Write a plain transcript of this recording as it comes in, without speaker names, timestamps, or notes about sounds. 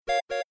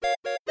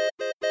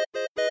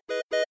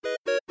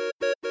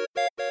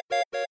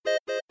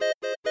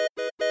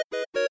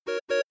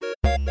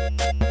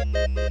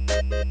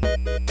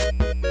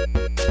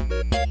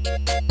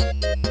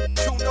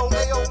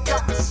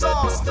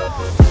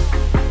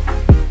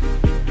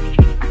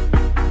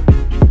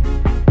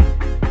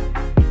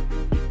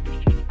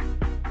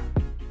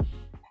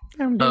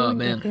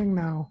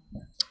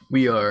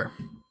We are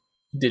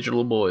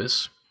digital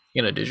boys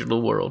in a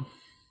digital world.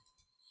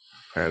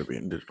 Had to be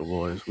in digital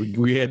boys.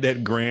 We had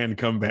that grand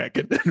comeback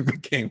and then it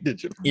became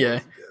digital boys. Yeah.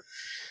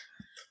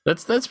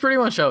 That's pretty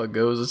much how it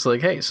goes. It's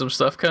like, hey, some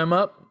stuff came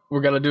up. We're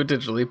gonna do it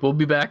digitally. We'll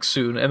be back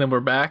soon, and then we're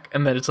back,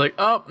 and then it's like,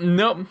 oh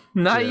nope,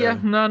 not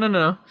yet.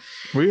 No.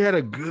 We had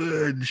a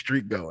good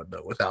streak going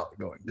though without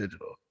going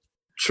digital.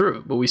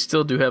 True, but we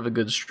still do have a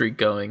good streak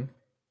going.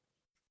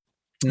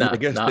 I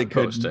guess not they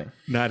posting. could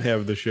not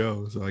have the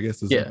show, so I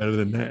guess it's better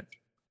than that.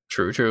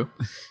 True. Do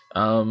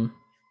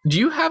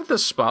you have the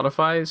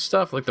Spotify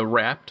stuff, like the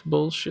Wrapped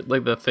bullshit,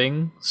 like the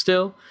thing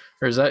still,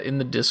 or is that in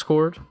the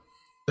Discord?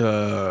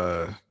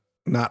 Not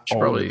all.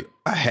 Probably.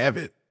 I have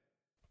it.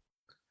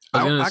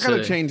 I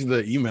gotta change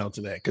the email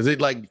to that because it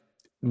like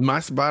my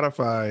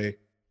Spotify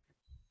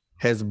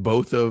has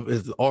both of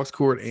is the aux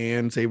cord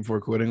and Save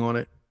Before Quitting on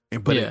it,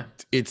 but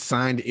it's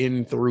signed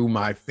in through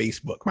my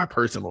Facebook, my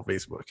personal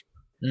Facebook.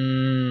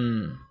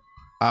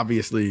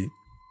 Obviously,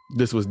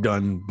 this was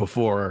done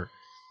before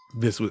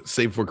this was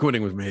Save Before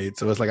Quitting was made,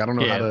 so it's like I don't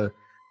know how to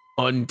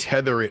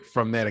untether it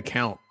from that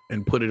account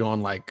and put it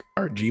on like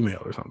our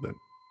Gmail or something.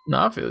 No,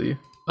 I feel you.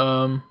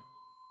 I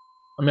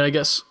mean, I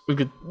guess we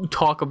could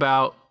talk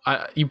about.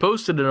 You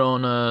posted it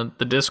on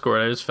the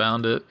Discord. I just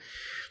found it.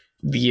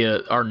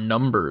 Our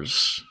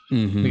numbers.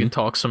 We can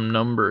talk some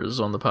numbers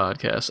on the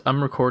podcast.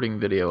 I'm recording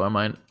video. Am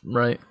I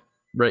right?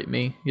 Right,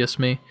 me? Yes,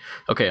 me.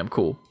 Okay, I'm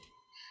cool.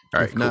 All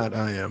right, if not,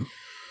 I am.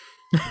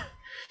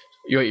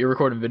 You're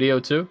recording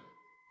video too?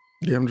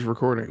 Yeah, I'm just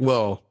recording.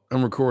 Well,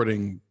 I'm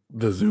recording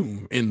the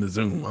Zoom in the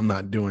Zoom. I'm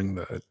not doing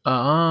the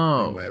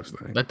labs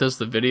thing. That does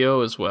the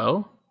video as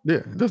well. Yeah,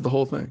 it does the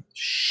whole thing.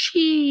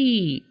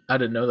 I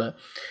didn't know that.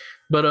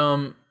 But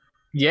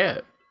yeah,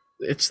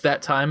 it's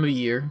that time of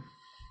year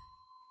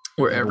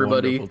where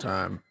everybody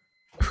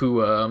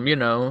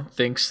who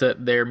thinks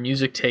that their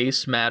music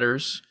taste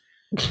matters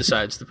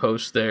decides to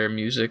post their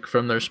music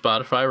from their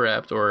Spotify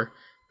Wrapped, or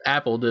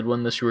Apple did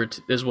one this year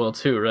as well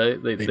too,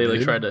 right? They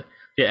like tried to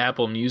get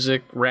Apple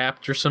Music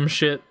Wrapped or some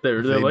shit.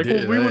 They're like,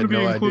 well, we want to be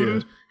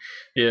included.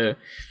 Yeah.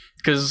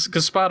 Because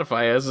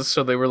Spotify has it,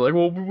 so they were like,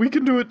 well, we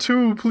can do it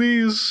too.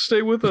 Please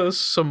stay with us.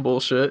 Some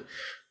bullshit.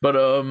 But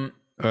all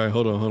right,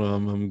 hold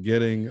on. I'm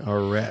getting our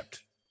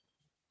Wrapped.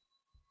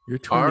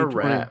 Our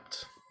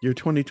Wrapped. Your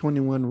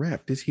 2021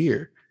 Wrapped is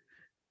here.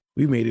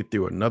 We made it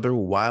through another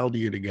wild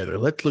year together.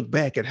 Let's look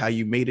back at how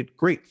you made it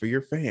great for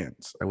your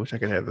fans. I wish I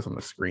could have this on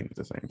the screen at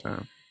the same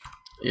time.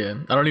 Yeah,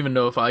 I don't even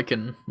know if I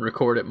can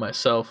record it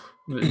myself,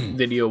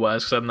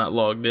 video-wise, because I'm not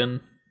logged in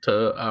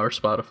to our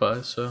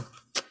Spotify, so...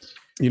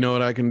 You know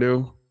what I can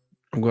do?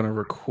 I'm going to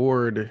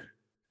record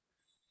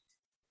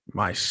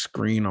my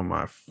screen on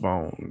my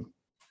phone.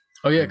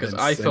 Oh, yeah, because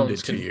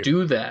iPhones can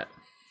do that.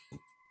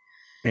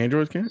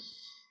 Androids can't?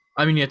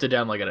 I mean, you have to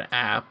download an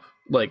app.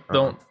 Like,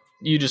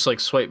 you just,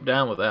 like, swipe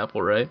down with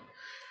Apple, right?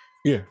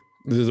 Yeah.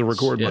 This is a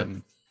record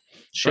button.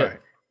 Shit. Right.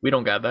 We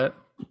don't got that.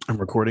 I'm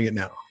recording it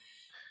now.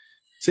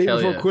 Save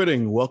Before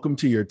Quitting. Welcome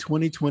to your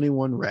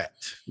 2021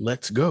 Wrapped.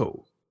 Let's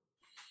go.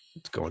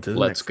 Let's go into the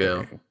next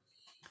thing.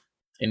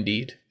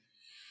 Indeed.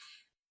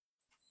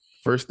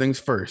 First things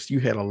first, you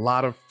had a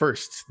lot of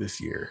firsts this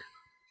year.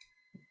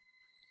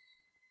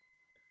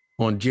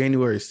 On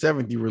January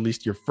 7th, you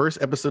released your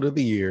first episode of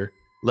the year,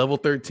 Level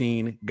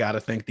 13, Gotta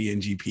Thank the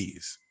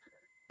NGPs.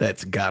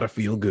 That's gotta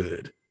feel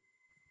good.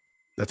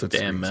 That's what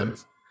Screen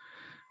says.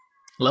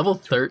 Level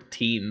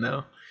 13,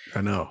 though.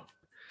 I know.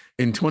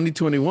 In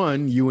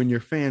 2021, you and your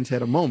fans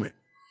had a moment.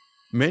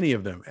 Many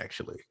of them,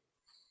 actually.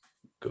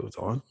 Goes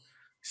on.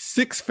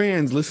 6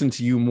 fans listened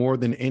to you more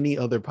than any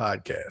other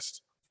podcast.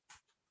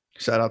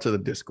 Shout out to the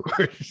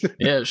Discord.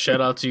 Yeah, shout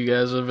out to you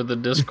guys over the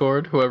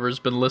Discord. Whoever's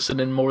been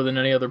listening more than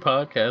any other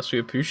podcast, we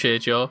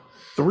appreciate y'all.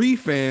 3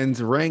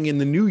 fans rang in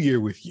the new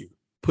year with you,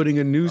 putting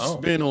a new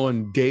spin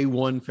on day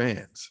one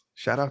fans.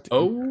 Shout out to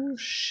you.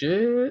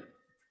 Shit.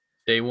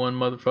 Day one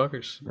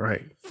motherfuckers.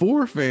 Right.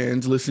 4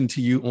 fans listened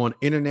to you on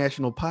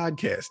International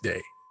Podcast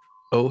Day.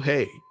 Oh,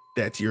 hey,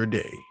 that's your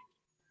day.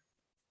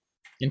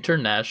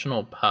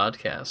 International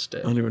Podcast Day.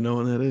 I don't even know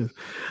what that is.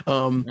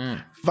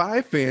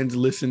 5 fans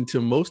listened to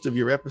most of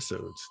your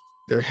episodes.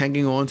 They're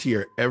hanging on to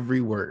your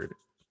every word.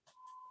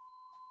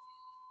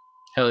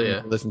 Hell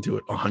yeah. Listen to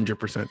it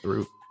 100%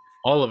 through.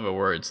 All of the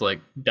words,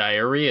 like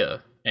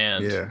diarrhea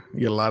and... Yeah,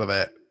 you get a lot of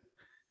that.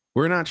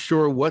 We're not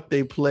sure what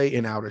they play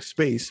in outer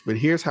space, but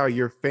here's how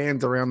your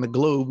fans around the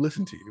globe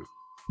listen to you.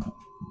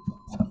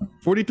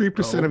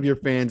 43% of your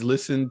fans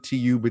listen to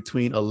you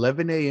between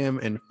 11 a.m.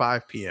 and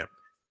 5 p.m.,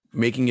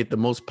 making it the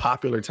most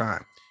popular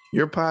time.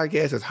 Your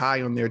podcast is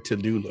high on their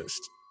to-do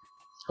list.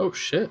 Oh,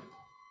 shit.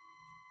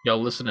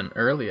 Y'all listening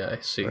early, I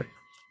see. Right.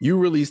 You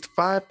released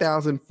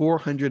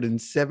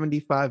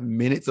 5,475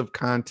 minutes of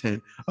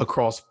content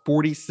across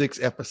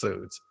 46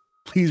 episodes.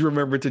 Please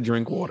remember to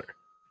drink water.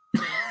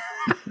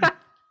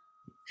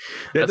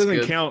 That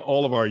doesn't count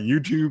all of our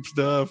YouTube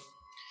stuff,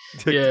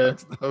 TikTok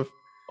stuff.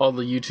 All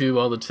the YouTube,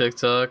 all the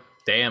TikTok.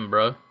 Damn,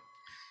 bro.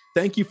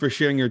 Thank you for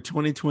sharing your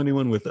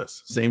 2021 with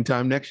us. Same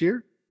time next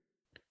year?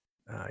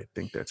 I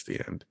think that's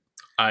the end.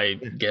 I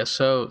guess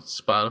so.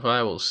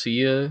 Spotify will see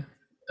you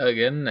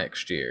again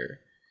next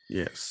year.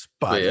 Yes,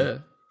 but yeah,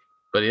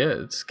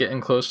 it's getting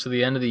close to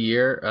the end of the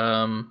year.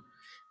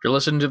 If you're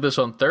listening to this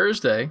on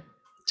Thursday,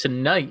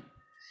 tonight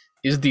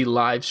is the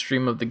live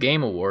stream of the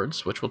Game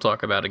Awards, which we'll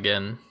talk about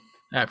again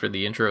after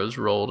the intros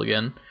rolled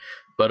again.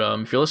 But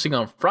if you're listening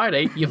on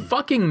Friday, you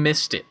fucking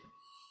missed it.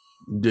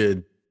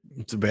 Did.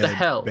 It's a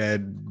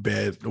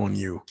bad on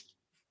you.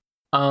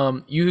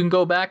 You can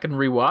go back and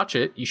rewatch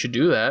it. You should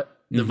do that.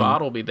 The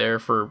VOD will be there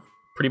for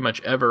pretty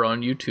much ever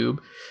on YouTube.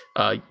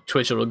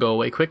 Twitch, it'll go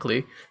away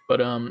quickly.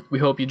 But we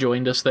hope you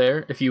joined us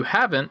there. If you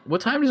haven't,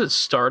 what time does it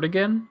start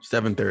again?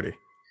 7:30.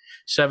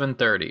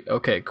 7:30.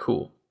 Okay,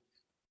 cool.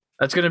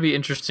 That's going to be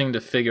interesting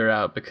to figure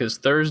out because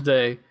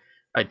Thursday,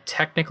 I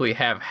technically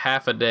have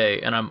half a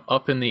day and I'm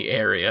up in the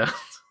area.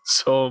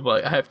 So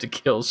like I have to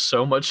kill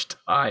so much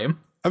time.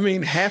 I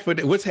mean, half a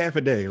day. What's half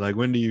a day? Like,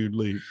 when do you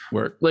leave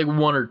work? Like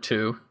 1 or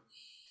 2.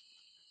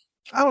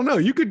 I don't know.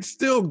 You could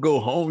still go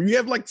home. You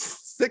have like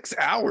 6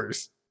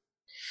 hours.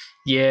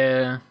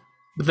 Yeah.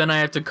 But then I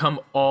have to come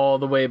all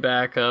the way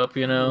back up,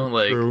 you know?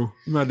 Like, true.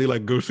 You might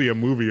like go see a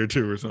movie or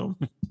 2 or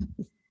something.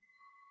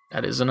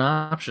 That is an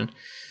option.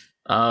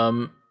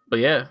 But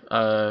yeah,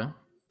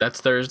 that's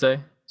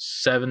Thursday,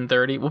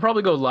 7:30. We'll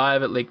probably go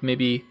live at like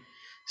maybe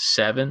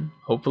 7,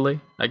 hopefully,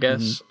 I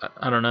guess.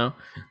 I don't know.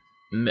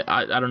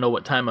 I don't know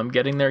what time I'm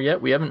getting there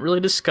yet. We haven't really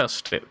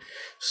discussed it.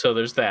 So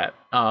there's that.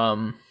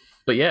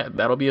 But yeah,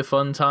 that'll be a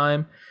fun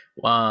time.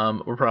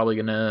 We're probably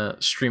going to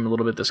stream a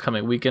little bit this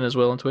coming weekend as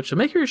well on Twitch. So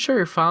make sure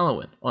you're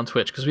following on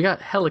Twitch because we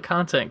got hella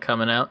content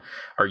coming out.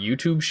 Our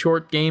YouTube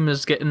short game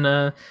is getting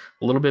a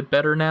little bit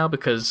better now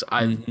because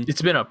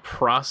it's been a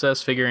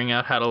process figuring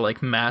out how to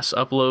like mass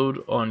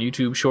upload on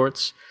YouTube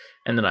shorts.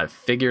 And then I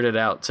figured it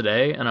out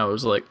today and I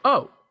was like,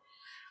 oh,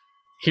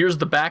 here's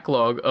the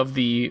backlog of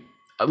the...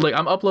 Like,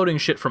 I'm uploading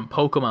shit from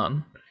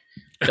Pokemon.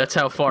 That's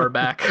how far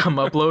back I'm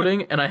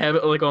uploading. And I have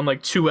it, like, on,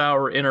 like,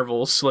 2-hour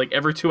intervals. So, like,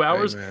 every 2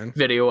 hours,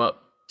 video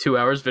up. 2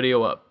 hours,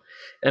 video up.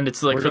 And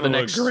it's, like, for the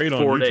next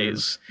 4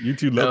 days.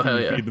 YouTube lets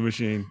me feed the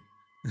machine.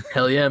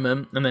 Hell yeah,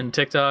 man. And then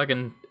TikTok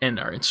and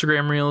our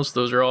Instagram Reels,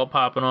 those are all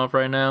popping off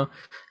right now.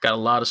 Got a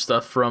lot of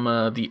stuff from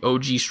the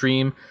OG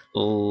stream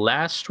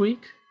last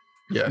week.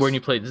 Yes. When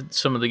you played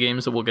some of the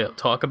games that we'll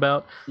talk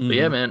about. But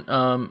yeah,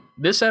 man,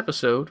 this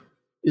episode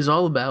is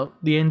all about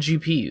the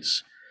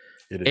NGPs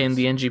and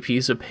the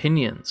NGPs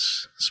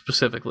opinions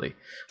specifically.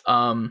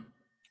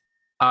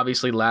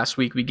 Obviously last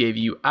week we gave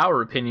you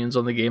our opinions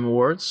on the Game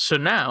Awards. So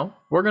now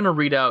we're going to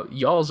read out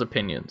y'all's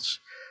opinions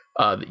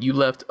that you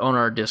left on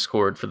our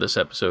Discord for this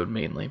episode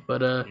mainly.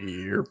 But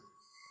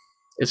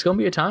it's going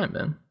to be a time,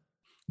 man.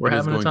 We're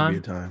having a time.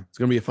 It's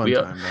going to be a fun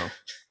time though.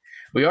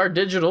 We are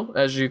digital,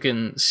 as you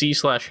can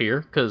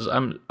see/hear, because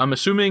I'm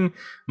assuming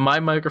my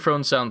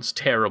microphone sounds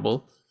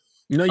terrible.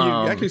 No,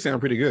 you actually sound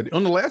pretty good.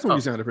 On the last one,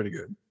 you sounded pretty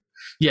good.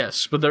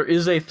 Yes, but there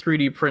is a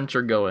 3D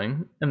printer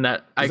going, and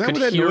that I could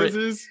hear it.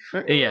 Is?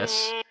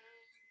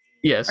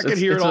 Yes, I could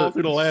hear it all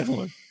through the last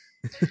one.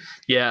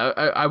 Yeah,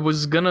 I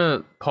was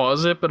gonna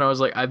pause it, but I was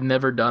like, I've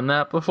never done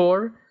that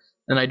before,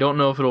 and I don't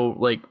know if it'll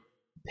like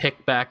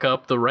pick back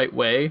up the right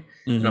way,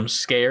 and I'm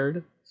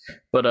scared.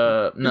 But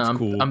no, it's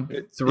cool. I'm 3D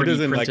it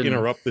doesn't printing. Like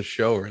interrupt the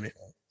show or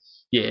anything.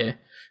 Yeah.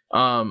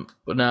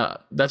 But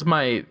now that's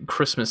my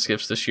Christmas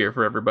gifts this year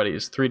for everybody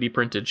is 3D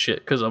printed shit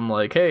because I'm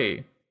like,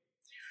 hey,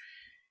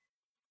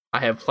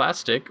 I have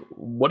plastic.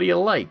 What do you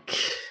like?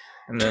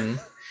 And then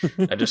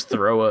I just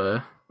throw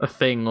a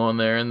thing on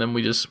there, and then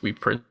we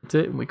print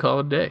it and we call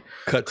it a day.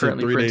 Cut to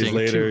 3 days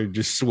later,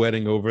 just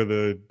sweating over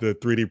the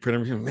 3D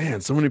printer.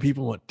 Man, so many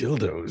people want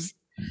dildos.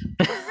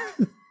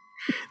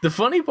 The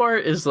funny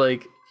part is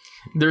like,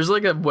 there's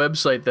like a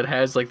website that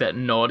has like that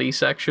naughty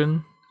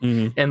section,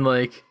 and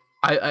like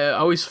I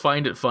always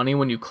find it funny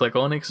when you click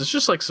on it because it's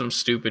just like some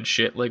stupid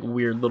shit, like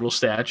weird little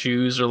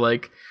statues, or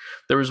like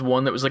there was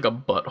one that was like a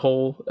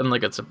butthole and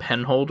like it's a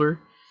pen holder,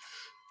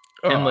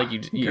 and like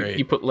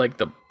you put like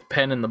the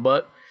pen in the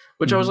butt,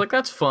 which I was like,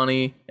 that's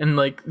funny. And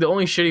like the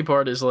only shitty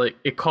part is like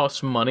it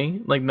costs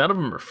money. Like none of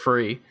them are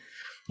free.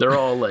 They're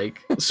all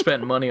like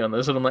spent money on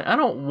this, and I'm like, I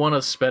don't want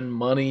to spend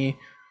money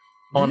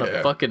on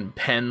a fucking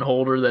pen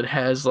holder that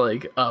has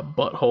like a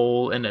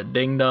butthole and a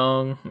ding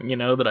dong, you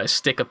know, that I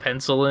stick a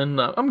pencil in.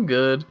 I'm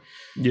good.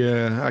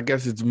 Yeah, I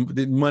guess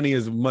the money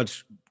is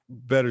much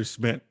better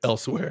spent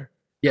elsewhere.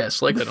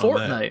 Yes, like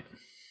Fortnite.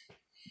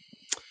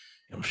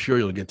 I'm sure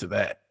you'll get to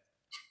that.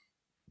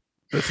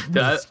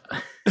 That's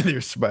your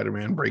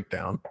Spider-Man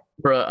breakdown.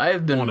 Bro, I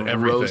have been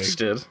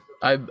roasted.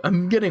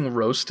 I'm getting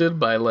roasted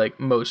by like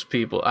most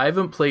people. I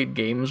haven't played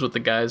games with the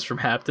guys from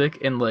Haptic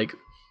in like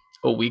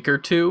a week or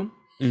two.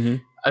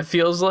 I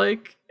feels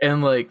like,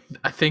 and like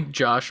I think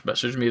Josh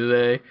messaged me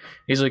today.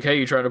 He's like, hey,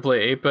 you trying to play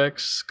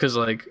Apex? Because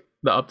like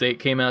the update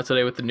came out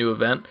today with the new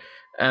event,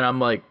 and I'm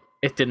like,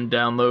 it didn't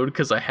download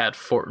because I had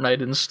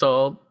Fortnite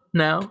installed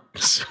now,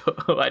 so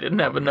I didn't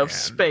have enough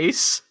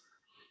space.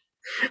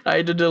 I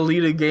had to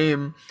delete a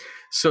game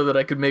so that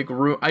I could make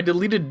room. I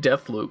deleted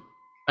Deathloop.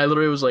 I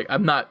literally was like,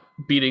 I'm not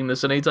beating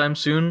this anytime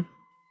soon.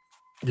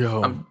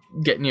 Yo, I'm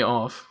getting you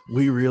off.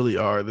 We really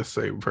are the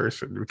same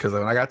person, because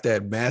when I got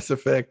that Mass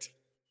Effect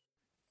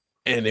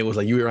and it was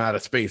like you were out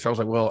of space, I was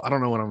like, well, I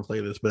don't know when I'm gonna play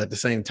this, but at the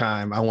same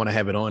time, I want to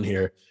have it on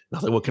here. And I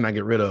was like, what can I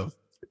get rid of?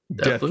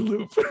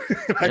 Deathloop.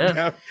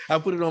 I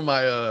put it on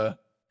my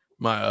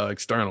my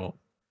external,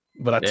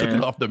 but I took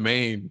it off the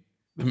main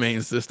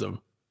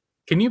system.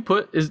 Can you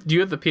do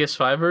you have the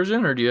PS5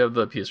 version or do you have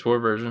the PS4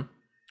 version?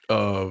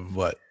 Of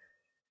what?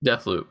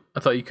 Deathloop.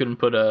 I thought you couldn't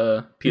put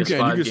a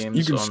PS5 games.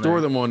 You can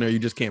store them on there. You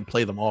just can't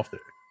play them off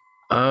there.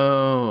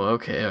 Oh,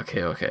 okay.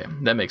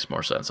 That makes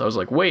more sense. I was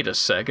like, wait a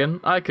second,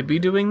 I could be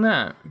doing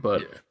that,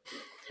 but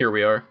here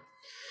we are.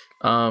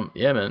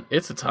 Yeah, man,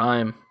 it's a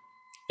time.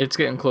 It's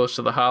getting close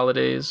to the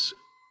holidays.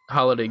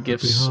 Holiday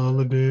gifts.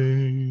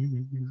 Happy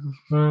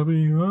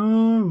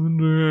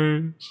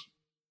holidays.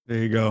 There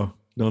you go.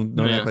 Don't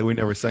act like we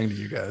never sang to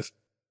you guys.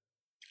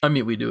 I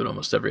mean, we do it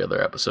almost every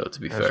other episode, to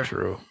be fair. That's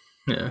true.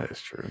 Yeah. That is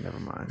true. Never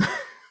mind.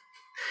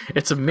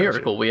 It's a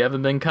miracle we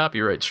haven't been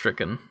copyright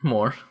stricken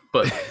more,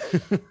 but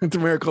it's a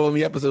miracle in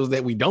the episodes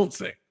that we don't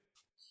sing.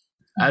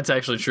 That's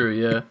actually true,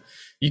 yeah.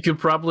 You could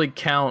probably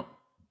count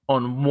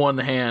on one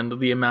hand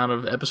the amount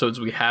of episodes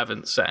we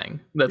haven't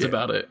sang. That's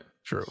about it.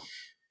 True.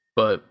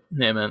 But,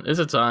 yeah, man, it's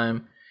a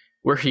time.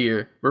 We're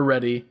here. We're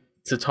ready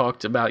to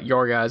talk about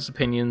your guys'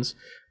 opinions,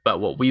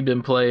 about what we've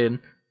been playing,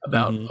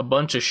 about a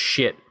bunch of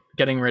shit,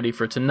 getting ready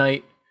for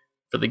tonight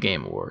for the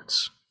Game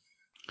Awards.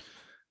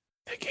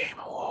 The Game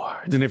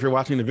Awards. And if you're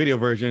watching the video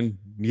version,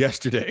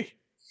 yesterday.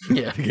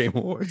 Yeah. The Game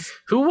Awards.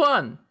 Who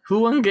won? Who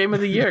won Game of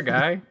the Year,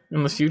 guy,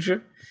 in the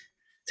future?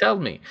 Tell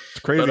me.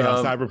 It's crazy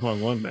how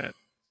Cyberpunk won that.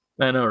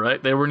 I know,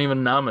 right? They weren't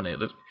even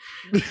nominated.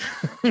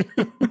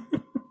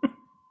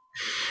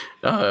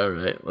 All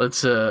right,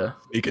 let's roll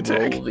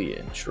the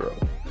intro.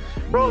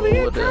 Roll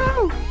the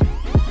intro.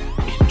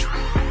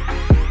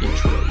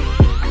 Intro.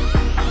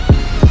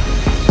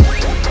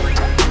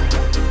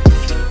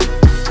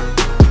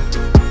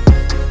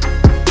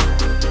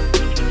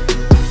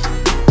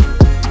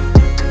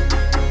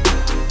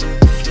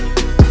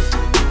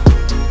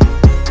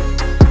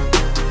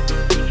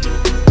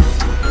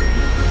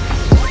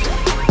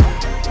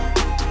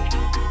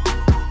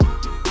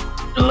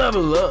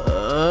 Level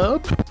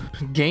up,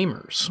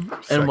 gamers,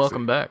 and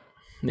welcome back.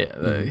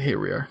 Yeah, here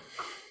we are.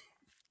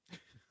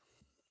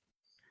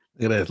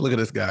 Look at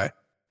this guy.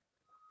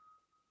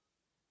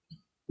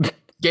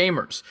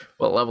 Gamers,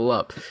 well, level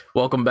up.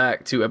 Welcome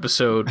back to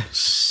episode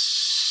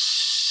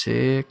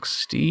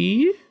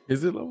 60.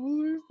 Is it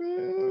level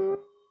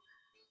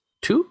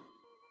 2?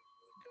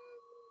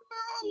 I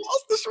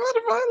lost the shred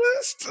of my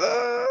list.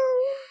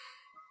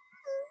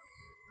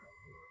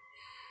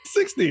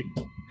 60.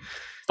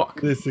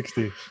 Fuck. It is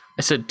 60.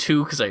 I said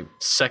 2 because I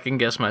second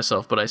guessed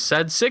myself, but I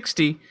said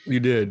 60. You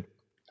did.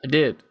 I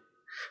did.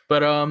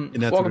 But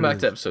welcome back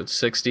to episode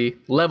 60,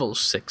 level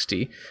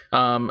 60.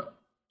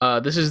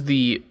 This is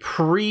the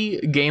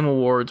pre-Game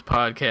Awards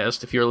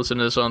podcast. If you're listening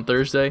to this on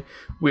Thursday,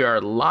 we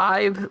are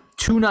live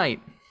tonight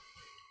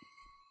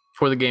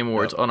for the Game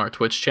Awards on our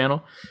Twitch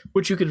channel,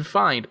 which you can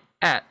find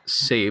at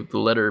Save the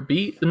Letter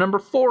B, the number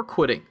 4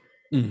 quitting,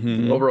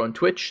 over on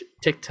Twitch,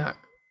 TikTok,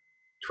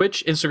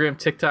 Instagram,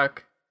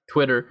 TikTok,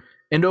 Twitter,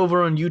 and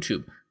over on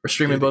YouTube. We're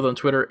streaming both on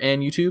Twitter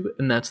and YouTube,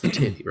 and that's the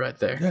titty right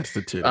there. That's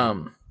the titty.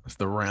 That's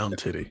the round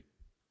titty.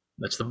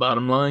 That's the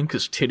bottom line,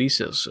 because titty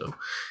says so.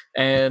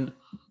 And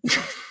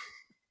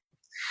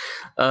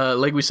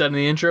like we said in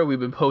the intro, we've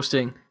been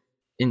posting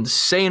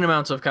insane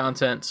amounts of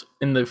content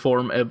in the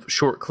form of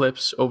short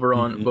clips over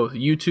on both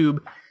YouTube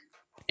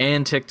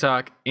and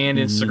TikTok and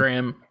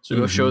Instagram. So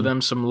go show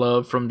them some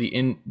love from the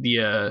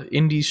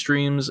indie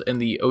streams and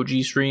the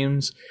OG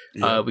streams.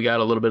 Yeah. We got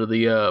a little bit of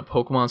the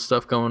Pokemon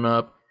stuff going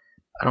up.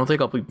 I don't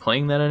think I'll be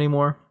playing that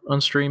anymore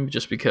on stream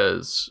just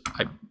because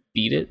I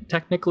beat it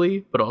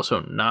technically, but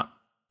also not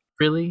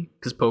really,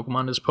 because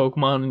Pokemon is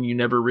Pokemon and you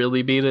never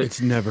really beat it. It's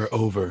never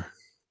over.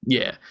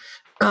 Yeah.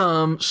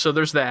 So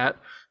there's that.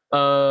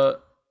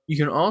 You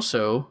can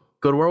also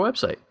go to our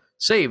website,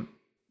 Save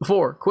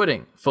Before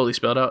Quitting, fully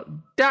spelled out,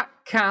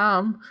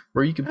 .com,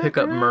 where you can pick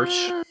up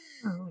merch.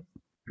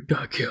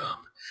 .com.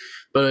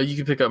 But you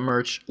can pick up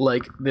merch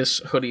like this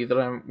hoodie that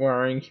I'm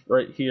wearing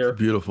right here. It's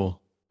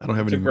beautiful. I don't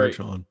have any merch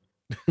on.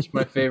 It's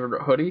my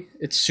favorite hoodie.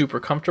 It's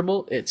super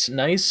comfortable. It's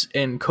nice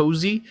and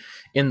cozy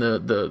in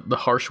the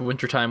harsh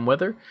wintertime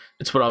weather.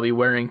 It's what I'll be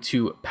wearing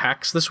to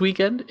PAX this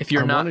weekend. If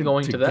you're not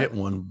going to that, get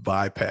one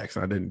by PAX.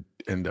 I didn't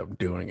end up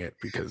doing it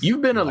because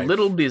you've been a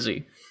little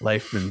busy.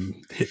 Life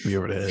been hit me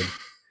over the head.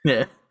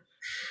 Yeah.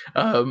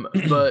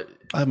 But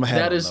I have my hat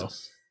that on, is though.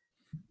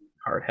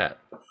 Hard hat.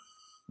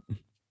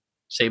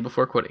 Save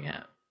Before Quitting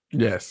hat.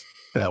 Yes,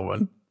 that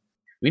one.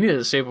 We need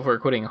a Save Before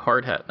Quitting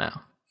hard hat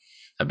now.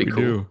 That'd be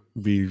cool.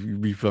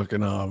 Be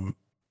fucking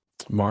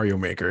Mario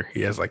Maker.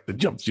 He has like the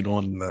jumpsuit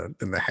on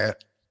in the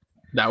hat.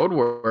 That would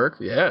work.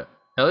 Yeah.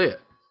 Hell yeah.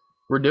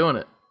 We're doing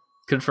it.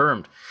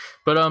 Confirmed.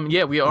 But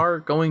yeah, we are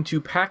going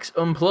to PAX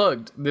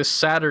Unplugged this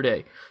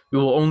Saturday. We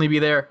will only be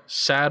there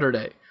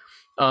Saturday.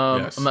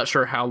 Yes. I'm not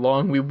sure how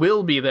long we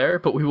will be there,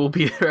 but we will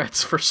be there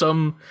for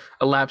some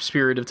elapsed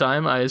period of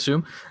time, I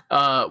assume.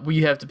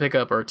 We have to pick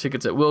up our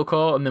tickets at Will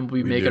Call, and then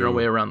we'll be making our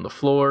way around the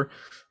floor.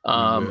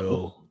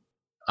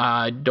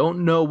 I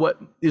don't know what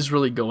is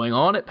really going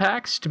on at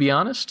PAX, to be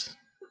honest.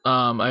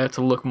 I have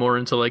to look more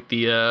into like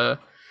the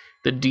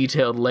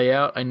detailed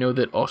layout. I know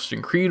that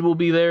Austin Creed will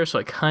be there, so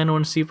I kind of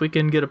want to see if we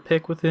can get a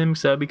pic with him,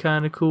 because that'd be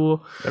kind of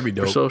cool. That'd be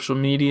dope for social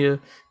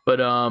media.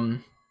 But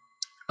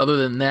other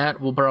than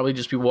that, we'll probably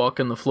just be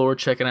walking the floor,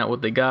 checking out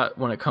what they got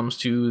when it comes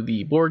to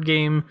the board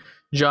game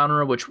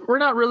genre, which we're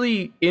not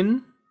really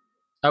in.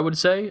 I would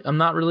say I'm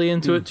not really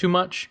into it too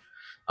much.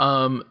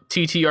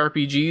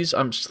 TTRPGs,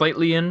 I'm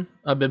slightly in.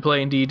 I've been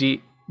playing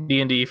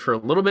D&D for a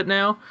little bit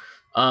now.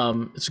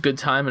 It's a good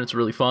time and it's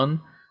really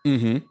fun.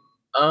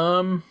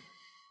 Mm-hmm.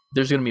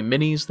 There's gonna be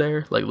minis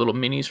there, like little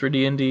minis for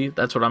D&D.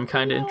 That's what I'm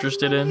kind of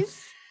interested in.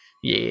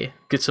 Yeah,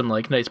 get some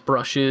like nice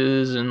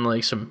brushes and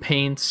like some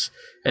paints,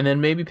 and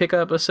then maybe pick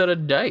up a set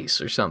of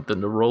dice or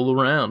something to roll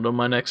around on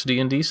my next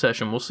D&D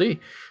session. We'll see.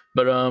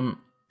 But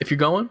if you're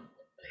going,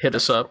 hit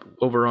us up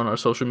over on our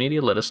social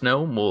media. Let us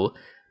know, and we'll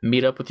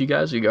meet up with you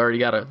guys. We already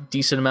got a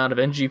decent amount of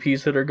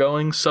NGPs that are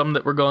going. Some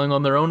that were going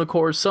on their own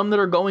accord. Some that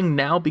are going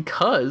now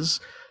because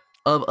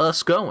of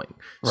us going.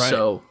 Right.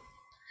 So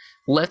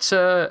let's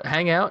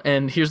hang out.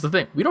 And here's the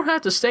thing: we don't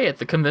have to stay at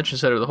the convention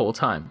center the whole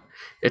time.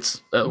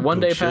 It's a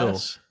one-day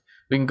pass.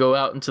 We can go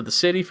out into the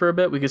city for a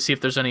bit. We can see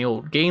if there's any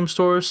old game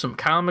stores, some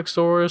comic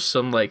stores,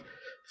 some like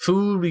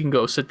food. We can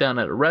go sit down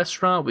at a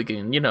restaurant. We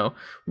can,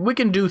 we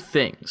can do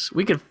things.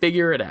 We can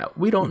figure it out.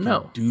 We don't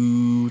know.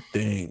 Do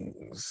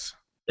things.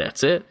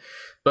 That's it.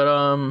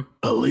 But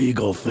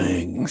illegal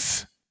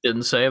things.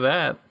 Didn't say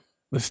that.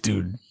 Let's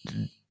do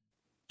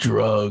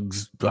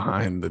drugs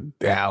behind the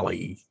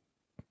alley.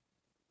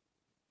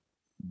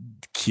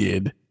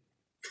 Kid.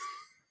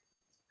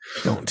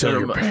 Don't tell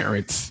your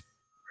parents.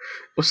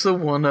 What's the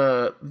one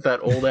that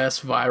old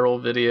ass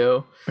viral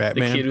video?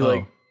 Batman?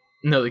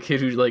 The kid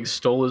who like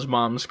stole his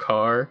mom's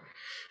car.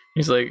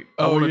 He's like,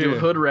 I want to do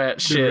hood rat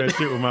shit.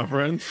 With my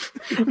friends.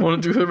 I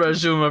want to do hood rat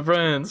shit with my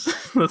friends.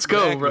 Let's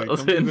go, bro.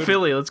 In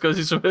Philly. Let's go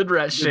see some hood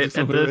rat shit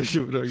at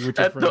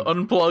the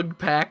Unplugged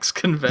PAX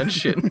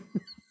convention.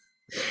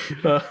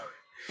 I'm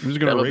just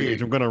gonna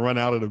rage. I'm gonna run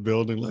out of the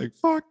building like,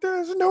 fuck,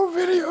 there's no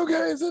video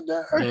games in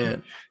there.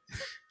 Man.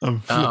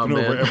 I'm flipping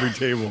over every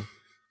table.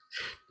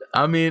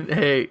 I mean,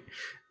 hey,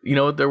 you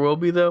know what there will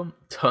be, though?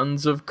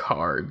 Tons of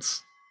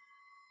cards.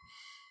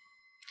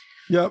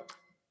 Yep.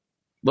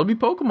 There'll be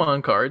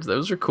Pokemon cards.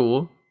 Those are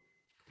cool.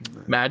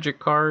 Magic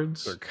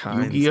cards.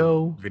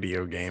 Yu-Gi-Oh!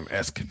 Video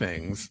game-esque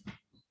things.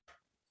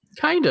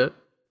 Kinda.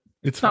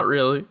 It's not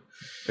really.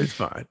 It's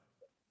fine.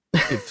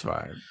 It's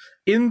fine.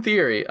 In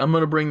theory, I'm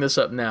going to bring this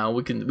up now.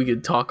 We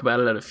can talk about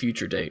it at a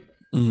future date.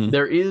 Mm-hmm.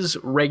 There is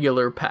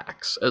regular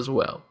PAX as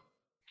well.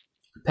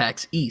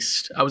 PAX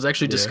East. I was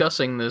actually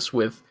discussing this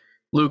with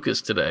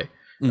Lucas today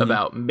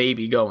about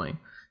maybe going.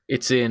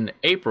 It's in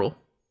April,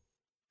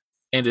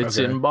 and it's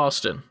in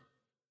Boston.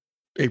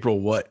 April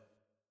what?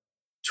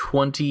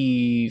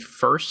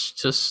 21st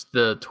to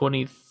the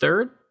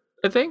 23rd,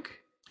 I think.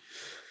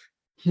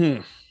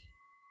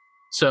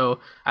 So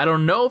I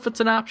don't know if it's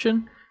an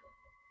option.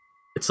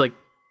 It's like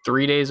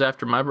 3 days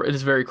after my birthday.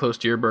 It's very close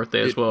to your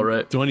birthday as well,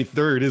 right?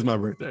 23rd is my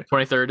birthday.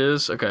 23rd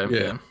is? Okay.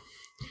 Yeah.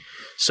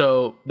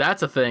 So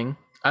that's a thing.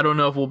 I don't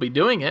know if we'll be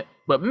doing it,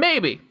 but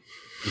maybe.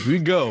 If we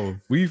go,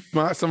 we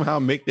might somehow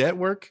make that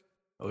work.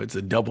 Oh, it's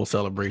a double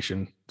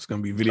celebration. It's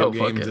going to be video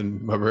games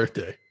and my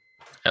birthday.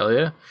 Hell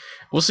yeah.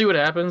 We'll see what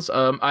happens.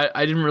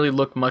 I didn't really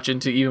look much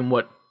into even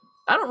what...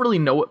 I don't really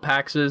know what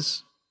PAX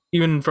is,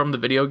 even from the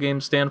video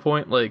game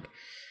standpoint. Like,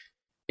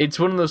 it's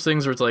one of those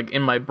things where it's like,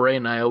 in my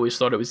brain, I always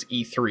thought it was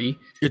E3.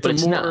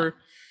 It's a more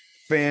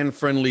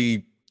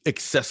fan-friendly,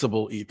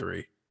 accessible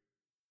E3.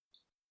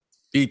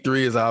 E3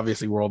 is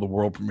obviously where all the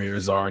world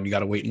premieres are, and you got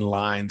to wait in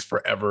lines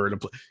forever to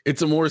play.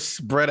 It's a more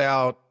spread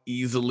out,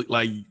 easily,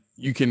 like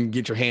you can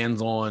get your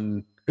hands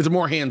on. It's a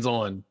more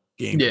hands-on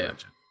game. Yeah,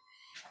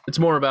 it's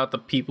more about the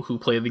people who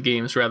play the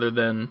games rather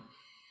than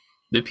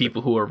the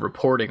people who are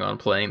reporting on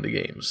playing the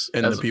games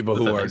and the people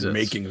who are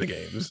making the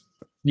games.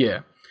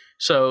 Yeah,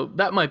 so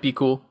that might be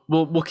cool.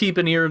 We'll keep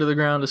an ear to the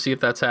ground to see if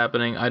that's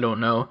happening. I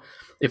don't know.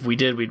 If we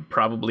did, we'd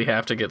probably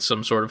have to get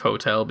some sort of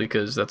hotel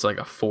because that's like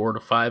a 4 to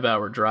 5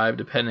 hour drive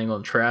depending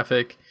on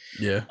traffic.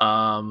 Yeah.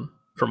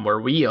 From where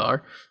we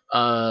are.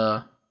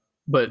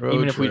 But road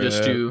even if we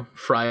just do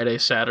Friday,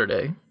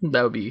 Saturday,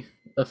 that would be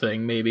a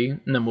thing maybe.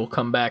 And then we'll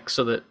come back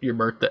so that your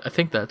birthday, I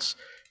think that's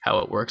how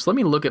it works. Let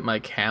me look at my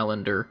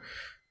calendar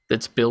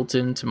that's built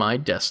into my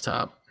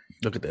desktop.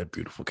 Look at that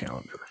beautiful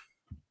calendar.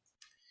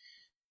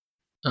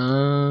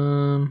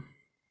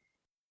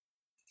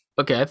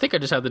 Okay, I think I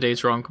just have the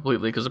dates wrong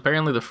completely because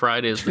apparently the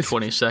Friday is the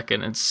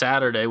 22nd and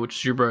Saturday, which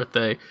is your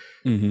birthday,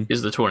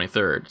 is the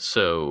 23rd.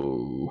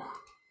 So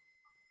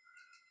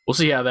we'll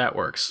see how that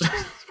works.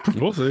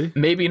 We'll see.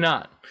 Maybe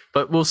not,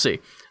 but we'll see.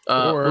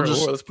 Or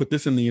let's put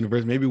this in the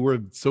universe. Maybe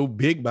we're so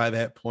big by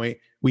that point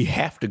we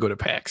have to go to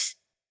PAX.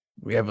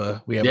 We have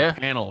a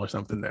panel or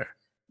something there.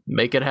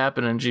 Make it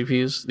happen in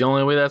GPs. The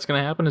only way that's going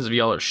to happen is if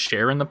y'all are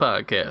sharing the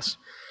podcast.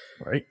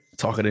 Right.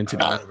 Talk it into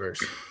the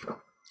universe.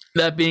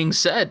 That being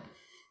said,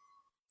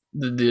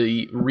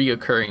 the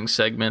reoccurring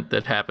segment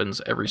that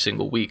happens every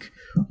single week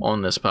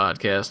on this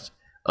podcast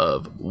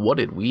of what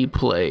did we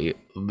play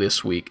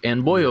this week?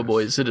 And boy, oh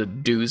boy, is it a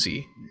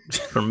doozy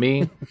for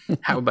me.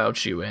 How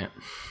about you, Ant?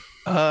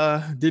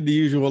 Did the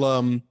usual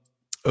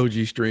OG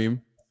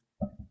stream.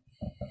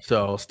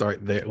 So I'll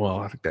start there. Well,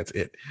 I think that's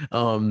it.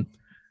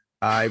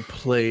 I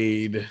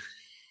played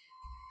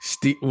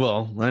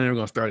I'm never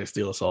gonna start at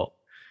Steel Assault.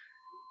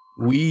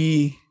 What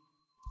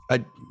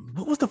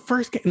was the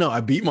first game? No, I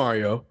beat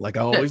Mario like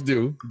I always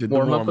do. Did the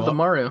warm up with the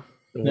Mario.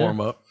 The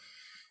warm up.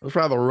 It was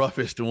probably the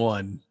roughest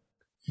one,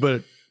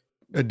 but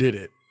I did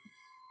it.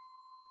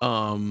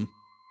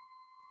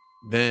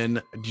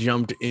 Then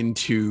jumped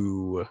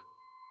into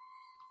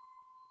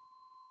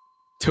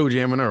Toe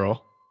Jam and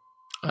Earl.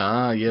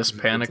 Ah, yes,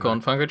 Panic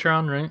on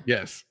Funkatron, right?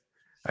 Yes.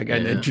 I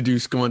got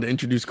going to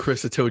introduce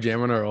Chris to Toe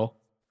Jam and Earl.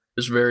 It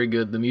was very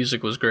good. The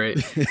music was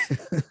great.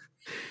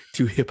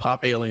 To hip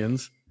hop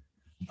aliens.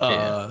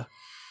 That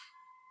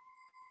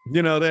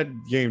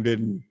game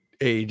didn't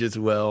age as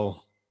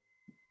well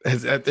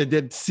as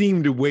it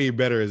seemed way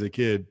better as a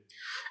kid.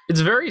 It's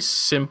very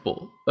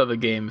simple of a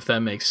game, if that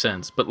makes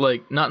sense, but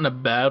like not in a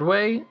bad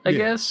way, I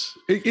guess.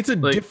 It's a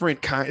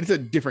different kind. It's a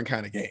different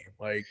kind of game.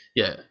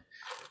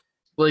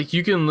 Like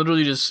you can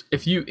literally just,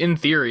 if you, in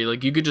theory,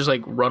 like you could just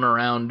like run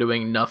around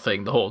doing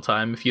nothing the whole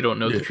time if you don't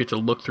know that you have to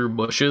look through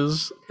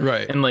bushes,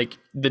 right? And like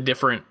the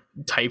different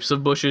types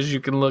of bushes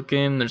you can look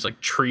in. There's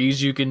like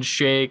trees you can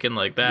shake and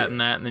like that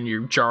and that, and then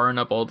you're jarring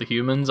up all the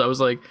humans. I was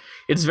like,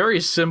 it's very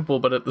simple,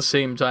 but at the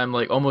same time,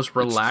 like almost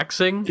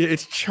relaxing. It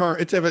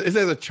has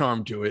a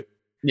charm to it.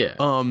 Yeah.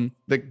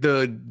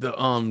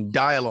 The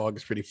dialogue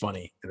is pretty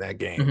funny in that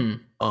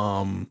game.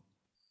 Mm-hmm.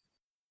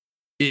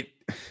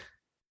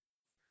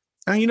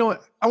 You know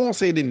what? I won't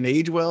say it didn't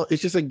age well.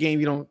 It's just a game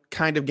you don't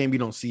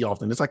see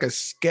often. It's like a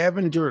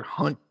scavenger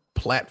hunt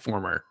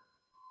platformer,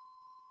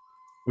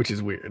 which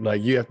is weird.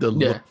 Like you have to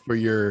look for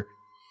your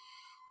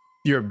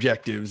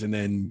objectives and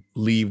then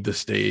leave the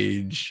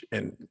stage,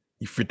 and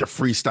you fit the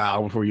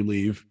freestyle before you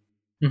leave.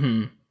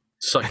 Mm-hmm.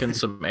 Sucking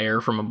some air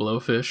from a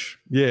blowfish.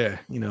 Yeah,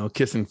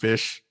 kissing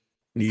fish.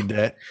 Need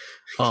that.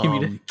 You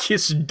mean a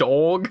kiss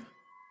dog?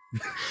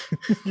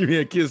 You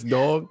mean a kiss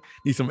dog?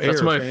 Need some air.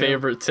 That's my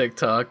favorite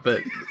TikTok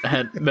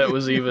that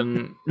was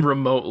even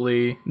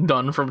remotely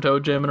done from Toe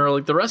Jam and Earl.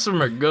 Like the rest of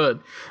them are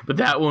good, but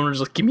that one was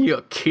like, give me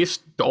a kiss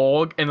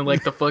dog, and then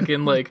like the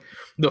fucking like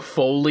the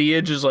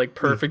foliage is like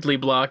perfectly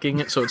blocking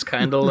it, so it's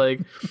kind of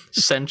like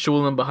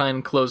sensual and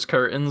behind closed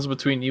curtains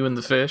between you and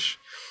the fish.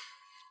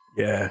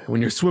 Yeah,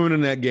 when you're swimming in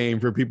that game,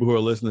 for people who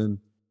are listening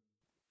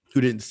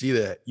who didn't see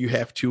that, you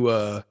have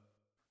to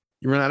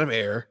you run out of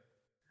air,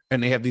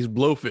 and they have these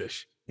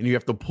blowfish. And you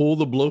have to pull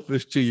the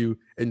blowfish to you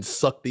and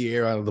suck the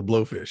air out of the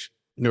blowfish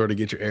in order to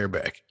get your air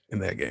back in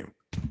that game.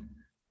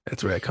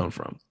 That's where that comes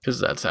from. Because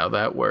that's how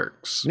that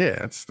works.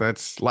 Yeah,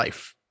 that's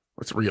life.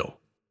 It's real.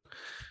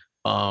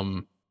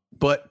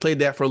 But played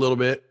that for a little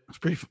bit. It's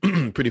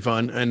pretty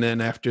fun. And then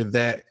after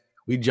that,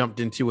 we jumped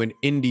into an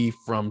indie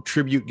from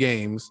Tribute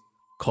Games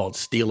called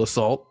Steel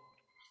Assault.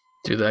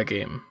 Dude, that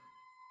game,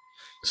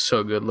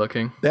 so good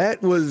looking.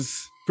 That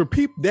was... For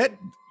people, that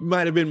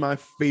might have been my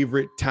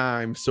favorite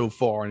time so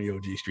far on the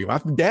OG stream.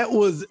 That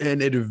was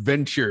an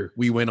adventure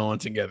we went on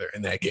together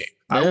in that game.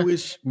 Yeah. I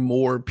wish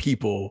more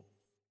people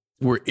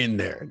were in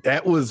there.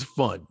 That was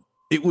fun.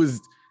 It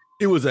was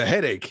a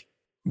headache,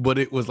 but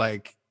it was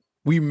like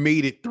we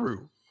made it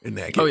through in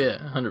that game. Oh yeah,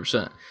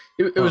 100%.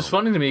 It was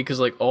funny to me because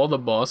like all the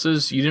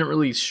bosses you didn't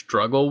really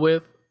struggle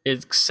with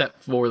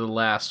except for the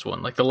last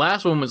one. Like the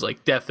last one was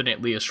like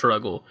definitely a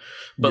struggle,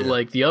 but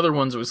like the other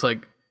ones it was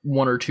like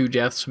one or two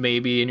deaths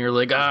maybe, and you're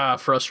like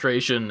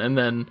frustration, and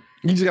then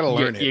you just gotta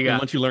learn it.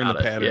 Once you learn the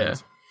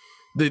patterns,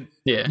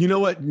 you know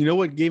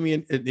what gave me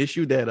an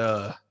issue?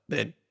 That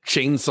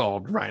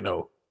chainsawed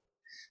Rhino.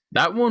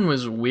 That one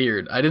was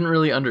weird. I didn't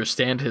really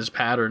understand his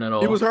pattern at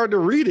all. It was hard to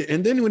read it,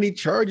 and then when he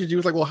charges you,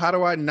 was like, well, how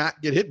do I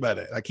not get hit by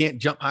that? I can't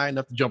jump high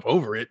enough to jump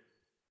over it.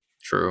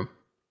 True.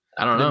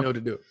 I didn't know what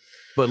to do,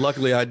 but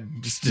luckily I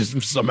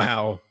just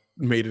somehow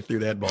made it through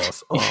that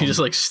boss. You just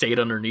like stayed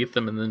underneath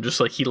him, and then just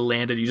like he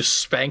landed, you just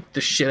spanked the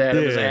shit out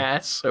of his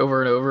ass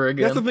over and over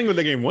again. That's the thing with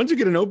the game. Once you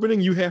get an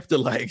opening, you have to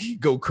like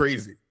go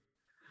crazy.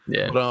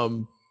 Yeah. But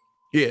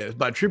it's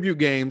by Tribute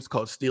Games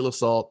called Steel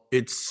Assault.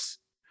 It's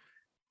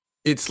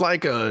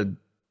like a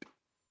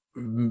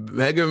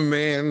Mega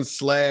Man /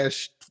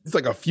 it's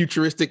like a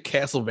futuristic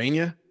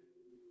Castlevania.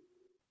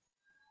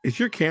 Is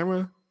your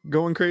camera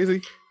going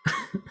crazy?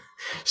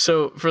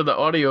 So for the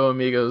audio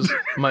amigos,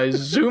 my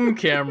Zoom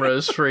camera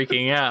is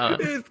freaking out.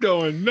 It's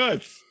going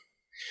nuts.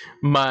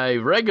 My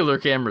regular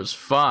camera's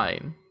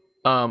fine.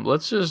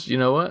 Let's just, you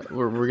know what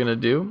we're gonna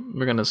do?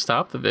 We're gonna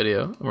stop the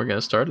video and we're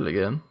gonna start it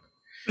again.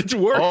 It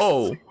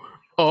works.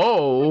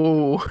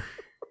 Oh.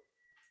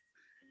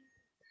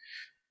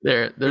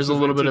 There's a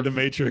little bit of the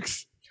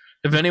Matrix.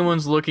 If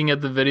anyone's looking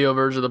at the video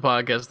version of the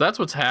podcast, that's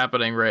what's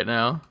happening right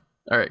now.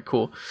 All right,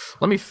 cool.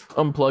 Let me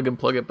unplug and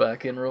plug it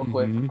back in real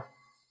quick.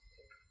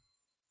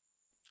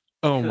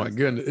 Oh my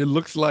goodness. It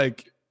looks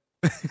like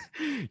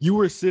you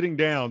were sitting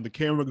down, the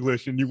camera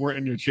glitched, and you weren't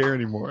in your chair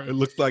anymore. It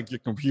looks like your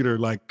computer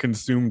like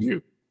consumed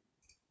you.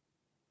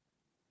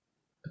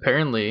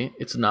 Apparently,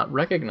 it's not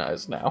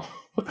recognized now.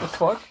 What the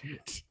fuck?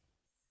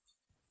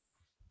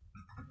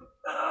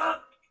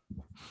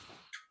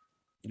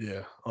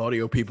 Yeah,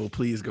 audio people,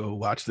 please go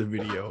watch the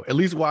video. At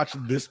least watch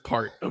this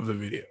part of the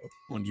video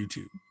on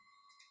YouTube.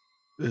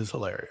 This is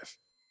hilarious.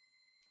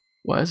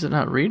 Why is it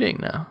not reading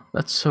now?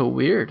 That's so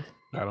weird.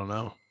 I don't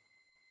know.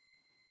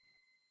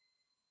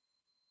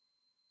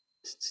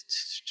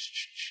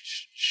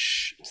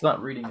 It's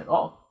not reading at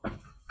all.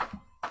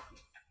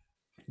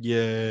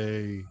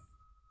 Yay.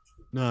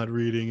 Not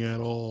reading at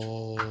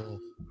all.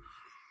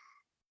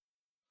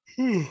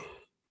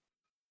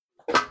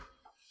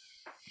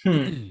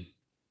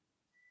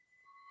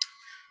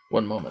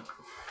 One moment.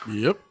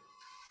 Yep.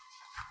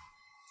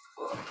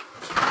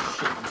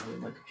 Shit,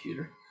 my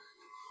computer.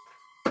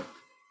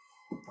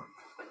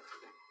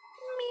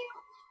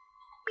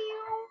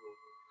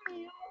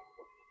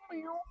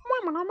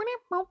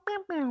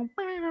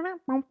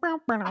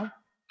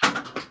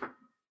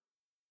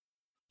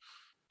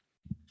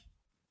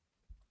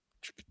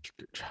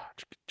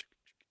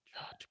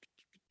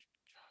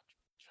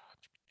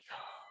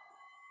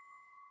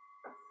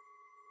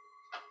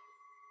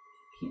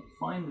 Can't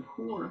find the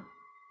cord.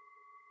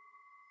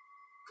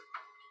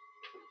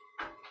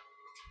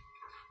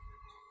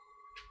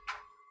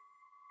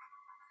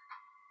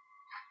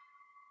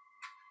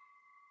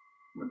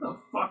 Where the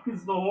fuck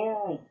is the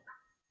hole?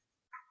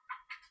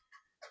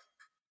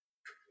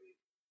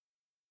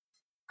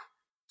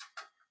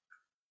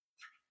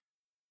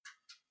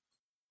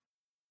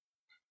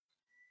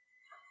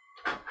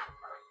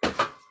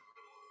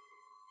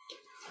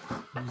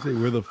 You say,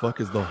 where the fuck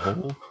is the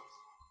hole?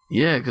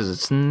 Yeah, because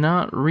it's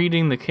not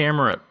reading the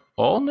camera at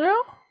all now?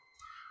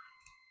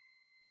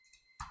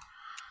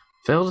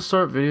 Fail to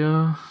start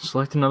video.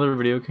 Select another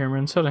video camera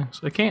in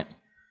settings. I can't.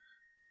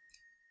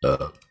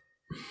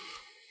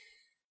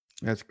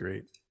 That's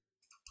great.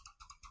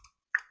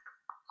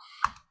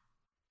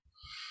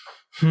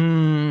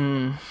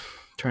 Trying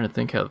to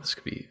think how this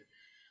could be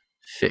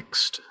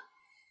fixed.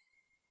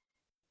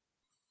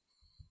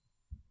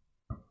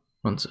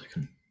 1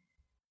 second.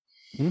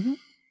 Mm-hmm.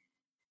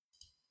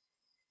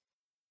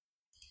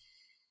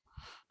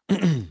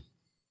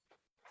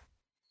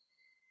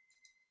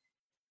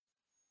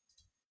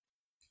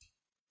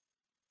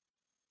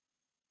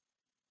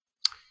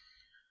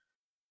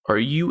 Are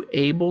you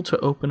able to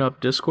open up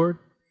Discord?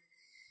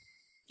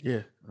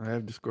 Yeah, I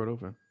have Discord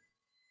open.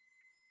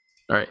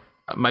 All right.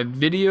 My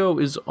video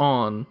is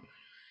on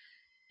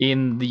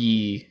in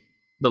the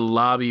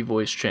lobby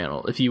voice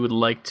channel if you would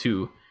like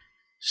to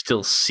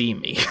still see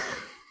me.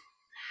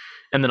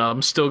 And then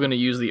I'm still going to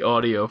use the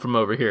audio from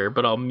over here,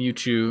 but I'll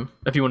mute you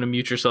if you want to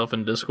mute yourself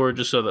in Discord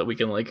just so that we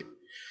can, like,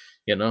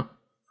 you know.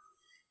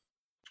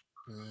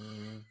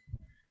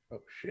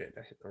 Oh, shit.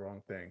 I hit the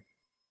wrong thing.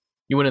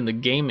 You went in the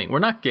gaming. We're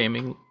not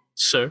gaming,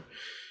 sir.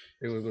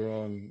 It was the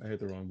wrong... I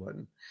hit the wrong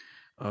button.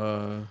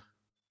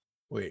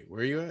 Wait, where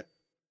are you at?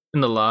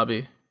 In the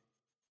lobby.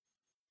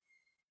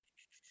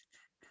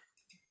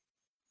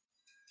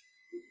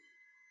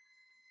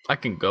 I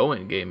can go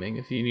in gaming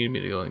if you need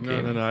me to go in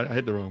gaming. No, I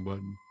hit the wrong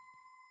button.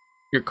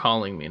 You're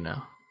calling me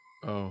now.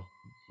 Oh,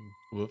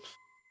 whoops.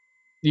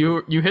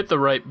 You hit the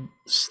right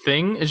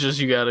thing. It's just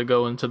you got to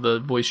go into the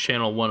voice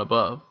channel one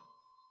above.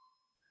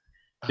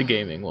 The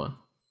gaming one.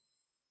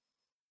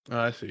 Oh,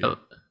 I see. All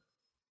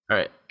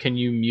right. Can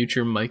you mute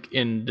your mic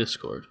in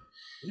Discord?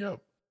 Yep.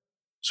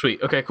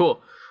 Sweet. Okay,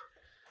 cool.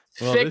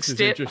 Well, Fixed this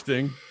is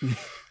interesting.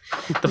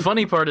 The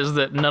funny part is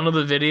that none of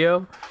the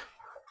video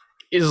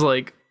is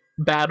like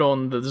bad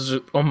on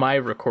my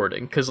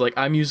recording because like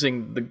I'm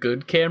using the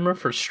good camera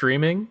for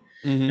streaming,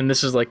 and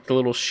this is like the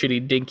little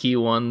shitty dinky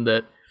one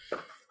that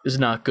is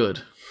not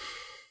good.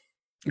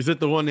 Is it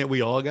the one that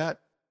we all got?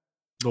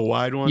 The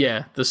wide one?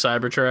 Yeah, the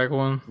Cybertrack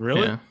one.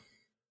 Really?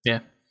 Yeah.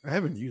 I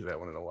haven't used that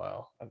one in a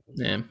while.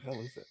 Yeah. What the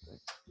hell is that thing?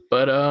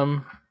 But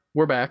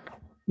we're back.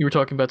 You were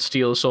talking about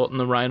Steel Assault and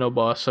the Rhino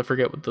boss. I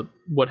forget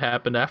what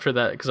happened after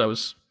that because I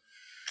was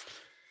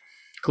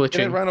glitching.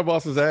 That Rhino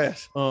boss was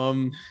ass.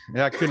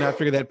 I could not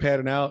figure that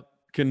pattern out.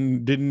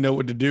 Didn't know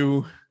what to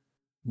do,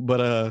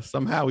 but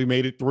somehow we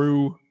made it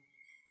through.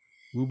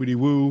 Woobity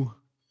woo.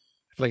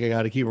 I feel like I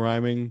got to keep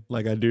rhyming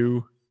like I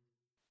do,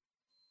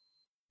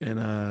 and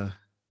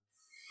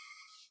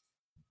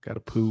got to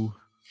poo.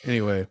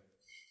 Anyway,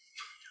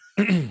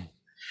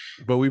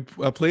 but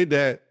I played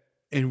that,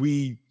 and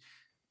we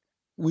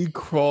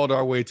crawled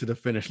our way to the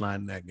finish line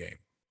in that game.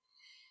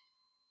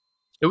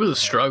 It was a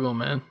struggle,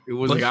 man. It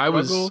was like a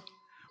struggle,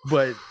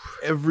 but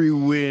every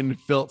win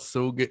felt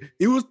so good.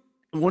 It was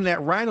on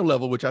that Rhino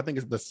level, which I think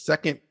is the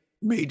second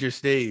major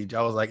stage.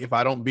 I was like, if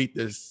I don't beat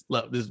this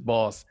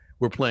boss,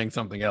 we're playing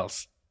something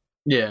else.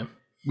 Yeah.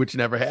 Which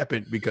never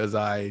happened because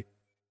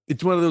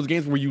it's one of those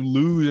games where you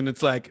lose and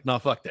it's like, nah,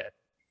 fuck that.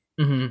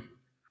 Mm-hmm.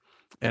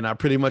 And I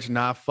pretty much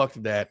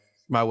fucked that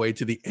my way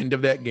to the end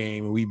of that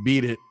game. We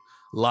beat it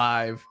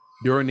live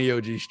during the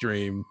OG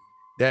stream.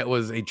 That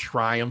was a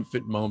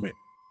triumphant moment.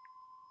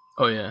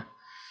 Oh yeah,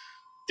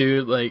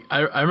 dude. Like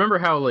I remember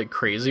how like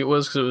crazy it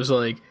was because it was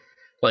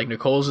like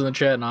Nicole's in the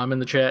chat and I'm in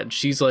the chat and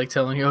she's like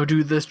telling you, oh,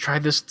 do this, try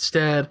this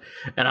instead,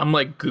 and I'm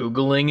like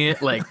Googling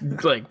it, like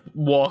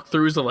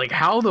walkthroughs of like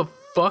how the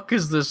fuck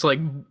is this like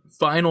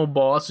final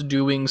boss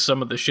doing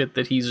some of the shit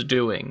that he's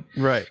doing,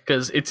 right?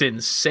 Because it's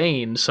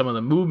insane, some of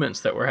the movements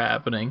that were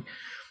happening,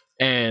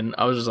 and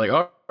I was just like,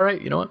 all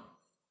right, you know what,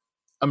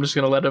 I'm just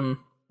gonna let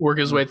him work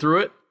his way through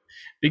it,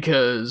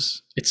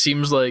 because it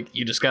seems like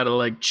you just gotta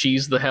like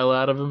cheese the hell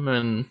out of him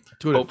and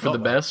hope for the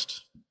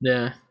best.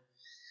 Yeah.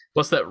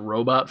 Plus that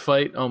robot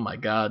fight. Oh my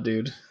god,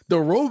 dude. The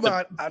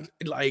robot,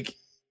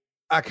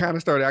 I kind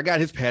of started. I got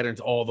his patterns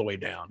all the way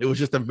down. It was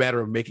just a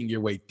matter of making your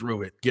way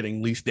through it,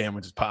 getting least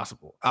damage as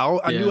possible.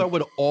 I knew I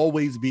would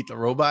always beat the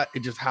robot.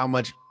 It's just how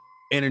much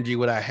energy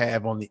would I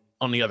have on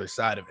the other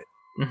side of it.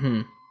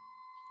 Mm-hmm.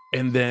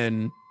 And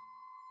then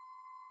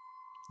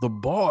the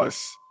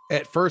boss,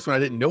 at first when I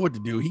didn't know what to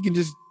do, he can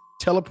just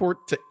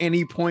teleport to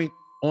any point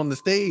on the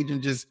stage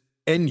and just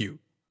end you.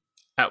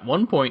 At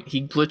one point,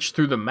 he glitched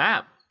through the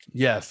map.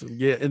 Yes,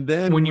 yeah, and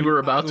then when you were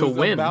about to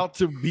win, about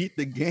to beat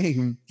the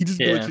game, he just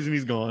glitches and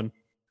he's gone.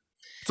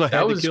 So I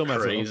had to kill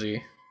myself.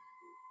 Crazy,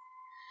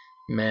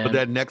 man. But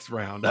that next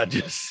round, I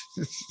just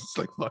it's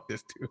like fuck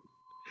this dude.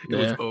 It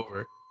was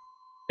over.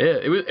 Yeah,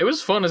 it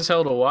was fun as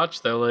hell to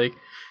watch though. Like,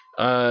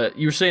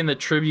 you were saying that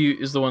Tribute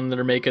is the one that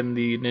are making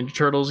the Ninja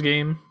Turtles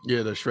game.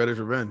 Yeah, the Shredder's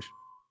Revenge.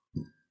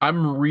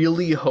 I'm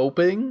really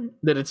hoping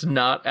that it's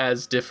not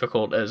as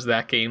difficult as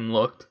that game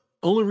looked.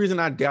 Only reason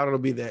I doubt it'll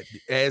be that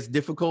as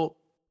difficult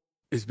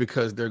is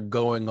because they're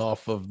going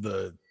off of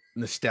the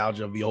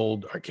nostalgia of the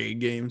old arcade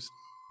games.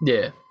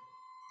 Yeah.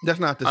 That's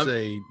not to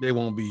say they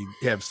won't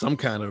have some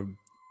kind of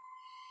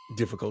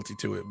difficulty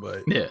to it,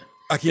 but yeah,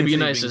 I can't. It'd be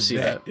nice to see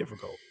that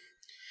difficult.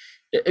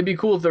 It'd be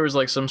cool if there was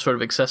like some sort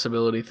of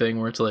accessibility thing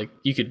where it's like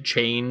you could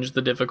change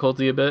the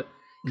difficulty a bit,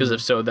 because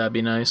if so, that'd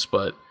be nice.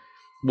 But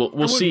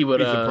we'll see what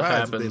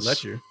happens. If they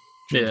let you.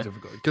 Yeah,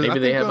 maybe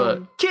they have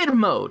a kid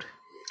mode.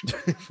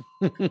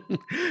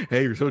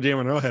 Hey, you're so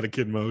jamming. I had a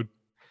kid mode.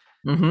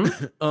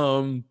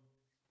 Mm-hmm.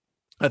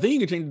 I think you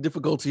can change the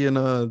difficulty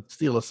in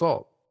Steel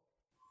Assault.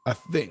 I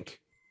think.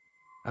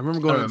 I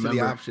remember going into the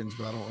options,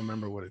 but I don't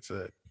remember what it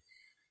said.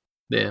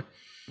 Yeah.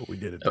 But we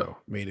did it though.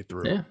 Made it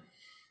through. Yeah.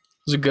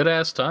 It was a good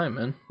ass time,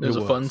 man. It was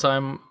a fun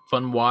time,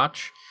 fun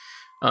watch.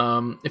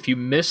 If you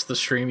missed the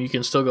stream, you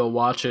can still go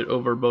watch it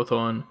over both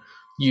on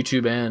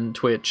YouTube and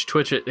Twitch.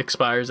 Twitch, it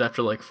expires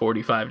after like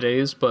 45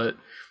 days, but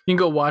you can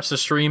go watch the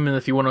stream, and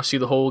if you want to see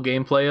the whole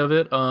gameplay of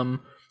it,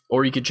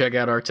 or you can check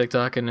out our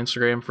TikTok and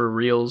Instagram for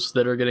reels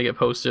that are going to get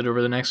posted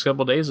over the next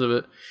couple days of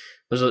it.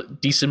 There's a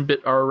decent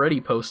bit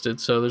already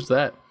posted, so there's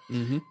that.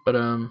 Mm-hmm. But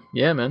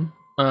yeah, man.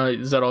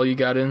 Is that all you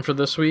got in for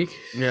this week?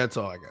 Yeah, that's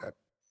all I got.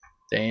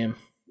 Damn.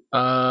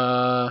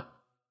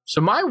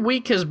 So my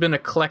week has been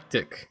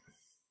eclectic.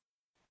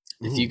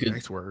 If you could,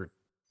 nice word.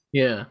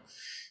 Yeah.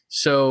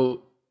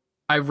 So,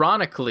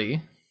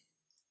 ironically,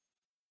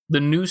 the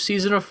new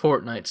season of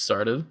Fortnite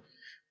started,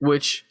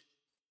 which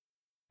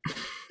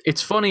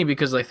it's funny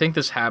because I think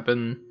this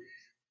happened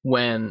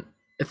when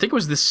I think it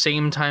was the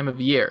same time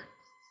of year,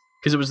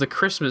 because it was the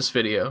Christmas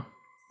video.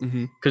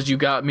 Because you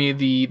got me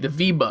the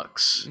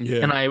V-Bucks,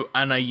 and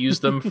I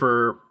used them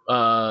for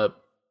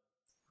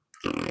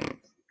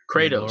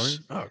Kratos.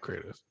 Oh,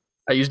 Kratos.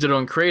 I used it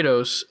on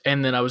Kratos,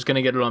 and then I was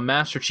gonna get it on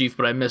Master Chief,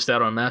 but I missed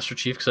out on Master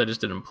Chief because I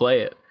just didn't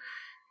play it.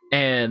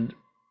 And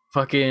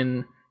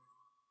fucking,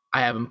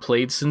 I haven't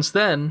played since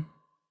then.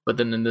 But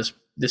then in this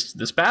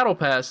battle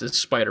pass is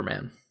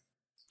Spider-Man.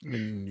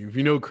 If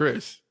you know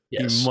Chris,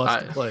 yes, you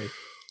must play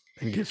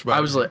and get Spider-Man.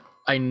 I was like,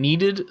 I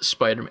needed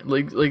Spider-Man,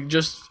 like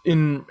just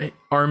in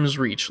arm's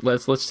reach.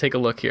 Let's take a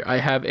look here. I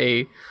have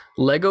a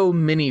Lego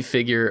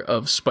minifigure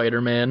of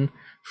Spider-Man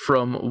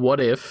from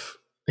What If,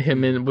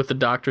 him in with the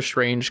Doctor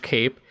Strange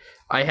cape.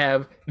 I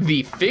have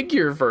the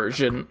figure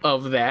version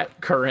of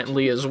that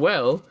currently as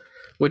well,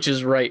 which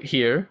is right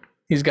here.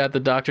 He's got the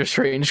Doctor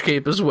Strange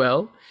cape as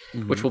well,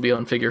 which will be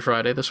on Figure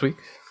Friday this week.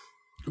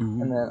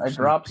 Ooh, and then I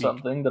dropped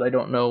something that I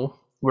don't know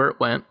where it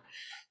went,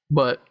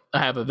 but I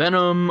have a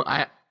Venom.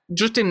 I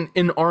just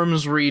in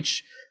arm's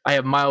reach, I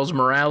have Miles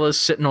Morales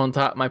sitting on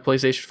top of my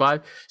PlayStation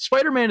 5.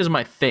 Spider-Man is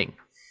my thing,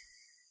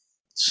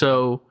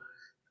 so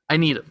I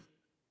need him.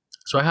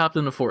 So I hopped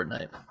into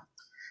Fortnite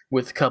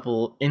with a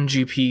couple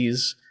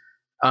NGPs,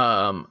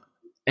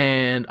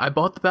 and I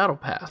bought the Battle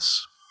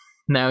Pass.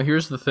 Now,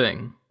 here's the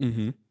thing.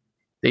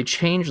 They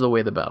changed the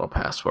way the Battle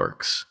Pass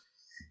works.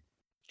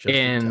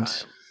 And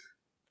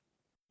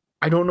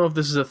I don't know if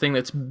this is a thing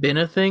that's been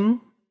a thing,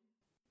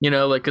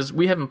 like, because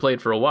we haven't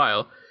played for a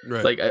while.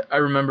 Right. Like, I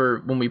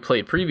remember when we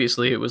played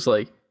previously, it was,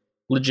 like,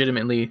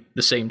 legitimately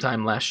the same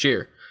time last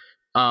year.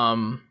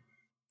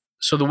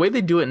 So the way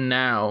they do it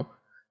now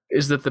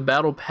is that the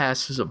Battle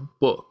Pass is a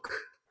book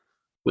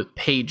with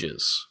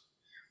pages.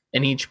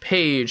 And each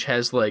page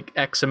has, like,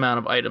 X amount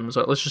of items.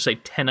 Let's just say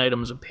 10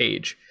 items a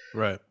page.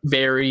 right,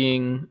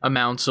 varying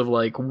amounts of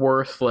like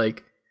worth,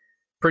 like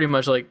pretty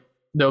much like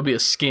there'll be a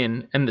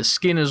skin, and the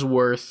skin is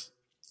worth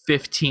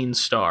 15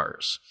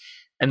 stars.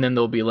 And then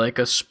there'll be like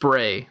a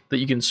spray that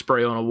you can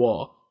spray on a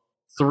wall,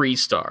 3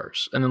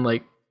 stars. And then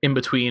like in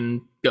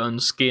between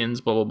guns,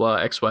 skins, blah, blah, blah,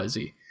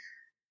 XYZ.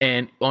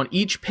 And on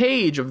each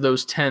page of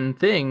those 10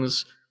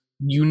 things,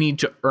 you need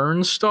to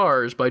earn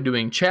stars by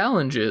doing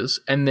challenges,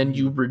 and then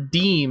you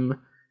redeem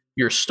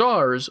your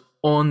stars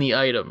on the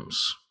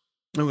items.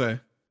 Okay.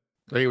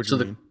 I hear what you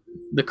mean.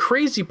 The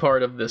crazy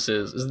part of this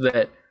is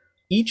that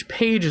each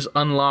page is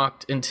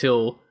unlocked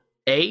until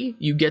A,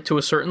 you get to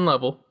a certain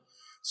level.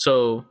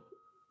 So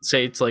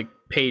say it's like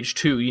page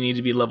 2, you need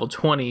to be level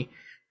 20.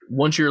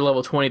 Once you're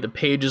level 20, the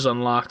page is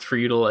unlocked for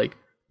you to like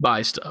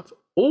buy stuff.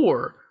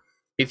 Or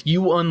if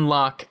you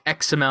unlock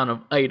X amount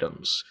of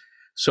items,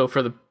 so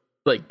for the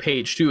like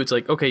page 2, it's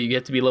like, okay, you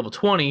get to be level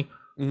 20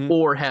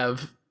 or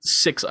have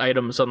 6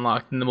 items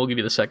unlocked, and then we'll give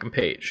you the second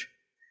page.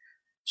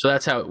 So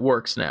that's how it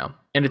works now.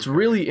 And it's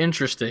really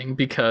interesting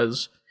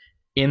because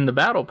in the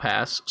Battle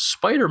Pass,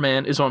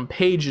 Spider-Man is on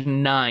page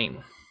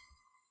 9,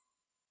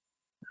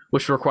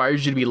 which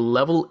requires you to be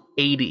level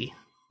 80.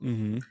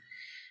 Mm-hmm.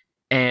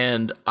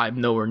 And I'm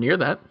nowhere near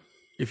that.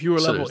 If you were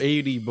level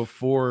 80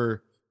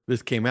 before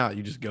this came out,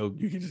 you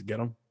can just get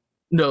them.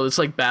 No, it's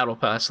like Battle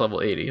Pass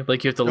level 80.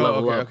 Like you have to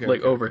level up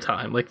over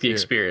time, like the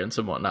experience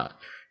and whatnot.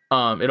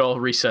 It all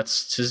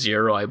resets to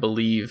 0, I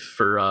believe,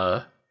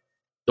 for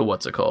the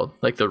what's it called?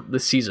 Like the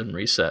season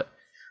reset.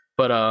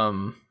 But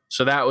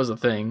so that was a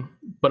thing.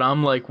 But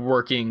I'm like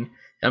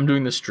I'm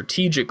doing this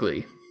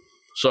strategically.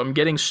 So I'm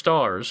getting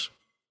stars,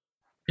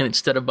 and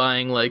instead of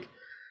buying like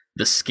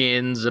the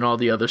skins and all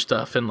the other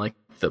stuff and like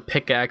the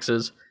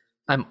pickaxes,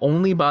 I'm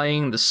only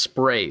buying the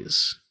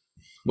sprays,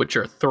 which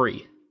are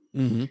 3.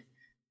 Mm-hmm.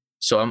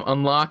 So I'm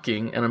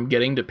unlocking and I'm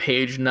getting to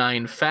page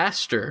 9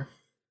 faster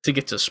to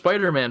get to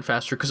Spider-Man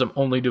faster because I'm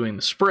only doing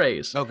the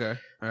sprays. Okay.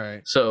 All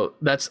right. So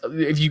that's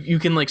if you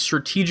can like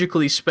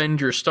strategically spend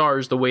your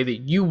stars the way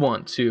that you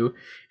want to,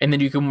 and then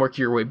you can work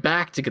your way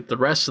back to get the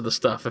rest of the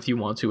stuff if you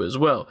want to as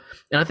well.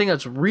 And I think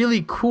that's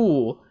really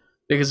cool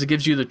because it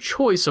gives you the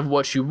choice of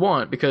what you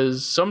want,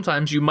 because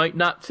sometimes you might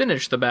not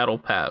finish the battle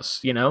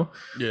pass, you know?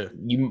 Yeah.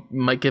 You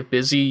might get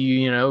busy,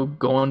 you know,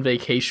 go on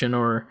vacation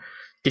or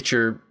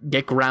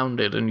get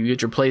grounded and you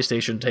get your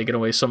PlayStation taken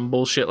away, some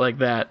bullshit like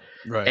that.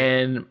 Right.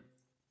 And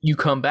you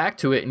come back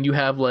to it and you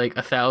have like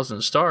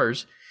 1,000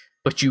 stars,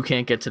 but you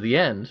can't get to the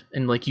end.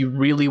 And like you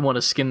really want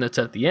a skin that's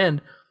at the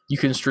end, you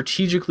can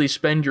strategically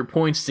spend your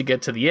points to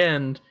get to the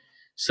end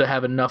to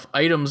have enough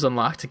items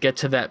unlocked to get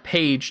to that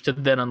page to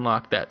then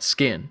unlock that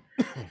skin.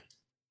 And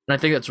I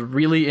think that's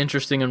really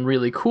interesting and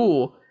really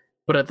cool,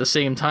 but at the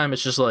same time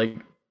it's just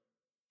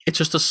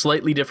a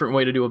slightly different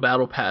way to do a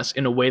battle pass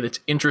in a way that's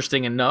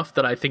interesting enough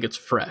that I think it's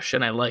fresh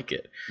and I like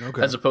it.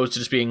 Okay. As opposed to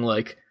just being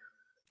like,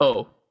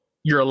 oh,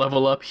 you're a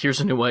level up, here's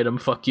a new item,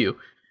 fuck you.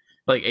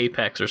 Like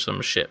Apex or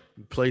some shit.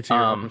 Play to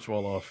your arms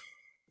fall off.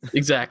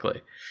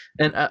 Exactly.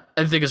 And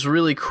I think it's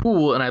really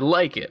cool and I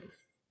like it.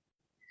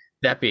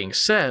 That being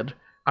said,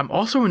 I'm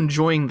also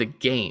enjoying the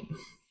game,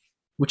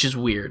 which is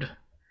weird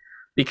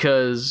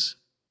because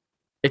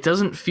it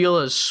doesn't feel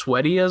as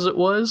sweaty as it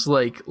was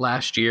like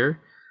last year.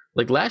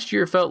 Like last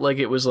year felt like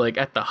it was like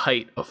at the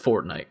height of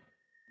Fortnite.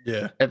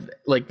 Yeah.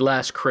 Like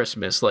last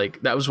Christmas,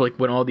 like that was like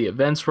when all the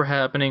events were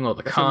happening, all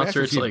the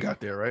concerts. Like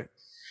got there, right?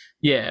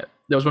 Yeah,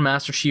 that was when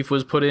Master Chief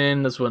was put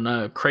in. That's when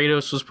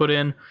Kratos was put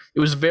in. It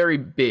was very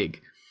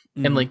big,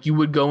 and like you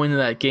would go into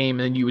that game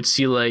and you would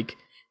see like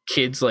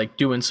kids like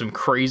doing some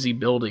crazy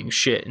building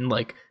shit and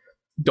like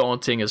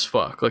daunting as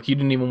fuck. Like you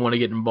didn't even want to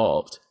get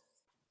involved.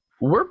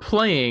 We're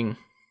playing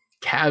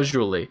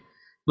casually,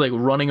 like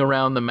running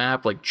around the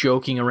map, like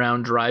joking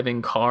around,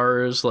 driving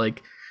cars,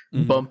 like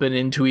bumping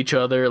into each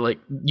other. Like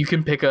you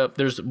can pick up,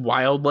 there's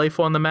wildlife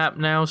on the map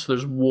now, so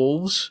there's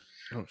wolves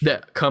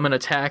that come and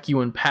attack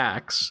you in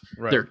packs.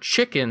 Right. They're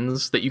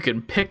chickens that you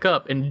can pick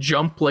up and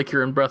jump like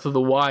you're in Breath of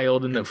the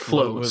Wild and it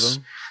floats.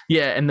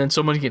 Yeah, and then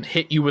someone can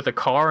hit you with a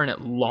car and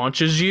it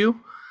launches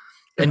you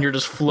and you're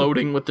just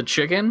floating with the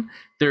chicken.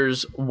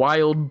 There's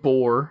wild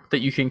boar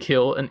that you can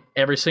kill, and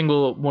every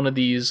single one of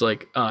these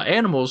like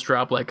animals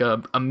drop like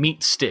a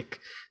meat stick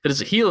that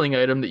is a healing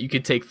item that you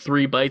could take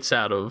 3 bites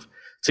out of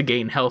to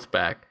gain health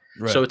back.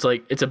 Right. So it's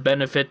like it's a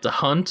benefit to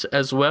hunt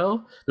as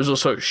well. There's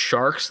also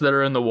sharks that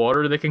are in the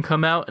water that can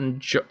come out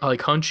and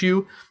like hunt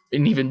you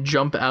and even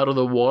jump out of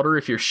the water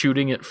if you're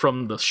shooting it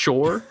from the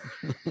shore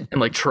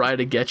and like try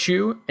to get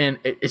you. And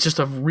it's just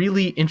a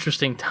really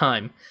interesting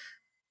time.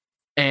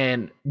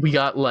 And we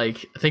got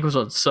like, I think it was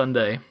on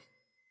Sunday,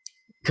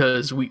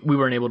 because we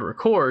weren't able to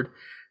record.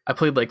 I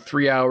played like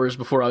 3 hours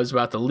before I was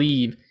about to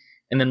leave.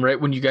 And then right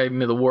when you gave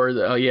me the word,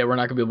 oh yeah, we're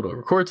not gonna be able to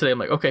record today, I'm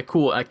like, okay,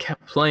 cool. I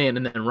kept playing,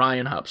 and then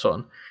Ryan hops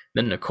on,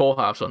 then Nicole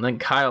hops on, then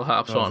Kyle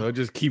hops on. So it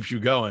just keeps you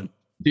going.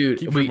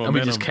 Dude, we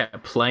just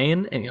kept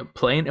playing and kept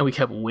playing, and we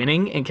kept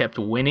winning and kept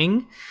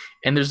winning.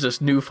 And there's this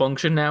new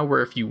function now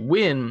where if you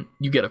win,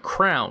 you get a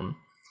crown,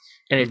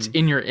 and it's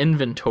in your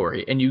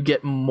inventory, and you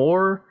get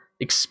more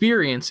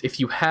experience if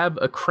you have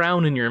a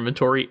crown in your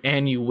inventory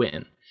and you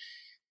win.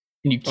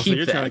 And you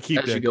keep that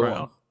as you go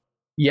on.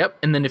 Yep.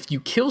 And then if you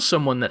kill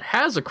someone that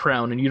has a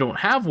crown and you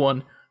don't have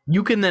one,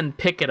 you can then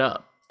pick it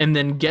up and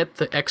then get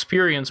the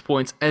experience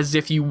points as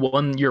if you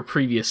won your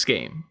previous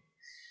game,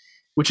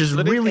 which is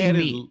really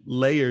neat.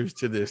 Layers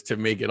to this to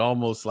make it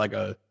almost like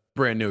a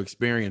brand new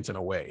experience in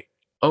a way.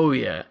 Oh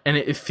yeah, and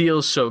it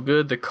feels so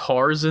good. The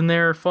cars in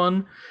there are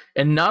fun,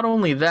 and not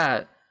only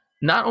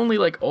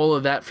like all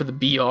of that for the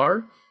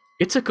BR,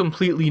 it's a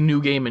completely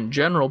new game in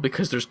general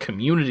because there's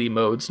community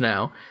modes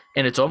now,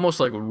 and it's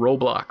almost like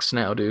Roblox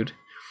now, dude.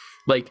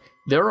 Like,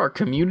 there are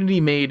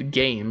community-made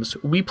games.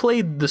 We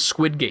played the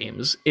Squid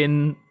Games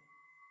in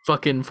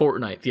fucking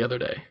Fortnite the other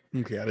day.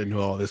 Okay, I didn't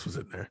know all this was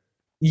in there.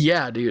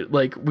 Yeah, dude.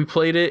 Like, we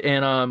played it,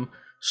 and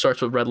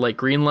starts with red light,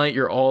 green light.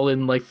 You're all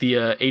in like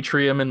the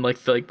atrium and like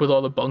with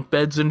all the bunk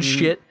beds and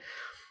shit.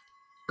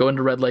 Go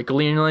into red light,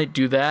 green light,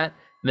 do that.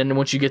 And then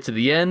once you get to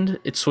the end,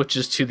 it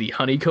switches to the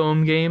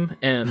honeycomb game.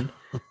 And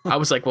I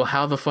was like, well,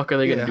 how the fuck are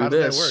they going to do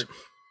this? That work?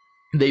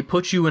 They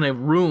put you in a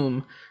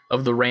room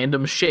of the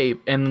random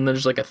shape, and then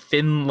there's like a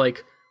thin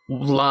like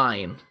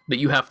line that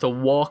you have to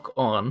walk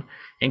on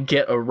and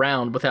get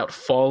around without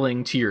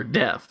falling to your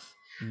death.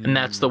 And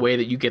that's the way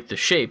that you get the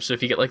shape. So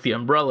if you get like the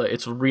umbrella,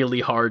 it's really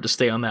hard to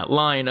stay on that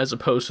line, as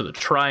opposed to the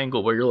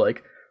triangle where you're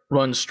like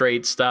run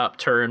straight, stop,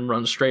 turn,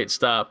 run straight,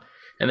 stop,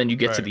 and then you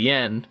get to the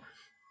end.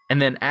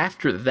 And then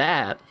after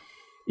that,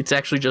 it's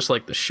actually just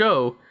like the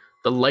show.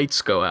 The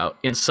lights go out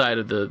inside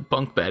of the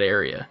bunk bed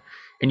area,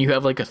 and you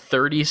have like a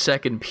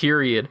 30-second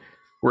period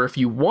where if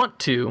you want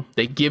to,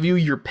 they give you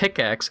your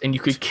pickaxe and you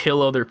could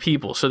kill other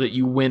people so that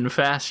you win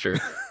faster,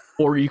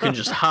 or you can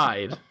just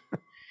hide.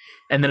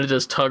 And then it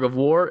does tug of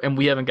war, and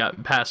we haven't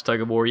gotten past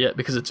tug of war yet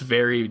because it's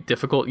very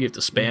difficult. You have to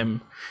spam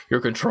your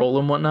control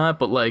and whatnot.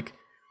 But like,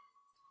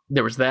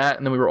 there was that,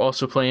 and then we were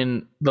also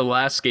playing the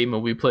last game that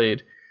we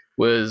played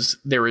was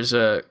there was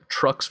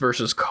trucks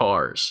versus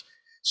cars.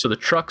 So the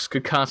trucks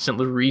could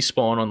constantly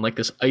respawn on like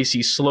this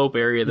icy slope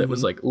area that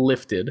was like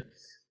lifted,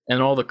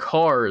 and all the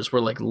cars were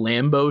like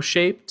Lambo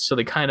shaped, so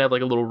they kind of have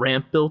like a little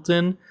ramp built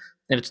in.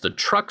 And it's the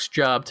truck's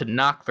job to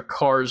knock the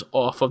cars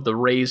off of the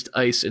raised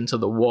ice into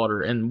the water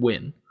and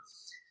win.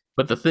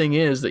 But the thing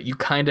is that you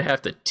kind of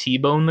have to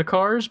T-bone the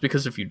cars,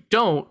 because if you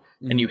don't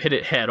and you hit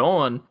it head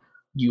on,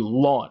 you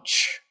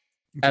launch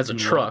as a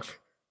truck.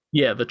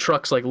 Yeah, the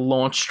trucks like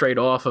launch straight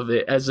off of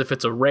it as if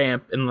it's a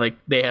ramp, and like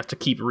they have to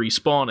keep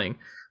respawning.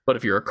 But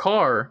if you're a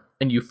car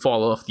and you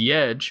fall off the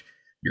edge,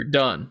 you're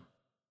done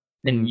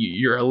and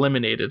you're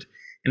eliminated.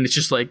 And it's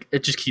just like,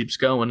 it just keeps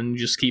going, and you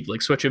just keep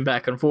like switching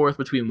back and forth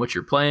between what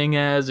you're playing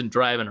as and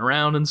driving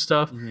around and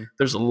stuff.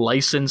 There's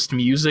licensed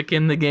music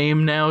in the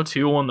game now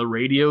too on the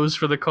radios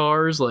for the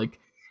cars. Like,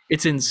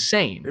 it's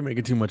insane. They're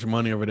making too much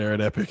money over there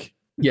at Epic.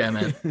 Yeah,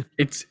 man.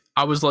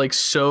 I was like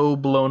so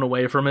blown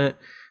away from it.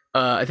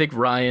 I think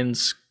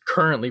Ryan's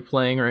currently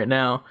playing right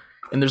now,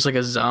 and there's like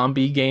a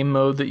zombie game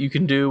mode that you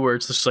can do where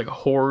it's just like a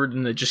horde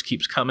and it just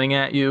keeps coming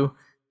at you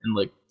and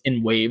like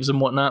in waves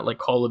and whatnot, like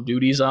Call of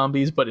Duty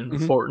zombies, but in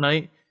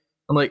Fortnite.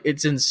 I'm like,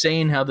 it's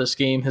insane how this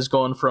game has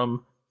gone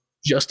from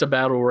just a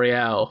battle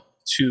royale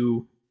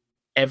to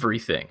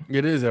everything.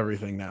 It is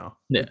everything now.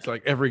 Yeah. It's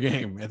like every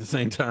game at the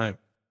same time.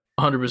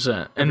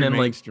 100%. And then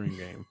mainstream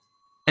game.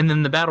 And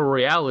then the battle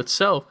royale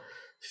itself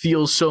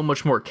feels so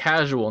much more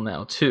casual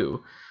now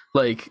too.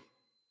 Like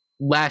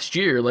last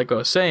year, like I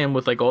was saying,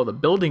 with like all the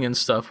building and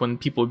stuff, when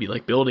people would be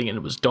like building and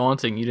it was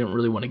daunting, you didn't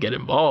really want to get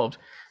involved.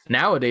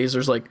 Nowadays,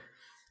 there's like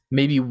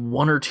maybe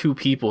one or two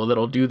people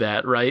that'll do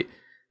that, right?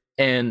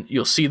 And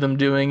you'll see them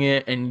doing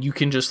it, and you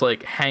can just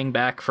like hang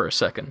back for a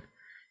second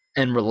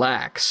and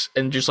relax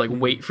and just like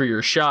wait for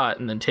your shot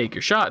and then take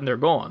your shot, and they're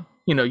gone.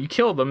 You know, you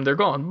kill them, they're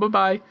gone.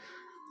 Bye-bye.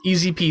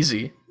 Easy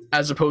peasy.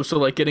 As opposed to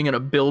like getting in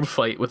a build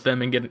fight with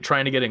them and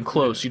trying to get in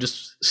close. You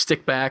just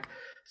stick back,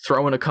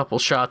 throw in a couple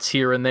shots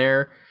here and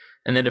there,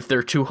 and then if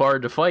they're too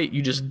hard to fight,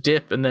 you just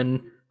dip and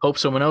then hope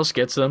someone else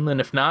gets them.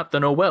 And if not,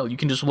 then oh well, you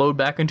can just load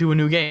back into a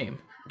new game.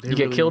 You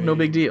get killed, no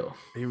big deal.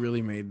 They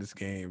really made this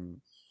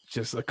game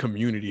just a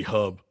community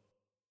hub.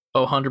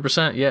 Oh,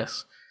 100%,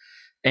 yes.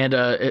 And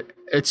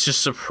it's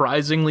just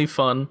surprisingly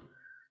fun.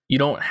 You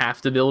don't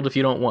have to build if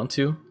you don't want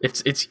to.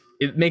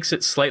 It makes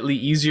it slightly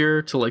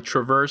easier to like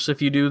traverse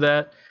if you do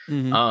that.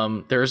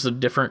 There's a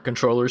different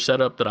controller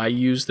setup that I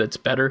use that's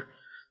better.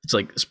 It's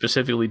like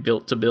specifically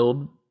built to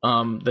build.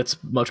 That's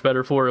much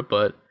better for it,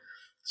 but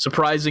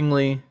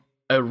surprisingly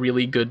a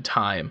really good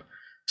time,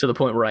 to the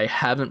point where I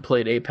haven't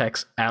played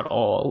Apex at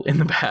all in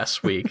the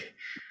past week.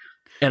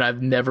 And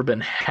I've never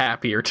been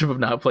happier to have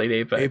not played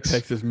Apex.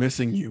 Apex is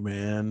missing you,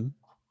 man.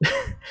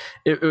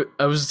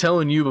 I was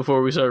telling you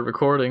before we started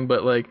recording,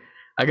 but like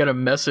I got a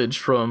message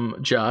from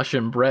Josh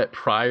and Brett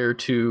prior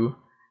to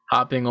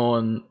hopping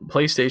on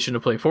PlayStation to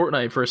play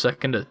Fortnite for a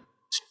second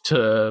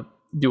to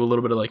do a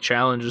little bit of like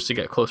challenges to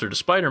get closer to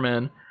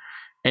Spider-Man.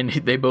 And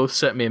they both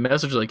sent me a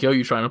message like, yo,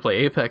 you trying to play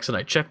Apex? And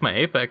I checked my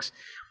Apex.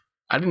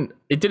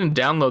 It didn't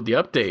download the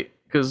update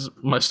because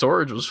my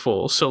storage was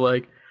full. So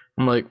like,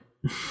 I'm like,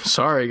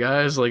 Sorry,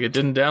 guys. Like, it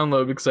didn't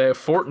download because I have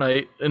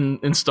Fortnite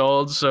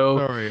installed. So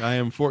sorry, I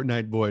am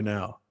Fortnite boy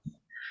now.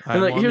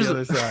 I'm like, on the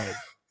other side.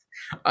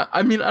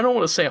 I mean, I don't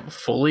want to say I'm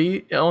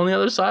fully on the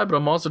other side, but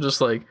I'm also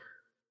just like,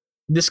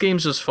 this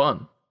game's just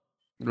fun.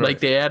 Right. Like,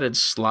 they added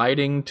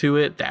sliding to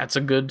it. That's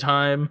a good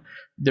time.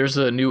 There's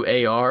a new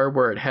AR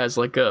where it has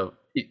like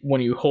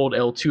when you hold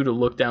L2 to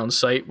look down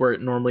sight, where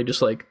it normally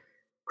just like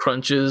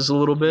crunches a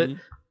little bit,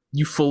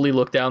 you fully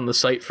look down the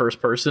sight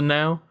first person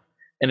now,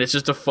 and it's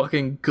just a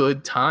fucking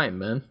good time,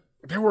 man.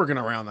 They're working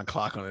around the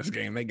clock on this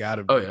game. They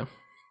gotta be. Oh yeah.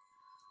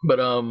 But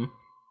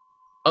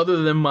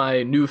other than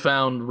my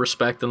newfound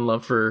respect and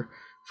love for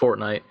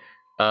Fortnite,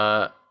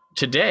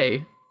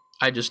 today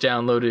I just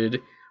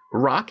downloaded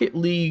Rocket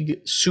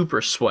League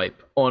Super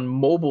Swipe on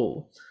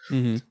mobile,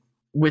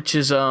 which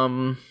is a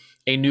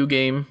new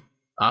game,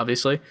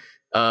 obviously.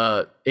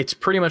 It's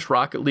pretty much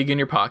Rocket League in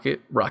your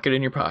pocket, rocket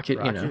in your pocket,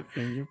 rocket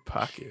in your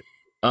pocket.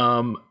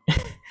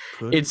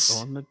 Put it's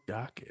on the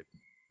docket.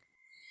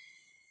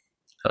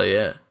 Oh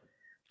yeah.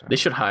 They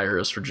should hire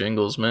us for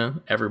jingles,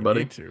 man.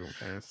 Everybody. Me too,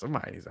 man.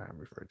 Somebody's hiring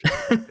me for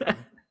a jingle.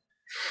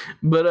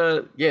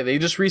 But yeah, they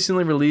just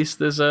recently released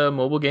this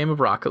mobile game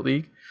of Rocket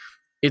League.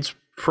 It's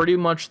pretty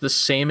much the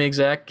same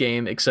exact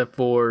game, except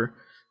for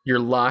you're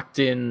locked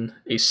in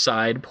a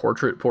side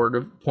portrait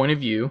point of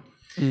view.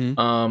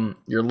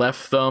 Your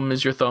left thumb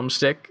is your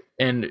thumbstick,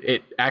 and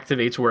it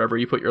activates wherever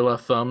you put your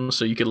left thumb,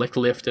 so you could like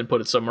lift and put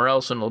it somewhere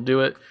else and it'll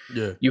do it.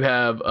 Yeah. You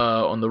have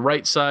on the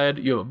right side,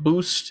 you have a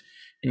boost,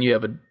 and you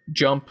have a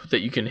jump that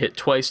you can hit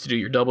twice to do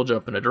your double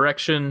jump in a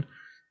direction.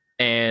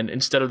 And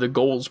instead of the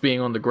goals being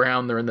on the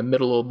ground, they're in the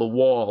middle of the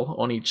wall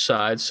on each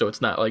side, so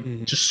it's not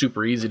like just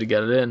super easy to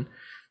get it in.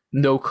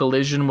 No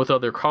collision with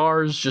other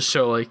cars, just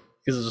so like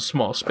because there's a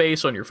small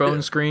space on your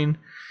phone screen,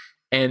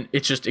 and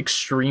it's just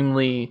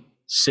extremely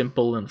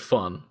simple and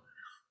fun.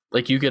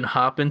 Like, you can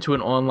hop into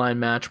an online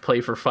match,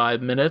 play for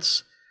 5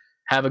 minutes,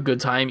 have a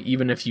good time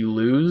even if you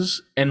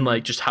lose, and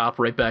like just hop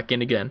right back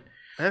in again.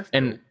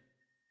 And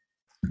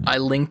I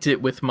linked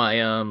it with my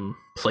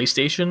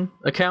PlayStation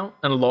account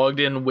and logged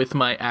in with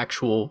my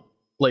actual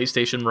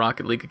PlayStation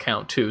Rocket League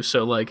account too.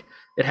 So like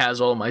it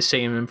has all my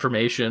same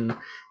information,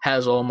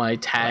 has all my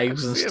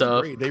tags and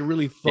stuff. Great. They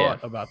really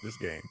thought about this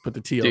game. Put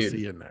the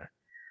TLC in there.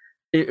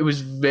 It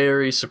was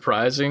very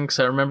surprising because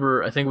I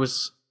remember, I think it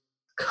was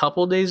a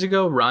couple days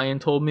ago, Ryan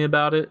told me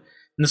about it.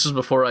 And this was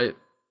before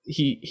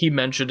he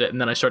mentioned it, and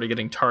then I started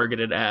getting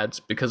targeted ads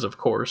because of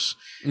course.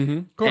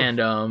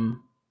 And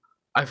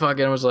I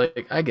fucking was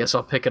like, I guess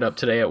I'll pick it up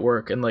today at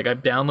work. And like I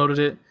downloaded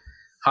it,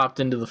 hopped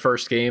into the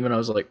first game, and I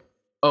was like,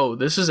 oh,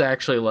 this is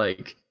actually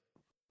like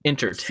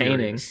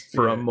entertaining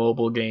for a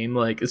mobile game.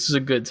 Like, this is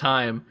a good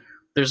time.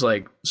 There's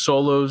like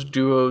solos,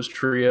 duos,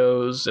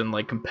 trios, and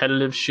like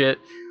competitive shit.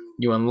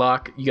 You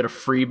get a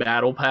free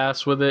battle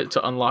pass with it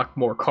to unlock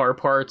more car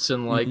parts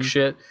and like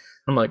shit.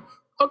 I'm like,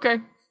 okay,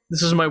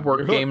 this is my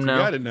work game now.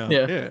 You got it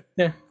now.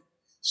 Yeah.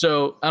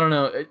 So I don't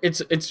know.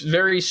 It's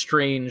very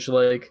strange.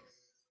 Like,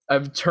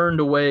 I've turned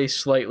away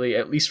slightly,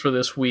 at least for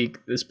this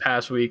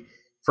past week,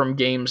 from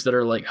games that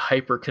are like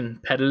hyper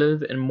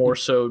competitive and more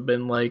so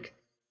been like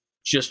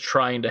just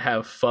trying to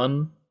have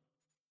fun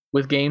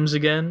with games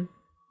again.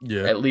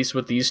 Yeah. At least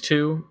with these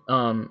two.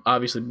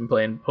 Obviously been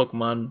playing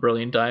Pokemon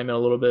Brilliant Diamond a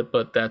little bit,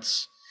 but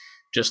that's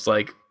just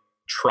like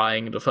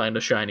trying to find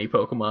a shiny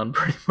Pokemon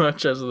pretty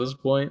much as of this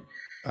point.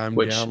 I'm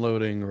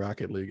downloading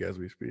Rocket League as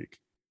we speak.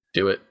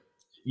 Do it.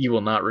 You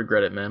will not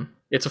regret it, man.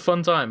 It's a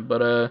fun time,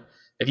 but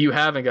if you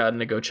haven't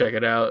gotten it, go check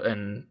it out,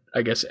 and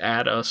I guess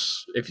add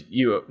us if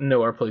you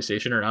know our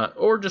PlayStation or not,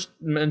 or just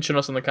mention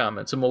us in the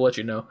comments and we'll let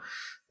you know.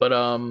 But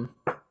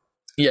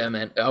yeah,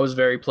 man, I was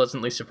very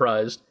pleasantly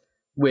surprised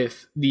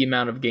with the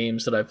amount of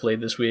games that I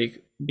played this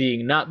week,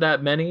 being not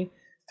that many,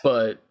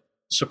 but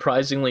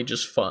surprisingly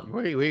just fun.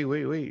 Wait.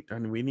 I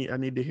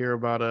need to hear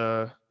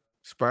about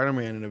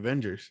Spider-Man and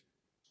Avengers.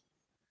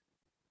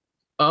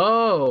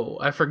 Oh,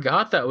 I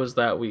forgot that was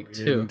that week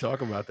too. Didn't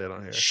talk about that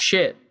on here.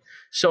 Shit.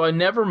 So I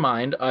never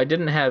mind. I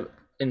didn't have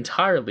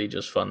entirely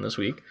just fun this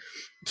week.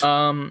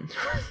 All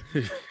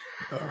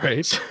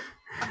right.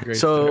 Great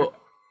start.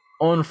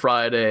 On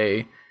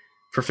Friday,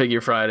 for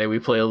Figure Friday, we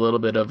play a little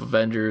bit of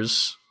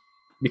Avengers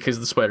because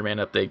the Spider-Man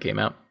update came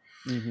out.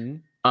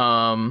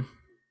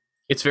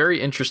 It's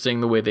very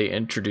interesting the way they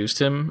introduced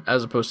him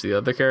as opposed to the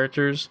other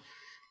characters,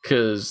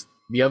 because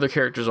the other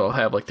characters all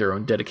have like their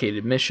own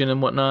dedicated mission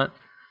and whatnot.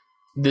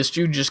 This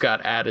dude just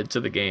got added to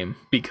the game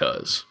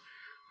because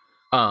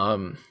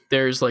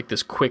there's like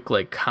this quick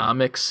like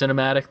comic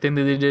cinematic thing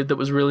that they did that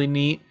was really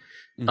neat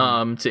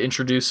to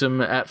introduce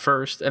him at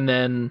first, and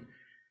then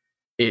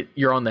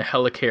you're on the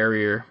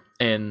helicarrier,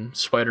 and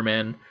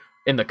Spider-Man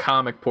in the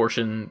comic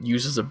portion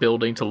uses a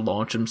building to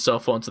launch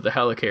himself onto the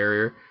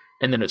helicarrier,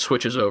 and then it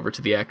switches over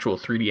to the actual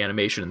 3D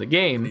animation in the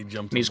game.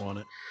 And he's on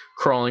it,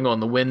 crawling on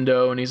the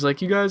window, and he's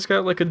like, you guys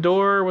got like a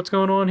door? What's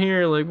going on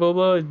here? Like blah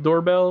blah,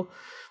 doorbell.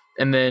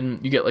 And then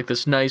you get like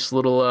this nice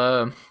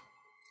little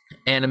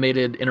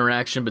animated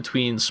interaction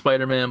between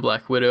Spider-Man,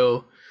 Black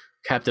Widow,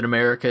 Captain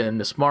America, and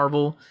Miss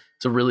Marvel.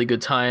 It's a really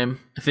good time.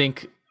 I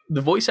think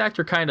the voice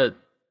actor kind of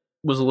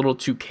was a little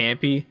too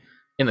campy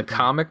in the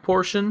comic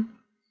portion.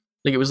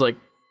 Like it was like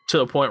to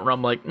the point where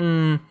I'm like,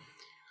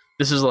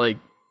 this is like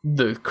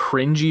the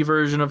cringy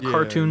version of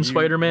cartoon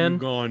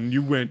Spider-Man.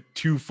 You went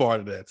too far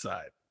to that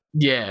side.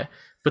 Yeah.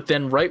 But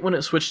then right when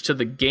it switched to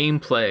the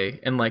gameplay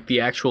and like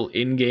the actual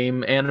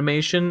in-game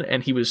animation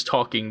and he was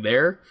talking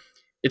there,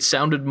 it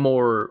sounded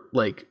more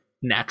like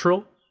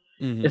natural,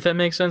 if that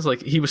makes sense.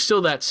 Like he was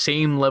still that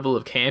same level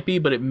of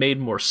campy, but it made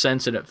more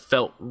sense and it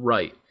felt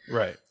right.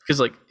 Right. Because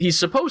like he's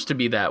supposed to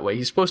be that way.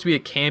 He's supposed to be a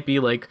campy,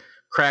 like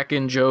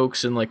cracking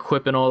jokes and like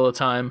quipping all the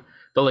time.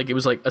 But like it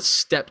was like a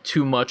step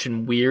too much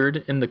and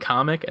weird in the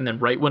comic. And then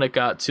right when it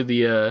got to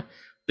the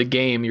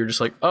game, you're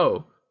just like,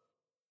 oh,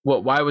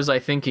 why was I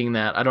thinking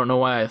that? I don't know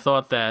why I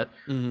thought that.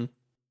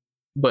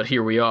 But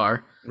here we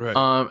are.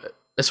 Right.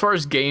 As far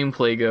as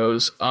gameplay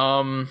goes,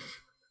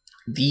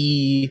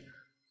 the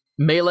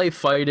melee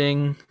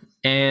fighting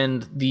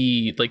and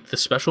the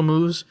special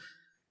moves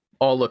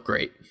all look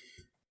great.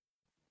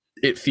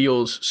 It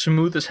feels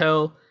smooth as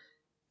hell.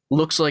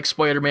 Looks like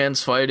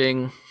Spider-Man's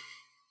fighting.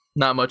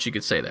 Not much you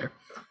could say there.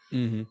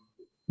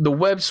 The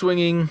web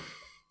swinging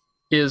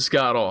is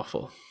god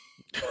awful.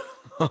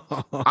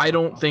 I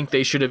don't think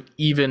they should have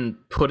even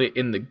put it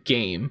in the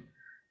game,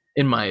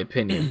 in my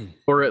opinion,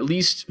 or at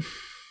least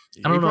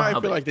I don't know. I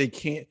feel like they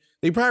can't.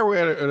 They probably were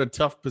at a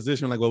tough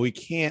position. Like, well, we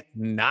can't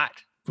not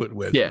put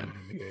web swinging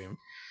in the game.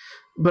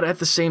 But at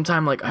the same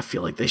time, like I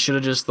feel like they should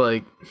have just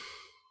like.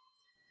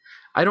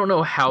 I don't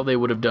know how they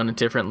would have done it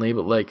differently,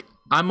 but like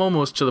I'm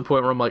almost to the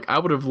point where I'm like I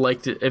would have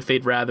liked it if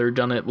they'd rather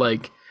done it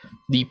like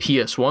the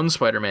PS1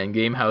 Spider-Man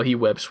game, how he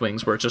web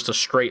swings, where it's just a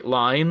straight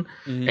line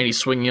and he's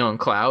swinging on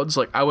clouds.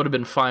 Like I would have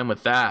been fine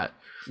with that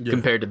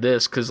compared to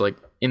this, because like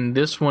in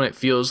this one it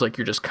feels like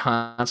you're just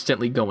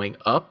constantly going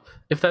up,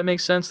 if that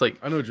makes sense. Like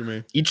I know what you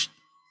mean.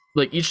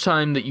 Each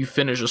time that you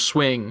finish a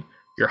swing,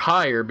 you're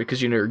higher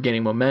because you're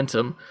getting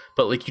momentum,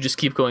 but like you just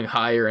keep going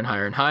higher and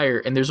higher and higher.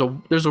 And there's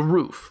a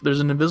roof.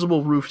 There's an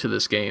invisible roof to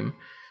this game,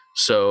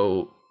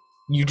 so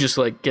you just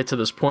like get to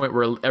this point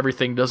where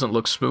everything doesn't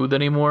look smooth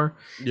anymore.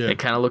 It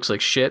kind of looks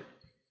like shit.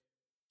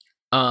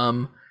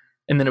 And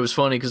then it was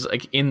funny because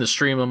like in the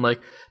stream I'm like,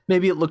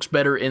 maybe it looks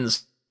better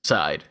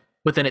inside,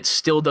 but then it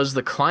still does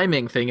the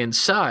climbing thing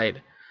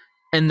inside,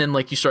 and then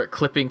like you start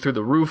clipping through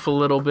the roof a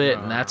little bit,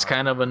 and that's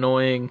kind of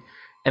annoying.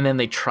 And then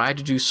they tried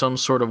to do some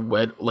sort of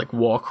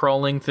wall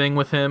crawling thing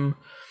with him,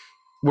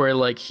 where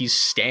like he's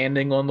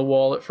standing on the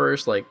wall at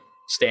first, like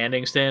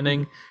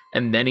standing,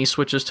 and then he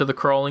switches to the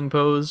crawling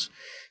pose.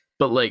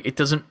 But like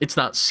it's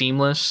not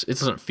seamless. It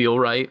doesn't feel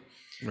right.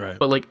 Right.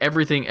 But like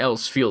everything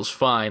else feels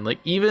fine. Like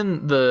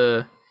even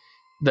the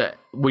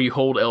where you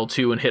hold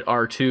L2 and hit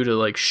R2 to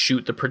like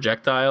shoot the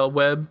projectile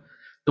web,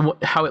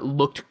 how it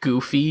looked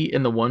goofy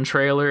in the one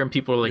trailer and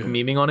people are like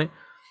memeing on it.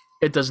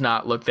 It does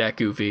not look that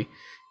goofy.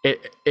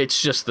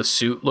 It's just the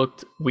suit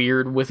looked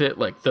weird with it,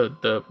 like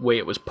the way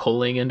it was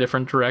pulling in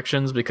different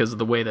directions because of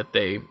the way that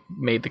they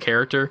made the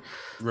character.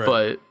 Right.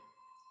 But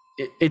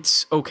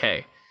it's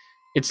okay.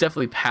 It's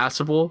definitely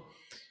passable.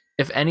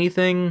 If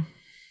anything,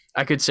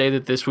 I could say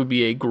that this would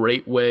be a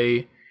great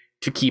way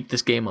to keep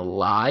this game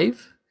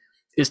alive,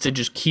 is to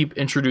just keep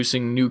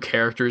introducing new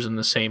characters in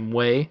the same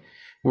way,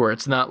 where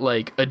it's not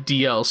like a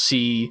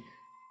DLC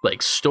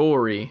like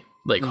story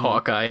like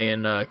Hawkeye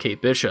and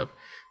Kate Bishop,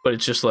 but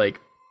it's just like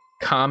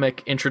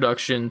comic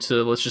introduction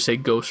to, let's just say,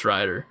 Ghost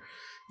Rider.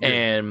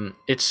 And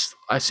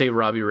I say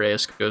Robbie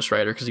Reyes Ghost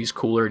Rider because he's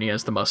cooler and he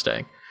has the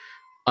Mustang.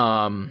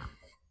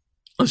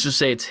 Let's just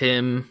say it's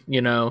him,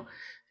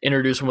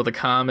 introduce him with a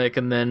comic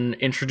and then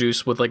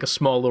introduce with like a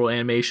small little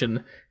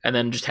animation, and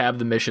then just have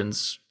the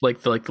missions,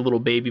 like the little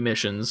baby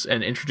missions,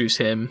 and introduce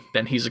him.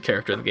 Then he's a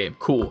character in the game.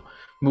 Cool.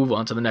 Move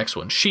on to the next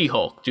one.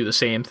 She-Hulk, do the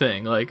same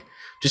thing. Like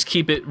just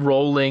keep it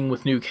rolling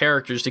with new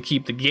characters to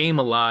keep the game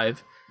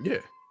alive. Yeah.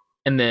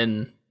 And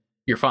then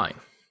you're fine.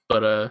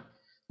 But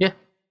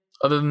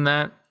other than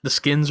that, the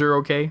skins are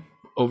okay.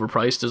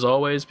 Overpriced as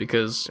always,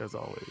 because as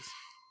always,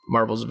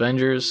 Marvel's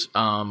Avengers.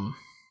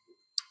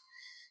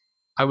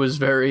 I was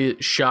very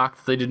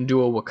shocked they didn't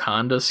do a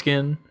Wakanda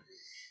skin,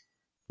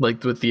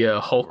 like with the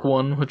Hulk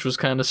one, which was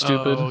kind of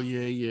stupid. Oh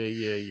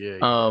yeah.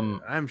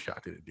 I'm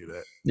shocked they didn't do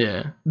that.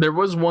 Yeah, there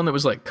was one that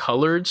was like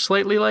colored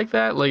slightly like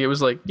that. Like it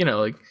was like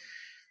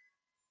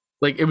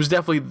like it was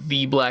definitely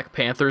the Black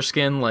Panther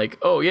skin. Like,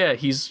 oh yeah,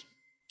 he's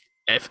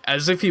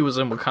as if he was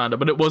in Wakanda,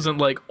 but it wasn't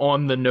like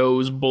on the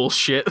nose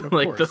bullshit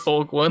like the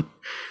Hulk one.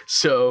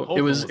 So Hulk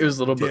it was a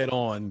little dead bit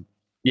on.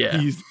 Yeah,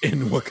 he's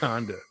in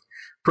Wakanda.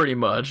 Pretty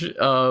much.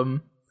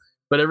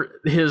 But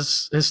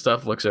his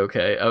stuff looks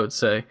okay, I would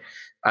say.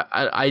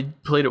 I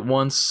played it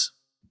once,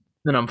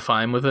 and I'm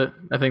fine with it.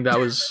 I think that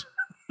was.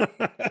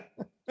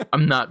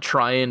 I'm not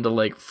trying to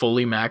like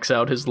fully max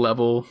out his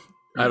level.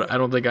 I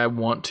don't think I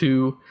want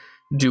to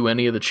do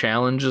any of the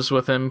challenges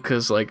with him,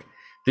 because like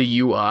the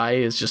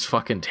UI is just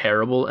fucking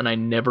terrible, and I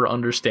never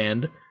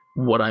understand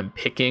what I'm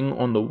picking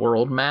on the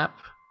world map.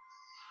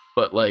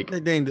 But like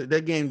that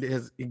game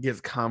it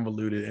gets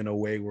convoluted in a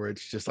way where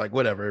it's just like,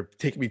 whatever,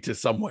 take me to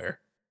somewhere.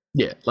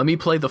 Yeah, let me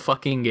play the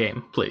fucking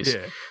game, please.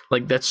 Yeah.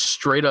 Like that's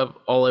straight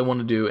up all I want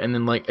to do, and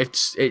then like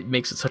it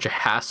makes it such a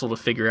hassle to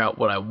figure out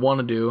what I want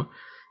to do,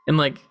 and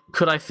like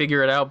could I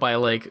figure it out by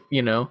like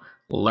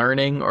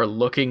learning or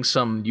looking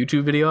some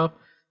YouTube video up?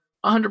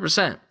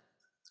 100%.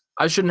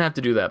 I shouldn't have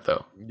to do that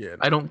though. Yeah.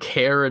 I don't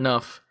care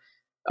enough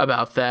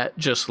about that.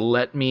 Just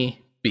let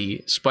me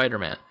be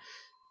Spider-Man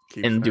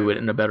and do it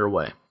in a better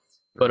way.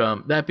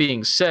 But that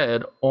being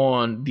said,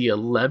 on the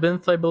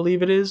 11th, I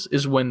believe it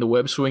is when the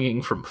web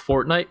swinging from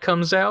Fortnite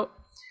comes out,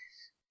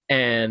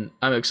 and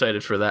I'm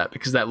excited for that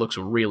because that looks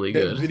really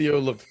good. That video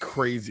looked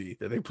crazy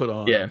that they put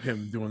on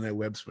him doing that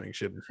web swing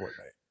shit in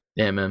Fortnite.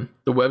 Yeah, man,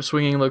 the web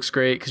swinging looks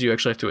great because you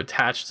actually have to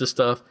attach to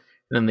stuff,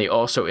 and then they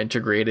also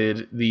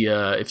integrated the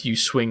if you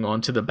swing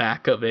onto the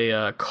back of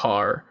a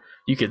car,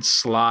 you could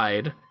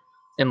slide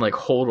and like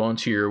hold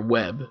onto your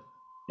web,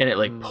 and it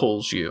like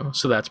pulls you.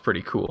 So that's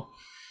pretty cool.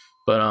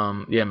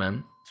 But yeah,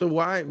 man. So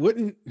why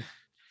wouldn't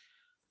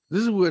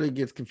this is where it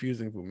gets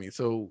confusing for me?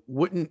 So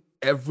wouldn't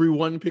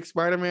everyone pick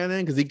Spider-Man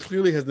then? Because he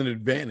clearly has an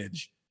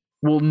advantage.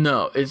 Well,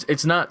 no,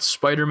 it's not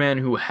Spider-Man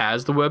who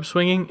has the web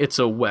swinging. It's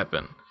a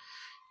weapon.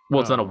 Well,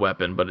 it's not a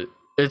weapon, but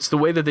it's the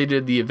way that they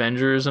did the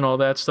Avengers and all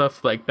that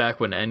stuff. Like back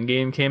when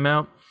Endgame came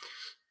out.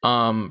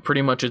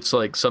 Pretty much, it's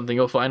like something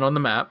you'll find on the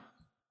map.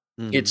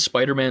 Mm-hmm. It's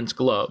Spider-Man's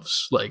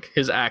gloves, like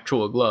his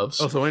actual gloves.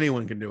 Oh, so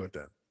anyone can do it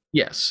then.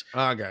 Yes.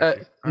 I got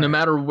you. No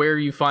matter where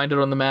you find it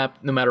on the map,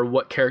 no matter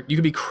what character, you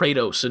could be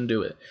Kratos and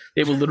do it.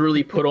 They will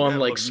literally put on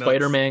like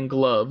Spider-Man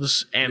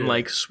gloves and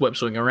like web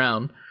swing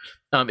around.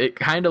 It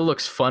kind of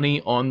looks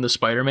funny on the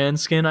Spider-Man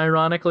skin,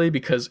 ironically,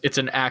 because it's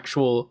an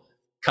actual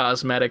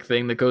cosmetic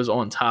thing that goes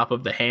on top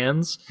of the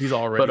hands. He's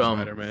already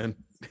Spider-Man.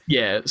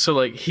 Yeah, so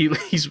like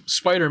he's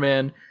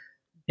Spider-Man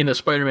in a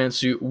Spider-Man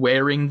suit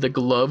wearing the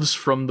gloves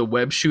from the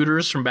web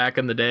shooters from back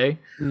in the day.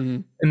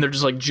 Mm-hmm. And they're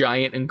just like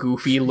giant and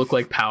goofy, look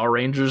like Power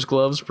Rangers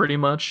gloves pretty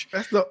much.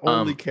 That's the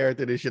only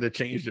character they should have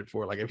changed it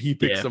for. Like if he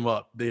picks them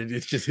up,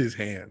 it's just his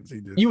hands.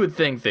 You would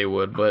think they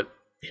would, but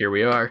here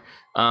we are.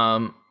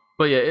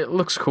 But yeah, it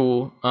looks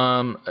cool.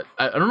 I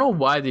don't know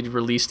why they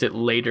released it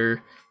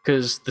later,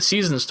 because the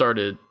season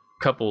started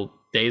a couple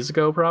days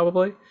ago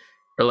probably,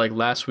 or like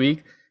last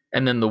week.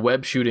 And then the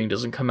web shooting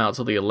doesn't come out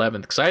till the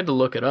 11th, because I had to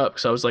look it up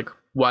because I was like,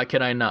 why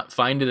can I not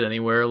find it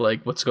anywhere?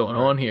 Like, what's going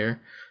on here?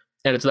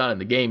 And it's not in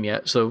the game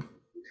yet, so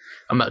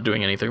I'm not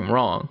doing anything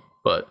wrong.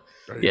 But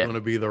are you going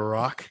to be The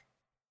Rock?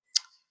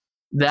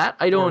 That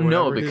I don't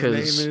know, because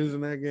his name is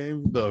in that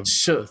game. The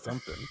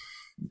something.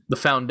 The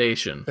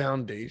Foundation.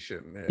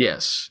 Foundation.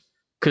 Yes,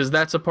 because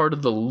that's a part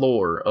of the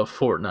lore of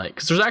Fortnite.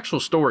 Because there's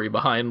actual story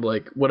behind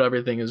like what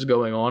everything is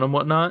going on and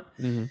whatnot.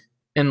 Mm-hmm.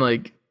 And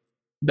like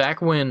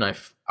back when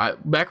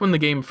back when the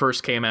game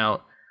first came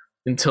out,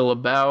 until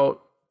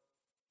about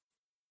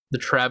the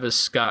Travis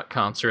Scott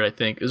concert, I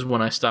think, is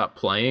when I stopped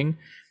playing.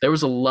 There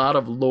was a lot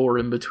of lore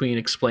in between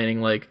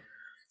explaining like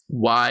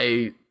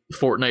why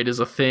Fortnite is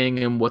a thing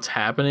and what's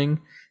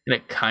happening, and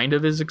it kind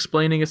of is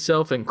explaining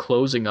itself and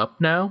closing up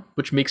now,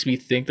 which makes me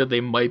think that they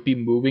might be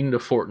moving to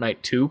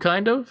Fortnite 2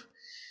 kind of,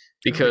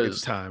 because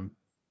it's time.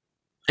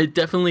 It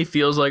definitely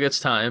feels like it's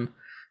time.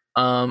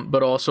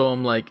 But also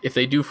I'm like, if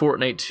they do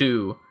Fortnite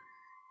 2,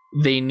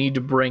 they need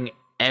to bring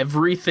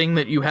everything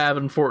that you have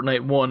in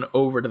Fortnite 1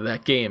 over to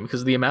that game,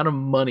 because the amount of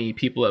money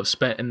people have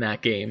spent in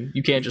that game,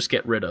 you can't just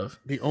get rid of.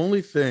 The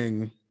only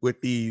thing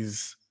with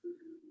these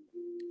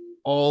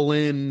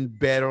all-in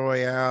battle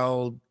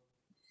royale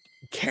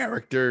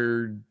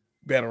character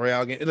battle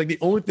royale game, like the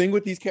only thing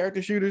with these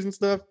character shooters and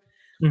stuff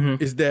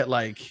is that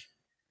like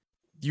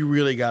you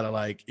really gotta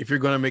like, if you're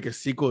gonna make a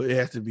sequel, it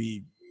has to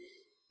be,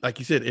 like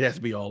you said, it has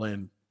to be all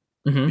in,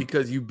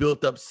 because you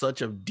built up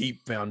such a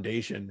deep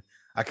foundation.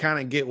 I kind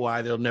of get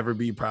why there'll never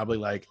be probably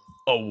like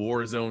a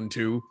Warzone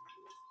 2.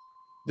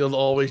 They'll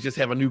always just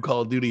have a new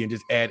Call of Duty and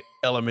just add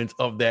elements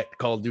of that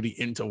Call of Duty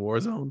into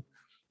Warzone.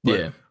 But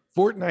yeah.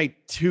 Fortnite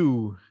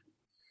 2,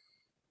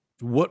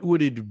 what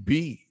would it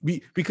be?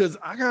 Because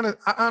I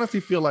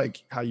honestly feel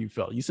like how you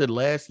felt. You said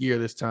last year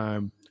this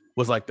time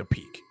was like the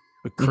peak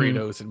with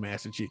Kratos and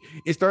Master Chief.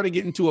 It started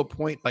getting to a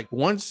point like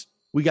once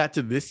we got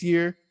to this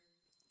year,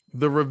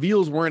 the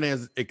reveals weren't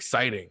as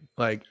exciting.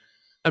 Like,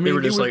 I mean, they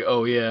were just like,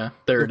 oh yeah,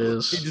 there it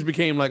is. It just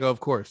became like, of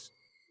course.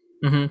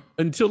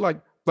 Until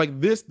like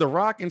this, The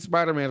Rock and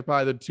Spider-Man are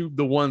probably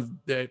the ones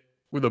that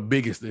were the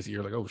biggest this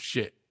year. Like, oh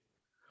shit,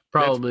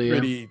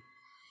 probably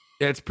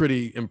that's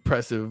pretty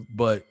impressive.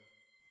 But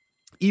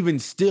even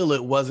still,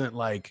 it wasn't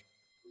like,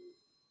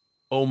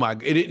 oh my,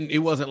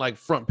 it wasn't like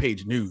front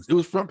page news. It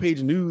was front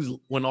page news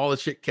when all the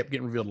shit kept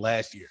getting revealed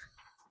last year.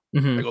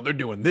 Like, oh, they're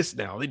doing this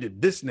now. They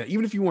did this now.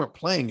 Even if you weren't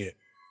playing it,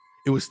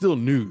 it was still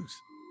news.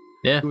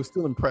 Yeah, it was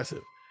still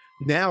impressive.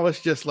 Now it's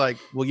just like,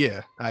 well,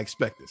 yeah, I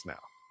expect this now.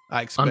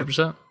 I expect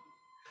 100%.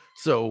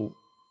 So,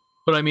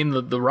 but I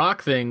mean, the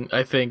Rock thing,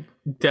 I think,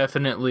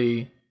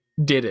 definitely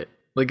did it.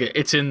 Like,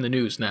 it's in the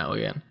news now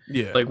again.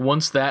 Yeah. Like,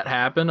 once that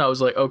happened, I was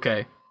like,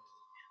 okay,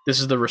 this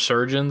is the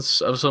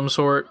resurgence of some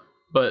sort.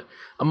 But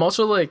I'm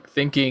also like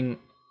thinking,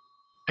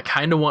 I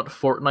kind of want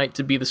Fortnite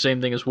to be the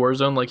same thing as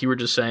Warzone, like you were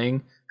just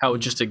saying, how it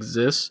just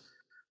exists.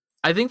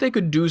 I think they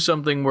could do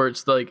something where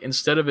it's like,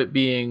 instead of it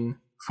being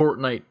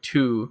Fortnite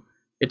 2,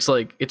 it's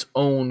like its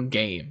own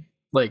game.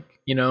 Like,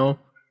 you know,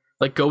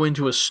 like go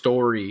into a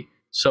story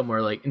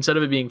somewhere. Like instead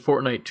of it being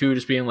Fortnite 2,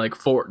 just being like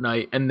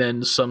Fortnite and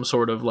then some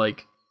sort of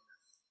like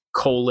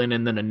colon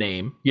and then a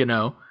name, you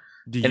know?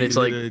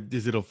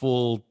 Is it a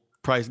full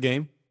price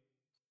game?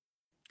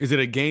 Is it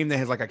a game that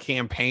has like a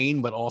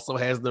campaign, but also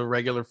has the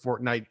regular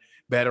Fortnite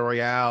Battle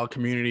Royale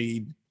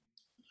community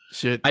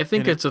shit? I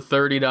think it's a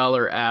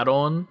 $30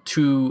 add-on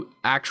to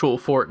actual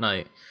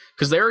Fortnite,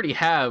 because they already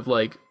have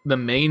like the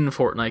main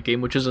Fortnite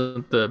game, which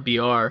isn't the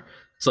BR.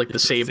 It's like the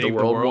Save the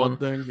World one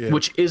thing, yeah.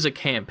 Which is a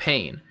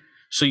campaign.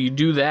 So you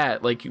do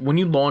that. Like when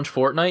you launch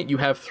Fortnite, you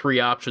have 3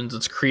 options.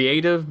 It's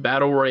creative,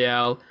 Battle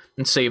Royale,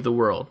 and Save the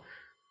World.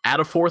 Add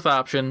a 4th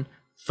option,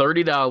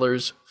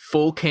 $30,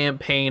 full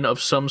campaign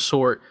of some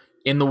sort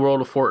in the world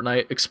of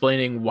Fortnite,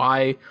 explaining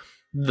why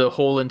the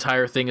whole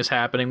entire thing is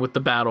happening with the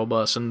battle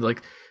bus. And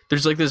like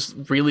there's like this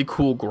really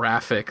cool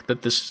graphic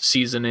that this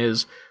season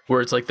is,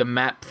 where it's like the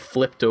map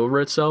flipped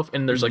over itself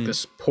and there's like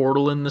this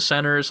portal in the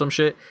center or some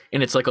shit,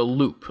 and it's like a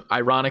loop,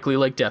 ironically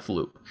like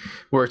Deathloop,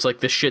 where it's like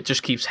this shit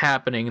just keeps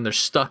happening and they're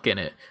stuck in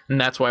it.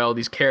 And that's why all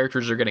these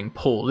characters are getting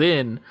pulled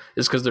in,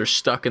 is because they're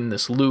stuck in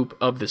this loop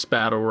of this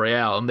battle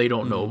royale and they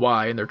don't know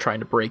why, and they're trying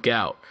to break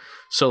out.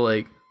 So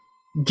like,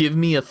 give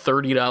me a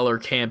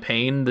 $30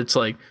 campaign that's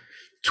like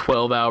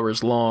 12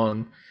 hours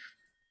long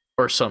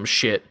or some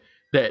shit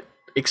that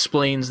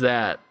explains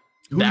that.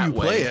 Who do you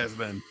play as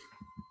then?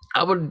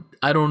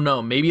 I don't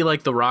know, maybe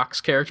like the Rock's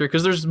character,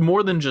 because there's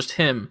more than just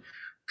him,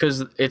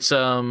 because it's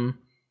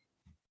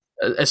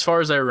as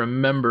far as I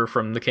remember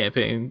from the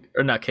campaign,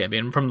 or not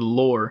campaign, from the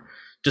lore,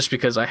 just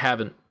because I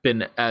haven't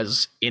been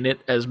as in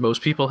it as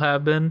most people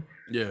have been.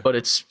 Yeah. But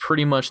it's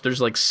pretty much,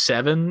 there's like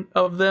 7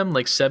 of them,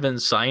 like 7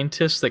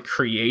 scientists that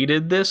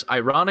created this,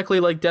 ironically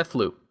like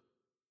Deathloop.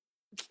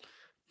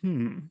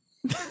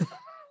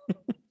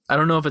 I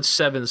don't know if it's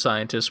 7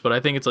 scientists, but I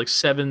think it's like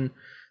 7,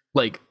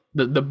 like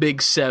the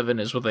big 7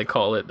 is what they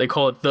call it. They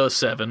call it the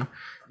 7.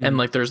 And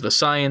like there's the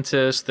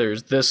scientist,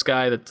 there's this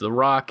guy that the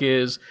Rock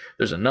is,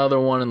 there's another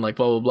one, and like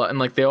blah blah blah. And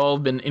like they all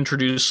have been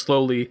introduced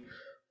slowly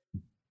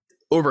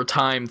over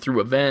time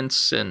through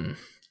events and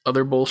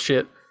other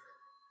bullshit.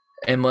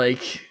 And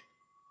like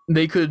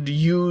they could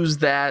use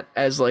that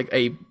as like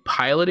a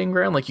piloting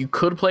ground. Like you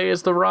could play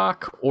as the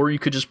Rock, or you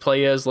could just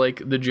play as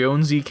like the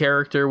Jonesy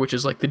character, which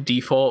is like the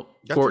default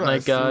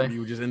Fortnite guy.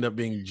 You would just end up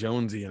being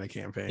Jonesy in a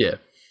campaign. Yeah.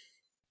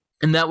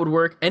 And that would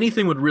work.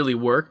 Anything would really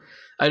work.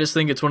 I just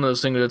think it's one of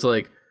those things that's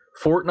like,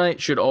 Fortnite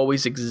should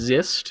always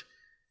exist,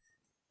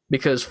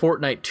 because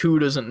Fortnite 2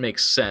 doesn't make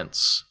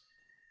sense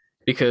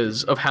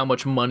because of how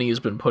much money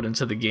has been put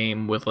into the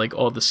game with like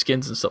all the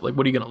skins and stuff. Like,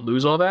 what are you going to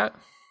lose all that?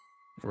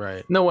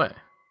 Right. No way.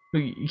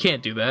 You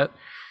can't do that.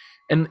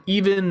 And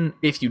even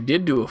if you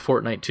did do a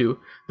Fortnite 2,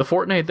 the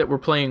Fortnite that we're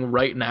playing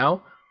right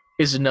now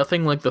is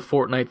nothing like the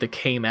Fortnite that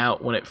came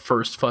out when it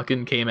first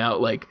fucking came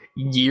out like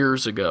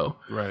years ago.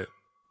 Right.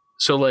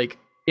 So like,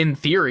 in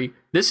theory,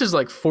 this is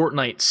like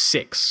Fortnite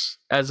 6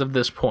 as of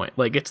this point.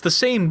 Like, it's the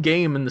same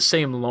game and the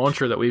same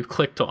launcher that we've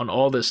clicked on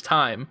all this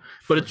time,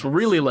 but it's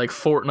really like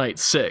Fortnite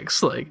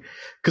 6, like,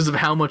 because of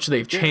how much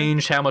they've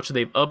changed, how much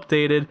they've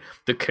updated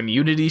the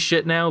community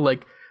shit now.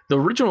 Like, the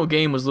original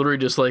game was literally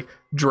just like,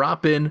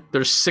 drop in,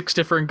 there's 6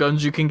 different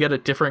guns you can get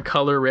at different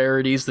color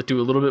rarities that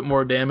do a little bit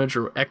more damage,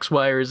 or X,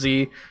 Y, or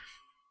Z.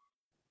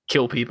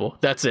 Kill people.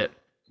 That's it.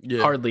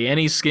 Yeah. Hardly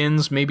any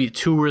skins, maybe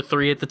 2 or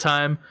 3 at the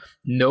time.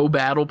 No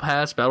battle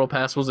pass. Battle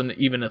pass wasn't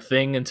even a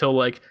thing until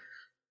like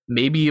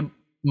maybe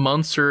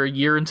months or a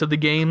year into the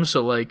game.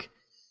 So like,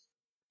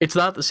 it's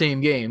not the same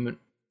game,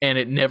 and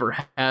it never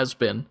has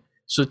been.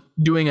 So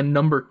doing a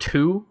number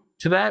 2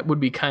 to that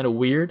would be kind of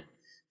weird,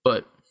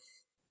 but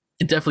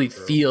it definitely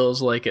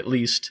feels like at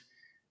least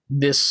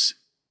this,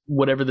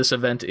 whatever this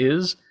event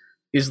is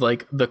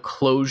like the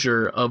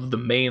closure of the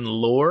main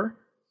lore.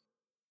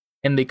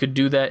 And they could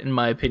do that, in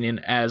my opinion,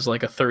 as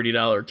like a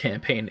 $30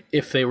 campaign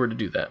if they were to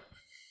do that.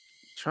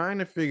 Trying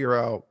to figure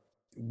out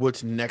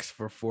what's next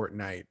for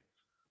Fortnite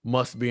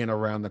must be an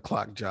around the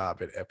clock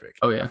job at Epic.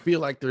 Oh yeah. I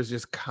feel like there's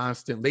just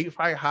constant, they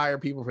probably hire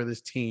people for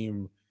this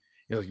team.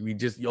 You know, we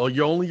just,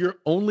 your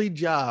only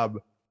job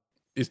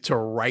is to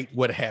write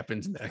what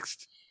happens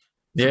next.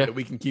 So that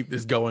we can keep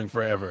this going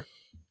forever.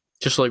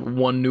 Just like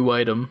one new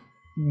item,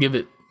 give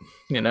it,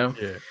 you know?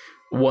 Yeah.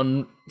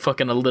 One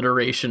fucking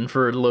alliteration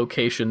for a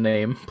location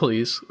name,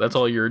 please. That's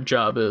all your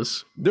job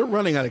is. They're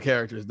running out of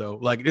characters though.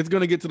 Like, it's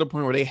gonna get to the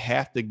point where they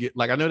have to get,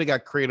 like, I know they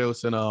got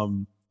Kratos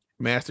and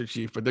Master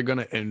Chief, but they're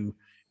gonna and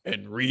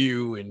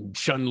Ryu and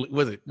Chun-Li.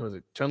 Was it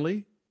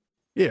Chun-Li?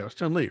 Yeah, it was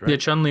Chun-Li, right? Yeah,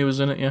 Chun-Li was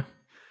in it, yeah.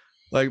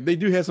 Like, they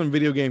do have some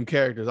video game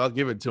characters. I'll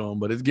give it to them,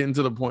 but it's getting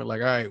to the point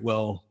like, all right,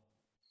 well,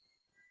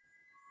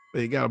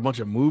 they got a bunch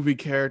of movie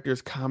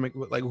characters, comic,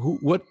 like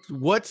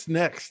what's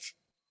next?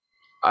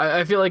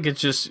 I feel like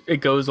it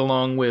goes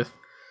along with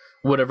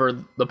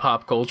whatever the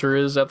pop culture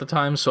is at the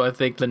time. So I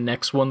think the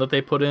next one that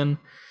they put in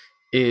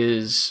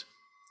is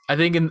I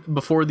think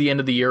before the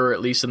end of the year, or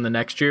at least in the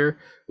next year,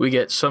 we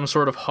get some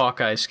sort of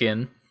Hawkeye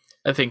skin.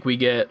 I think we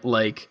get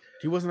like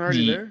he wasn't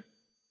already there.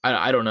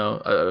 I don't know.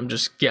 I'm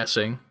just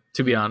guessing,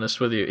 to be honest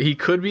with you. He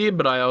could be,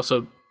 but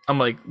I'm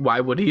like,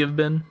 why would he have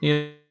been?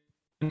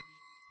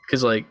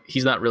 Because like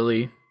he's not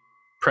really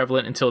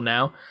prevalent until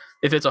now.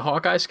 If it's a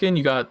Hawkeye skin,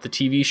 you got the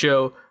TV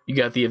show, you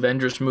got the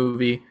Avengers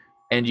movie,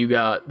 and you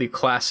got the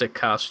classic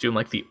costume,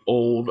 like the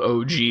old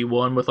OG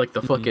one with like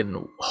the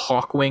fucking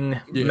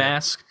Hawkwing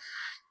mask.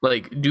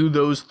 Like, do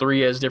those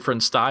 3 as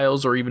different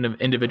styles or even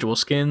individual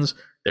skins.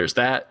 There's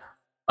that.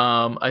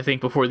 I think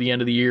before the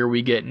end of the year,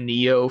 we get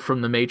Neo from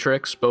The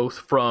Matrix, both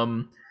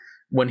from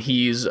when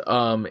he's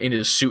in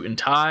his suit and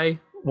tie,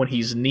 when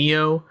he's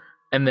Neo,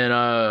 and then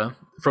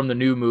from the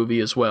new movie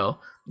as well.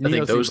 Neo, I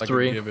think those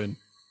 3.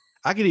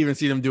 I could even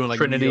see them doing like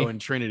Trinity. Neo and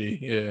Trinity.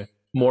 Yeah.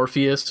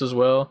 Morpheus as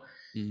well.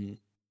 Mm-hmm.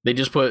 They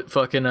just put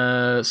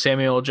fucking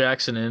Samuel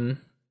Jackson in,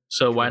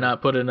 so why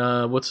not put in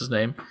what's his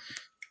name?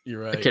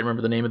 You're right. I can't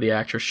remember the name of the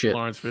actor. Shit.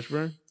 Lawrence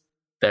Fishburne?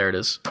 There it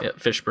is. Yeah,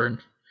 Fishburne.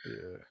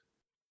 Yeah.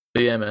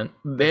 But yeah, man.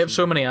 They have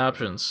so many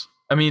options.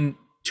 I mean,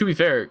 to be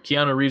fair,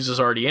 Keanu Reeves is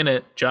already in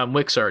it. John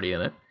Wick's already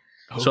in it.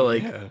 So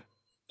like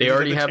they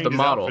already have the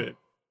model. Outfit.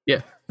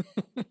 Yeah.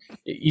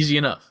 Easy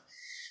enough.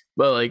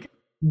 But like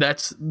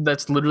that's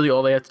literally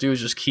all they have to do is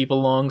just keep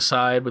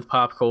alongside with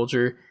pop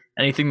culture.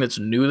 Anything that's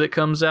new that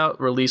comes out,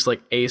 release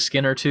like a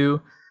skin or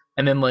 2.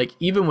 And then like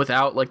even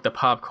without like the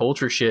pop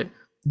culture shit,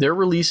 they're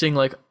releasing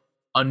like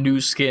a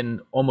new skin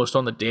almost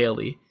on the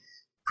daily,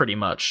 pretty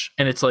much.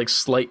 And it's like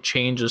slight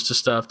changes to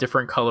stuff,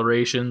 different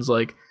colorations.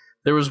 Like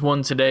there was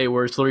one today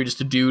where it's literally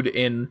just a dude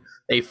in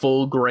a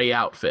full gray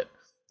outfit,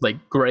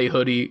 like gray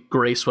hoodie,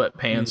 gray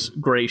sweatpants,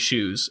 gray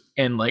shoes,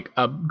 and like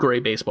a gray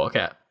baseball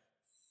cap.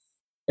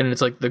 And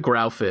it's like the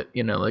Growfit,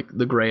 like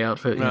the gray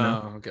outfit,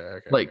 Okay.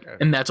 Like,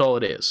 and that's all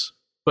it is.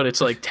 But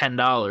it's like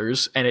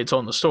 $10 and it's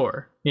on the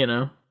store,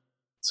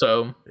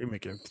 So they're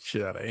making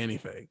shit out of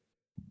anything.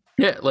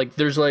 Yeah, like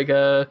there's like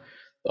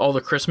all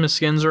the Christmas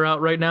skins are out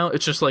right now.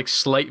 It's just like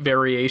slight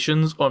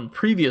variations on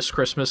previous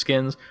Christmas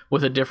skins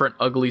with a different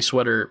ugly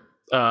sweater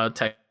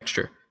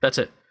texture. That's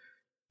it.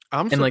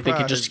 And like they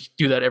could just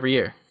do that every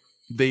year.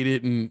 They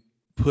didn't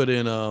put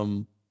in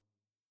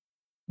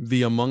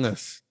the Among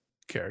Us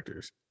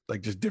characters,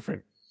 like just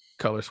different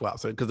color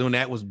swaps, because when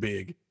that was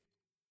big.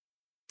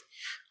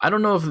 I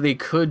don't know if they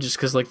could, just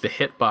because like the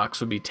hitbox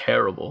would be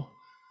terrible,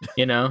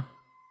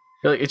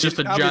 Like it's just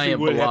a giant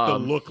blob. Have to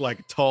look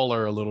like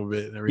taller a little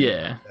bit. And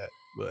everything like that,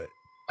 but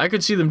I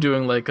could see them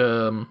doing like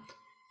you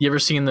ever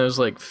seen those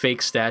like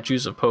fake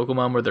statues of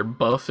Pokemon where they're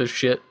buff as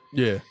shit?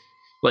 Yeah.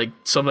 Like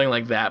something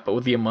like that, but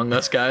with the Among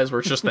Us guys, where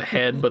it's just the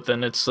head, but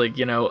then it's like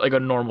like a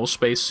normal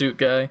spacesuit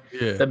guy.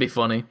 Yeah, that'd be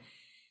funny.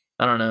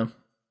 I don't know.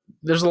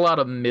 There's a lot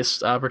of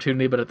missed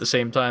opportunity, but at the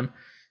same time,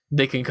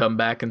 they can come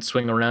back and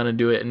swing around and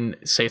do it and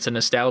say it's a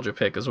nostalgia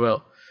pick as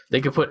well. They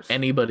could put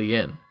anybody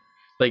in.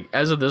 Like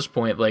as of this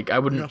point, like I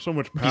wouldn't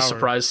be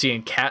surprised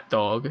seeing Cat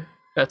Dog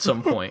at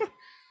some point.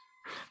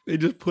 They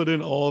just put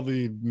in all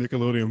the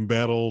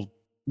Nickelodeon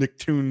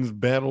Nicktoons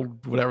battle,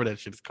 whatever that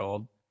shit's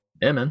called.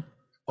 Yeah, man.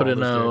 Put in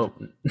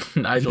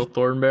Nigel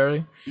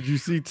Thornberry. Did you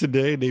see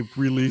today they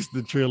released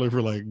the trailer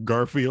for like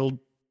Garfield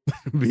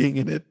being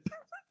in it?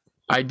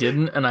 I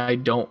didn't, and I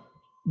don't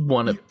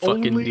want to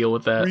fucking deal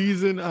with that. The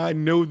reason I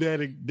know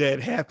that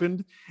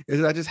happened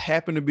is I just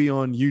happened to be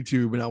on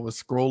YouTube and I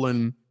was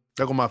scrolling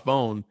like on my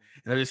phone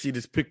and I just see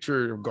this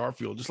picture of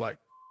Garfield just like,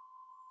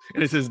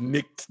 and it says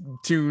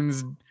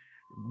Nicktoons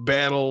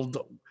battled.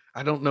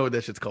 I don't know what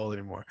that shit's called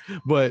anymore,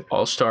 but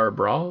All-Star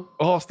Brawl.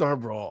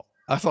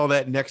 I saw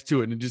that next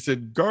to it and it just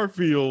said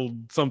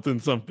Garfield something.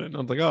 I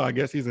was like, oh, I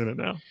guess he's in it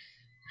now.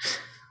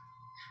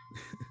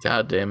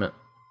 God damn it.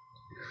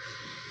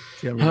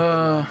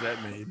 That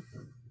made.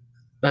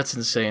 That's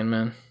insane,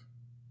 man.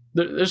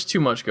 There's too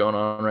much going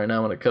on right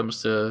now when it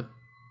comes to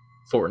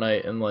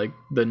Fortnite and like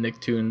the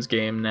Nicktoons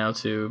game now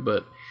too,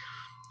 but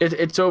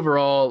it's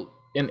overall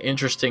an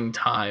interesting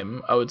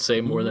time, I would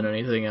say, more than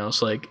anything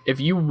else. Like if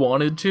you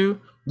wanted to,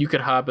 you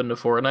could hop into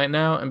Fortnite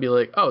now and be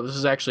like, oh, this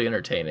is actually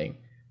entertaining.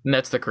 And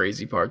that's the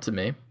crazy part to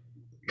me,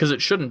 because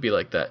it shouldn't be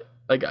like that.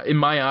 Like in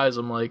my eyes,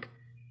 I'm like,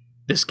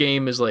 this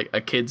game is like a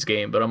kid's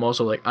game, but I'm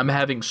also like, I'm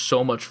having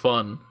so much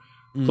fun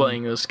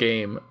playing this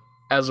game,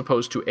 as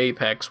opposed to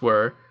Apex,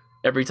 where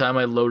every time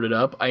I load it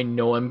up, I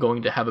know I'm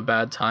going to have a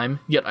bad time,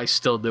 yet I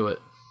still do it.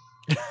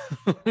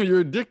 You're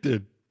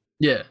addicted.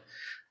 Yeah.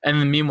 And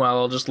then meanwhile,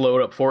 I'll just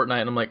load up Fortnite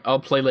and I'm like, I'll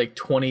play like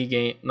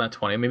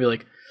maybe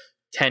like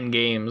 10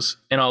 games,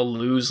 and I'll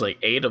lose like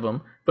 8 of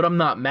them, but I'm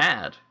not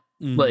mad.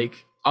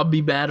 Like, I'll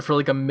be mad for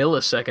like a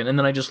millisecond, and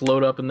then I just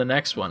load up in the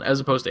next one, as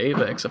opposed to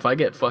Apex. If I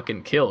get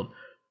fucking killed,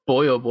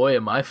 boy, oh boy,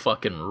 am I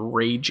fucking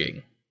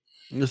raging.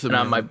 Listen,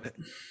 man,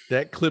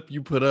 that clip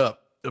you put up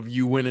of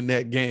you winning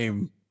that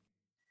game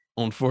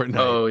on Fortnite.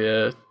 Oh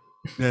yeah,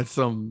 that's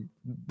some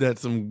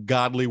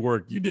godly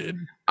work you did.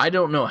 I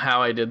don't know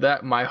how I did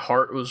that. My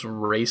heart was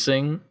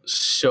racing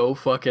so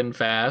fucking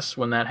fast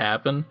when that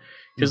happened,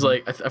 because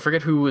like I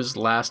forget who was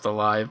last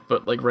alive,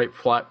 but like right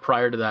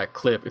prior to that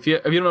clip, if you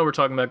don't know what we're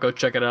talking about, go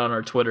check it out on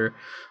our Twitter.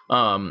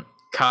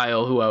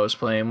 Kyle, who I was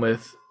playing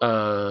with,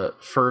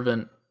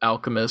 Fervent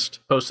Alchemist,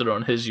 posted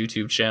on his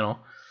YouTube channel,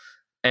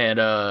 and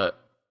I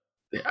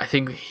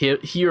think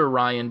he or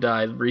Ryan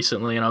died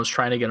recently, and I was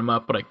trying to get him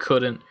up, but I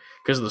couldn't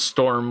because the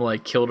storm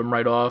like killed him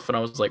right off, and I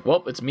was like,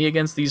 well, it's me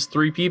against these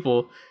 3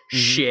 people.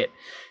 Shit.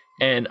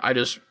 And I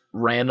just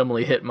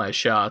randomly hit my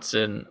shots,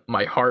 and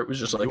my heart was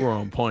just like, you were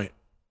on point.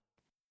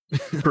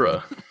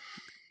 Bruh.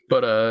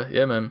 But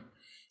yeah, man,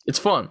 it's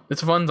fun.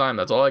 It's a fun time.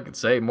 That's all I could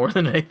say. More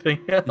than anything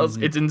else,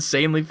 it's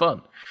insanely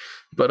fun.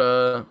 But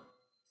and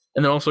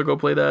then also go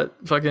play that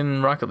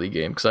fucking Rocket League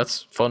game, because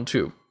that's fun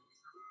too.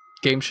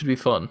 Games should be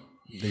fun.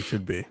 They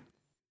should be.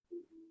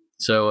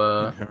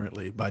 So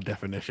inherently, by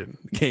definition,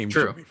 games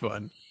should be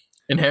fun.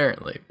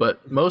 Inherently,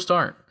 but most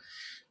aren't.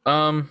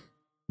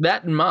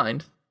 That in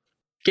mind,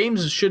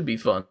 games should be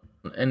fun,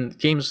 and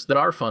games that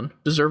are fun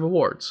deserve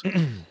awards.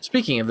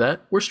 Speaking of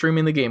that, we're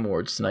streaming the Game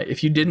Awards tonight.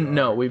 If you didn't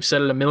know, we've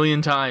said it a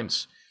million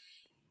times.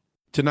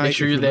 Tonight, make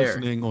sure you're there.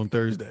 Listening on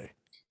Thursday.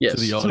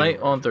 Yes, tonight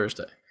on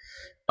Thursday.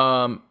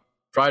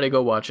 Friday,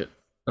 go watch it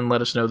and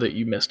let us know that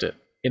you missed it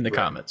in the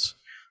comments.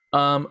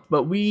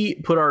 But we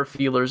put our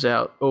feelers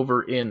out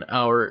over in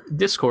our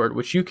Discord,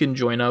 which you can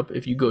join up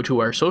if you go to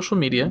our social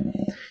media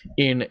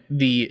in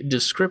the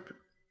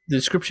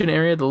description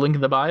area, the link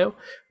in the bio.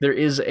 There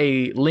is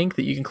a link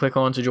that you can click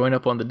on to join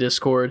up on the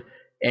Discord,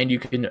 and you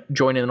can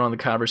join in on the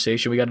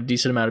conversation. We got a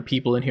decent amount of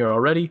people in here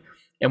already,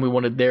 and we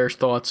wanted their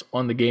thoughts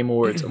on the Game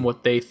Awards and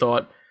what they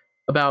thought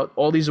about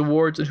all these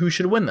awards and who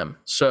should win them.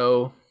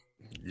 So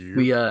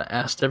we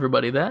asked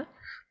everybody that.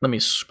 Let me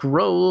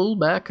scroll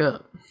back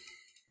up.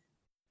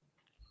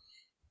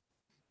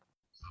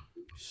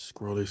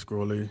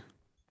 Scrolly.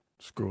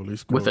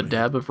 With a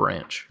dab of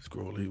ranch.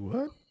 Scrolly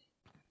what?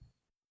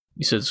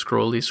 You said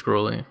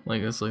scrolly.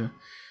 Like it's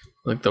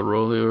like the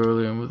roly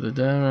with the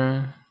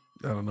dab.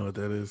 I don't know what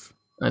that is.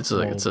 It's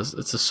like it's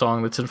a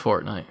song that's in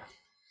Fortnite.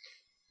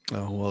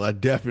 Oh well, I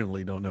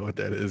definitely don't know what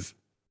that is.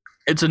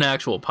 It's an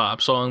actual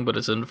pop song, but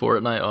it's in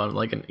Fortnite on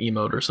like an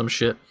emote or some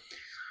shit.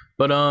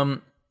 But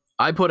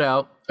I put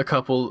out a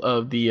couple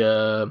of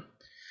the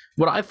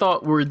what I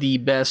thought were the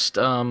best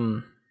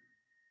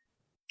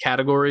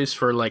categories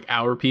for like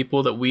our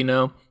people that we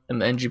know in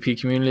the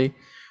NGP community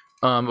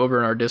over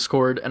in our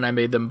Discord, and I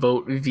made them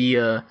vote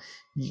via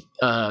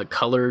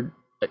colored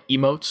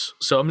emotes.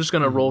 So I'm just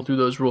gonna roll through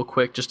those real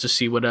quick just to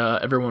see what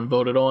everyone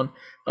voted on.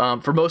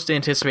 For most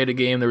anticipated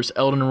game, there was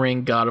Elden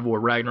Ring, God of War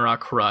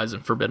Ragnarok,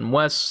 Horizon Forbidden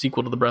West,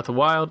 sequel to the Breath of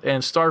Wild,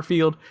 and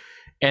Starfield.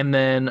 And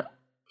then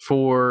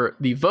for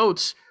the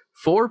votes,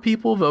 4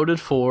 people voted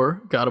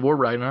for God of War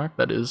Ragnarok.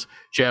 That is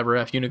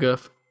Jabraff,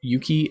 Uniguff,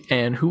 Yuki,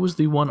 and who was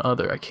the one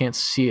other? I can't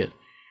see it.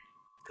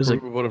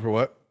 Who voted for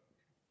what?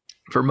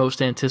 For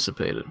most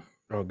anticipated.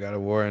 Oh, God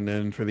of War, and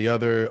then for the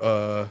other,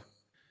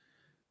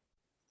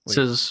 it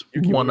says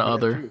Yuki one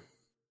other.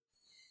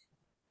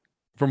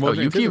 For most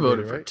Yuki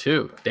voted right? for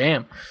 2.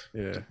 Damn.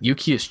 Yeah.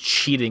 Yuki is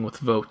cheating with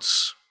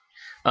votes.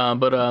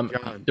 But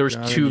there was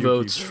 2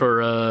 votes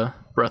for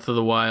Breath of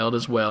the Wild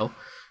as well.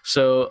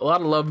 So a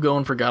lot of love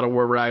going for God of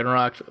War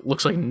Ragnarok.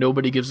 Looks like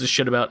nobody gives a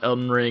shit about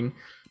Elden Ring.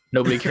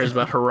 Nobody cares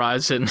about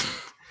Horizon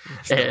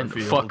and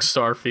fuck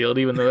Starfield,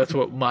 even though that's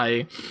what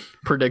my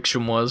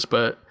prediction was.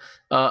 But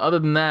other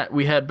than that,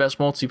 we had best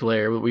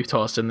multiplayer, what we've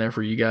tossed in there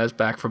for you guys.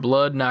 Back 4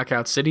 Blood,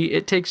 Knockout City,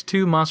 It Takes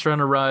Two, Monster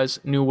Hunter Rise,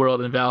 New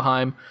World, and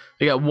Valheim.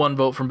 We got 1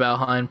 vote from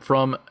Valheim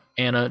from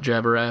Anna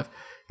Jabraff.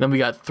 Then we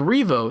got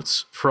 3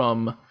 votes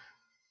from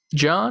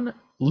John,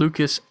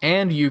 Lucas,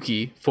 and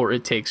Yuki for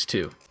It Takes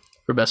Two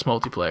for best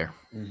multiplayer.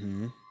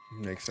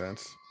 Makes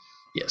sense.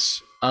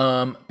 Yes.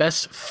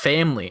 Best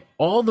family.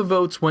 All the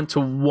votes went to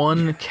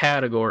 1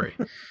 category.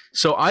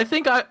 So I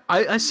think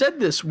I said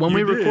this when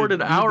we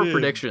recorded our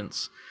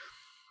predictions.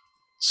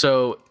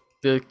 So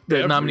the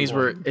nominees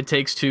were It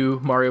Takes Two,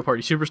 Mario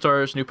Party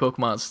Superstars, New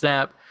Pokemon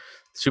Snap,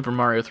 Super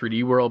Mario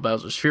 3D World,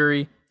 Bowser's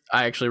Fury.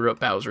 I actually wrote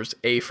Bowser's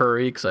A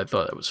Furry because I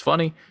thought it was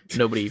funny.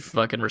 Nobody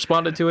fucking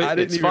responded to it. I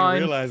didn't even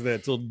realize that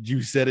until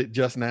you said it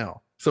just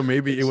now. So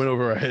maybe it went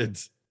over our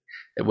heads.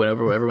 It went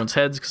over everyone's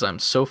heads because I'm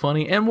so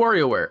funny. And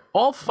WarioWare.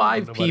 All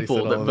 5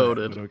 people that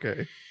voted.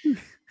 Okay.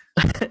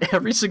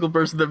 Every single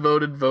person that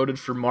voted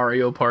for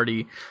Mario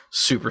Party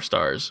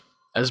Superstars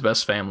as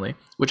best family,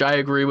 which I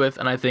agree with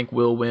and I think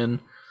will win.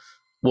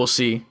 We'll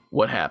see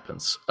what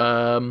happens.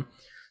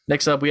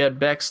 Next up, we had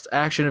Best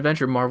Action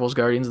Adventure, Marvel's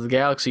Guardians of the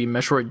Galaxy,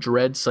 Metroid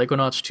Dread,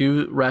 Psychonauts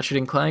 2,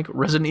 Ratchet & Clank,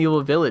 Resident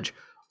Evil Village.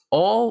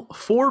 All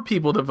 4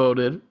 people that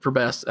voted for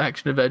Best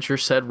Action Adventure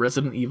said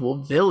Resident Evil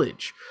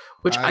Village,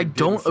 which I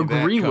don't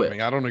agree with.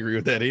 I don't agree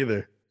with that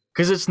either.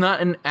 Because it's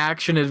not an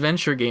action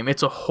adventure game.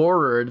 It's a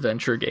horror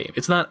adventure game.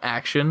 It's not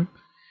action.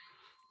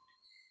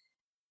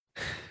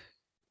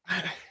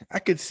 I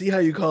could see how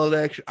you call it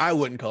action. I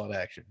wouldn't call it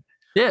action.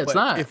 Yeah, it's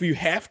not. If you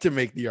have to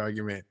make the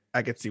argument,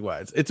 I could see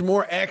why. It's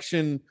more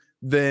action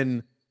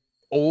than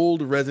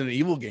old Resident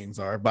Evil games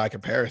are by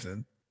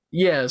comparison.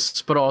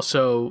 Yes, but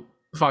also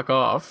fuck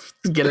off.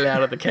 Get it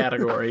out of the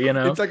category, you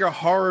know? It's like a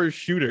horror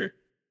shooter.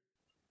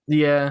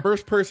 Yeah.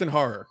 First person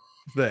horror.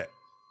 It's that.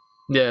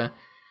 Yeah.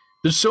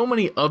 There's so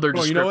many other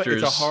descriptors. You know what?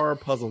 It's a horror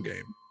puzzle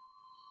game.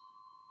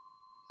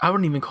 I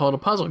wouldn't even call it a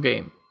puzzle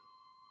game.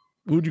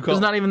 What would you call it?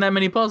 There's not even that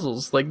many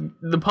puzzles. Like,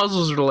 the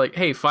puzzles are like,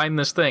 hey, find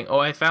this thing. Oh,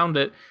 I found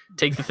it.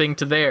 Take the thing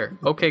to there.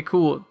 Okay,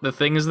 cool. The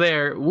thing is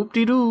there.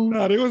 Whoop-de-doo.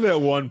 No, there was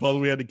that one puzzle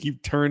we had to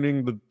keep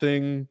turning the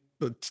thing,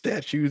 the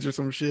statues or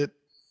some shit.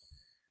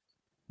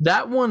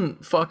 That one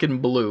fucking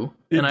blew,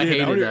 and I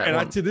hated that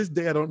one. To this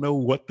day, I don't know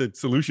what the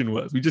solution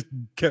was. We just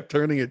kept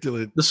turning it till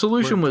it... The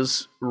solution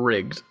was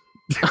rigged.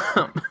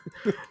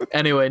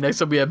 Anyway,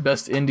 next up we have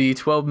Best Indie,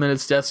 12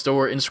 Minutes, Death's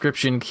Door,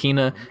 Inscription,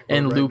 Kena,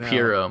 and Loop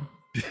Hero.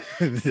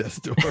 Death's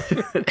Door.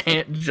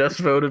 Ant just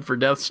voted for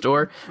Death's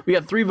Door. We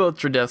got 3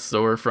 votes for Death's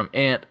Door from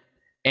Ant,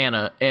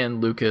 Anna, and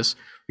Lucas.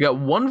 We got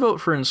 1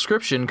 vote for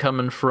Inscription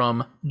coming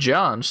from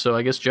John, so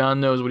I guess John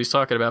knows what he's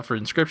talking about for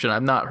Inscription.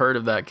 I've not heard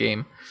of that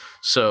game,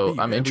 so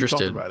I'm interested.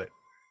 We talked about it.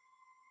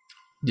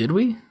 Did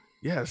we?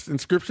 Yes,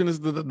 Inscription is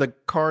the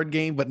card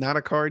game, but not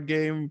a card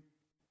game.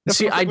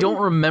 See, I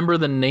don't remember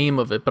the name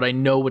of it, but I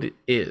know what it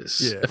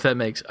is. Yeah. If that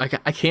makes, I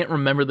can't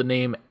remember the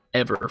name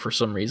ever for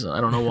some reason.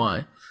 I don't know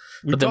why.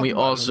 But then we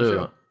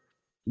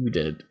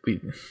did.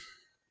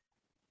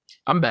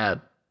 I'm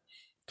bad.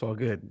 It's all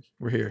good.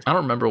 We're here. I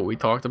don't remember what we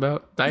talked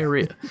about.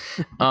 Diarrhea.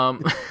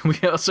 We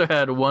also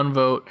had 1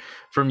 vote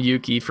from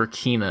Yuki for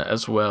Kena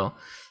as well.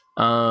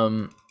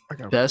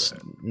 Best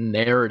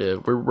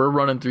narrative. We're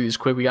running through these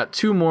quick. We got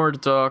 2 more to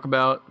talk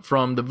about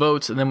from the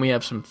votes, and then we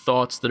have some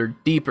thoughts that are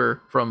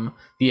deeper from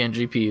the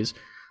NGPs.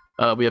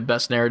 We have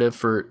best narrative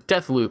for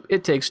Deathloop,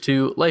 It Takes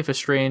Two, Life is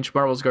Strange,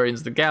 Marvel's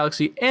Guardians of the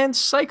Galaxy, and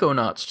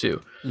Psychonauts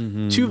 2.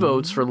 Mm-hmm. 2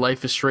 votes for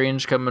Life is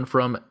Strange coming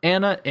from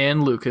Anna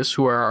and Lucas,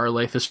 who are our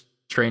Life is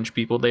Strange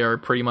people. They are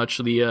pretty much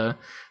the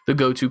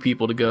go-to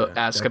people to go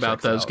ask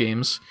about those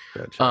games.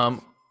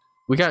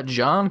 We got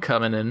John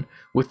coming in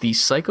with the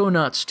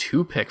Psychonauts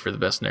 2 pick for the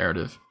best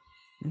narrative.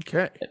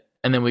 Okay.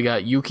 And then we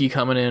got Yuki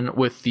coming in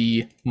with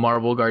the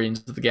Marvel Guardians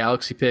of the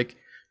Galaxy pick.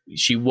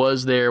 She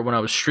was there when I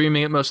was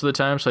streaming it most of the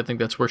time, so I think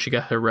that's where she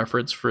got her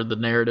reference for the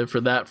narrative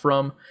for that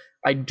from.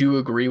 I do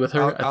agree with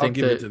her. I think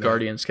that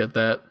Guardians get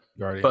that.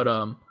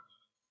 But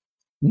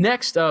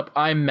next up,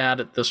 I'm mad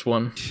at this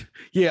one.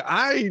 Yeah,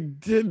 I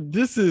did.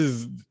 This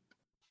is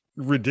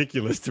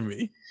ridiculous to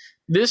me.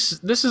 This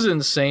is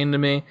insane to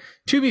me.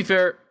 To be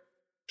fair,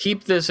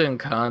 keep this in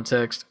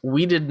context.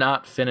 We did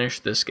not finish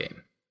this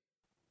game.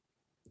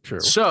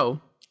 True.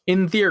 So,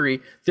 in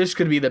theory, this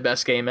could be the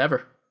best game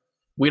ever.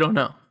 We don't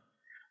know.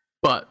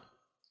 But,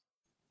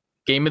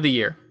 Game of the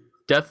Year.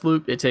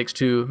 Deathloop, It Takes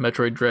Two,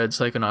 Metroid Dread,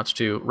 Psychonauts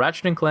 2,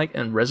 Ratchet & Clank,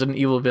 and Resident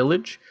Evil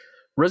Village.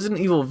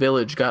 Resident Evil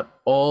Village got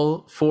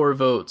all 4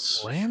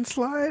 votes.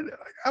 Landslide?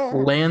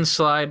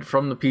 Landslide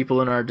from the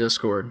people in our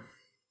Discord.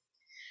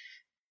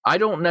 I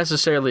don't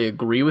necessarily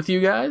agree with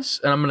you guys,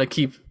 and I'm going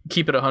to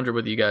keep it 100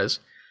 with you guys.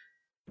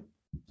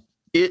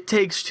 It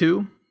Takes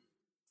Two,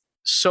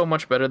 so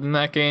much better than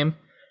that game.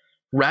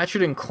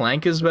 Ratchet and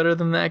Clank is better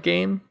than that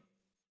game,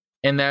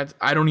 and that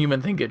I don't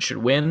even think it should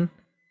win.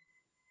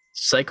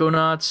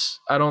 Psychonauts,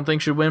 I don't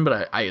think should win,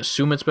 but I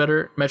assume it's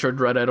better. Metroid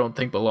Dread, I don't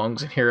think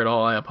belongs in here at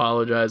all. I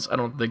apologize. I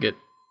don't think it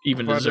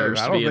even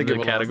deserves to be in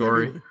the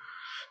category.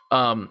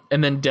 And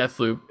then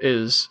Deathloop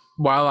is,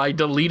 while I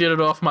deleted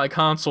it off my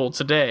console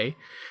today,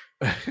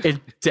 it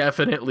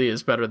definitely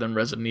is better than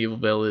Resident Evil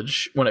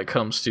Village when it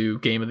comes to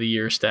Game of the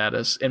Year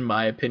status, in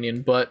my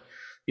opinion. But,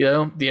 you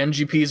know, the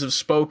NGPs have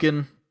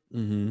spoken.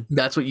 Mm-hmm.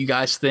 That's what you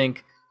guys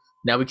think.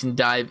 Now we can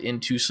dive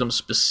into some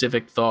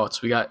specific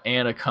thoughts. We got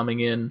Anna coming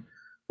in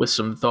with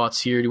some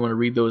thoughts here. Do you want to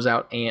read those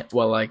out, Ant,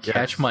 while I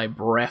catch my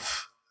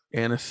breath?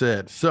 Anna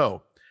said,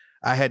 so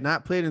I had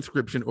not played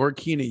Inscription or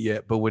Kena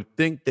yet, but would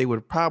think they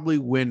would probably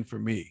win for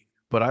me.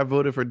 But I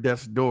voted for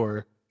Death's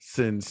Door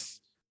since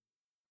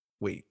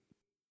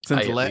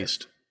at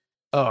least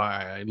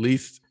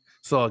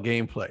saw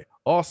gameplay.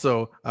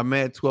 Also, I'm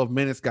mad 12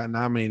 Minutes got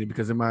nominated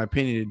because in my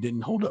opinion it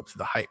didn't hold up to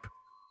the hype.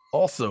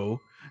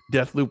 Also,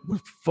 Deathloop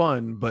was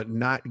fun but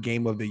not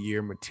Game of the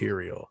Year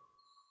material.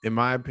 In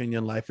my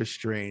opinion, Life is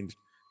Strange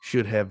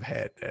should have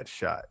had that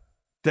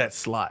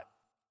slot.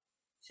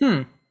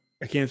 I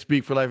can't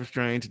speak for Life is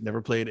Strange,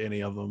 never played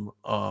any of them.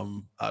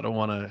 I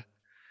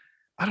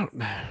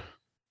agree.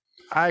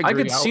 I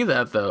could see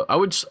that though. I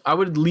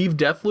would leave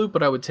Deathloop,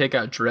 but I would take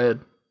out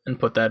Dread and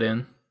put that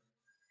in.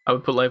 I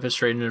would put Life is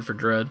Strange in for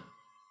Dread.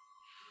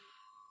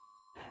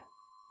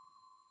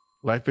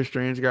 Life is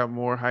Strange got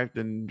more hype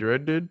than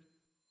Dread did?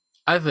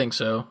 I think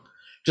so.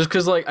 Just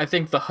because, like, I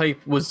think the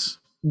hype was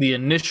the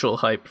initial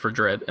hype for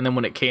Dread, and then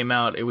when it came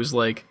out, it was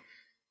like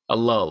a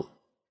lull.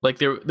 Like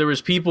there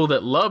was people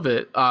that love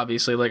it,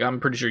 obviously. Like I'm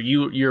pretty sure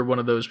you're one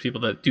of those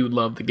people that do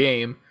love the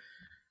game,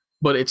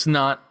 but it's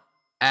not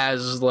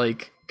as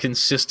like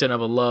consistent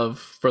of a love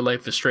for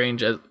Life is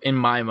Strange as in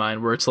my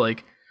mind, where it's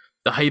like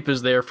the hype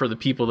is there for the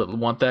people that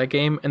want that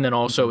game, and then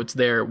also it's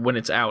there when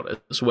it's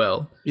out as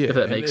well. Yeah, if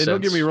that makes sense.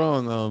 Don't get me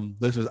wrong,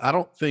 listeners. I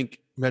don't think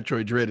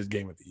Metroid Dread is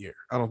Game of the Year.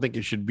 I don't think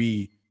it should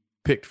be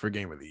picked for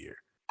game of the year.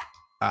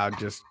 I'm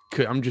just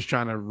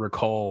trying to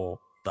recall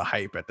the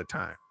hype at the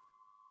time.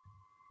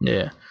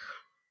 Yeah.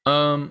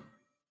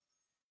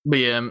 But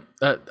yeah,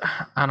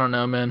 I don't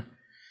know, man.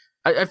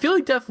 I feel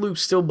like Deathloop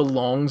still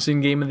belongs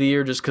in game of the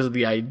year just because of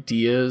the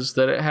ideas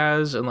that it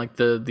has, and like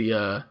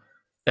the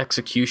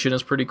execution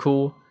is pretty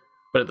cool.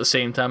 But at the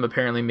same time,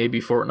 apparently maybe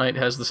Fortnite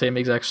has the same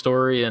exact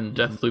story and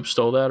Deathloop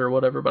stole that or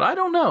whatever. But I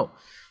don't know.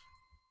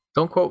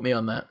 Don't quote me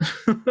on that.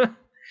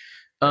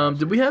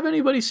 Did we have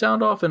anybody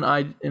sound off in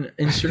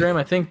Instagram?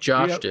 I think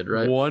Josh did,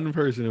 right? One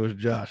person, it was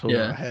Josh. Hold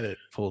on, I had it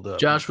pulled up.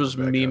 Josh was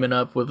memeing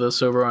up with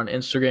us over on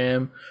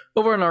Instagram.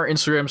 Over on our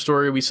Instagram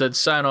story, we said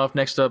sign off.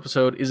 Next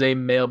episode is a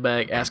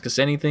mailbag. Ask us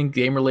anything,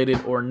 game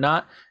related or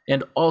not,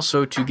 and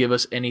also to give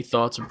us any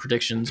thoughts and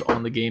predictions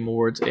on the Game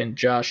Awards. And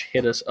Josh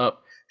hit us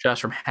up.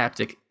 Josh from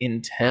Haptic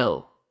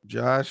Intel.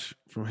 Josh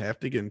from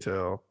Haptic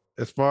Intel.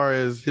 As far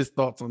as his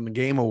thoughts on the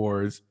Game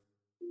Awards,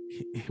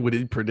 what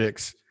he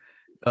predicts.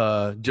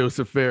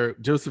 Joseph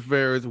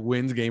Fares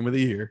wins Game of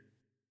the Year.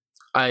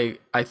 I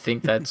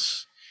think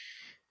that's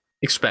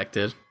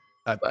expected.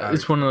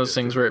 It's one of those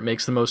things where it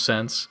makes the most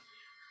sense.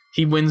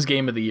 He wins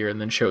Game of the Year and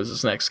then shows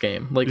his next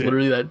game. Like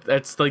literally,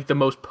 that's like the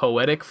most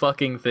poetic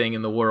fucking thing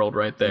in the world,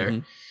 right there.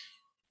 Mm-hmm.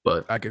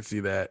 But I can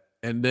see that.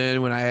 And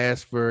then when I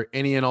asked for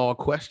any and all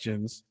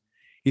questions,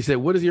 he said,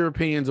 "What is your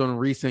opinions on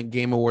recent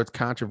Game Awards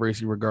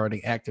controversy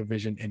regarding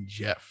Activision and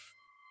Jeff?"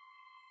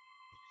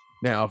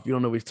 Now, if you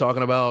don't know what he's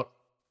talking about,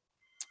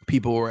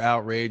 people were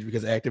outraged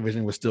because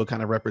Activision was still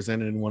kind of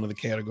represented in one of the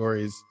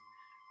categories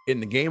in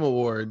the Game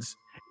Awards.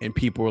 And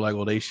people were like,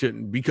 well, they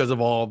shouldn't, because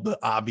of all the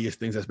obvious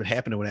things that's been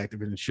happening with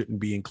Activision, shouldn't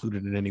be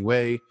included in any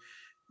way.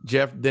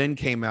 Jeff then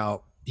came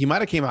out. He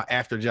might have came out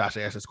after Josh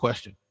asked his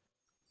question.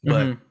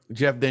 But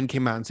Jeff then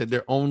came out and said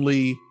they're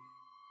only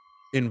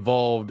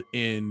involved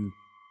in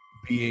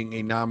being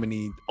a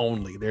nominee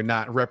only. They're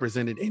not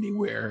represented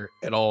anywhere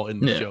at all in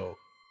the show.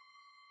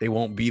 They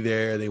won't be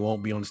there. They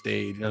won't be on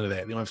stage. None of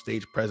that. They don't have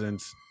stage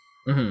presence.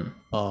 So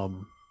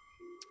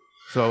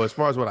as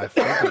far as what I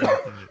think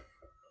about that,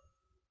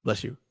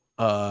 bless you.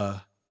 I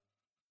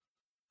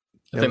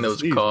think that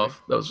was a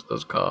cough. Right? That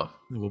was a cough.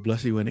 Well,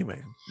 bless you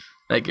anyway.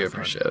 Thank you.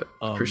 Appreciate it.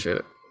 Appreciate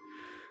it.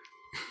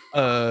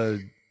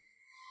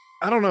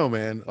 I don't know,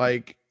 man.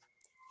 Like,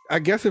 I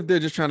guess if they're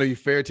just trying to be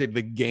fair to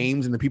the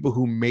games and the people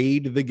who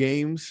made the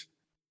games,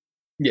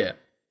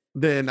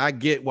 then I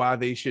get why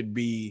they should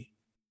be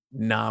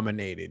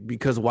nominated,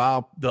 because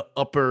while the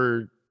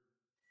upper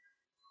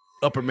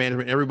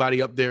management,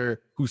 everybody up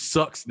there who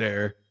sucks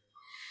there,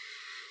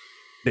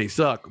 they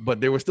suck,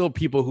 but there were still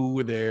people who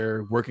were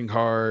there working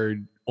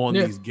hard on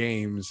these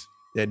games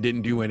that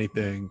didn't do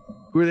anything,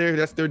 who were there,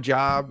 that's their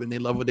job, and they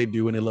love what they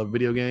do and they love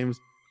video games.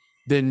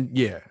 Then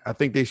I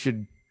think they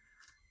should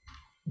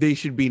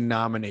be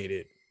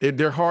nominated.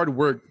 Their hard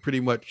work pretty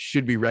much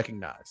should be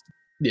recognized.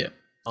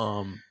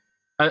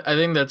 I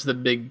think that's the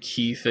big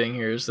key thing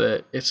here, is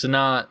that it's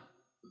not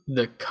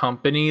the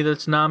company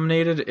that's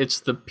nominated, it's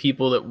the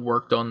people that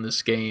worked on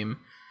this game,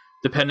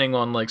 depending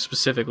on like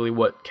specifically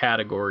what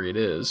category it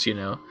is, you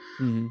know?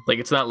 Like,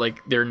 it's not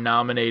like they're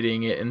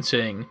nominating it and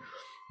saying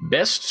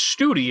best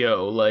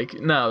studio. Like,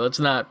 no, that's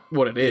not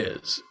what it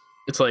is.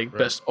 It's like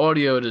best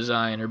audio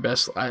design or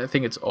best, I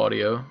think it's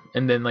audio,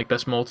 and then like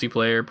best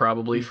multiplayer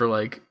probably for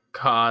like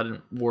COD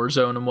and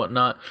Warzone and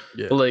whatnot.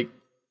 But like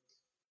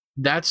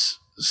that's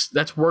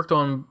worked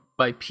on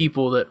by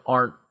people that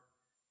aren't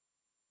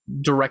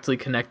directly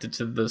connected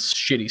to the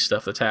shitty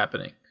stuff that's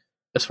happening,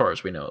 as far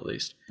as we know, at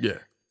least.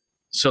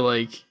 So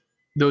like,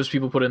 those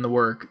people put in the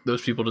work,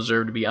 those people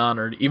deserve to be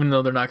honored, even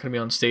though they're not going to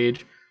be on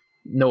stage.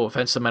 No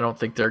offense to them, I don't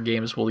think their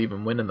games will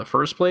even win in the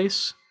first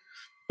place,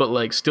 but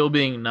like, still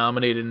being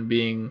nominated and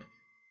being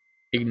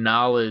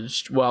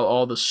acknowledged while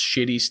all the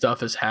shitty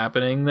stuff is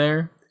happening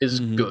there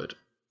is good,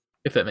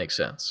 if that makes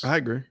sense. I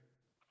agree.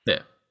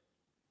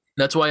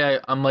 That's why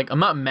I'm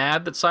not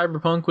mad that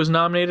Cyberpunk was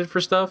nominated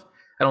for stuff.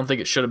 I don't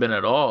think it should have been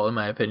at all, in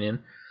my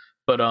opinion.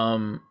 But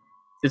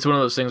it's one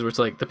of those things where it's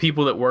like, the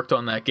people that worked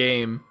on that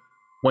game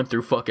went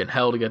through fucking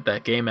hell to get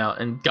that game out,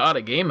 and got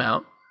a game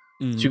out,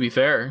 to be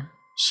fair.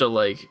 So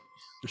like,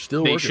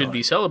 they should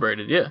be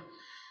celebrated.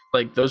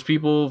 Like, those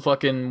people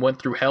fucking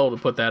went through hell to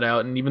put that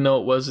out, and even though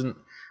it wasn't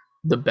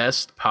the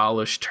best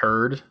polished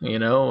turd, you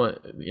know,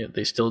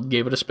 they still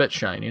gave it a spit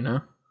shine, you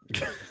know?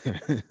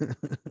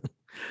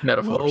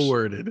 Metaphors. Well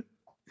worded.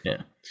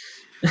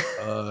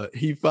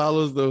 He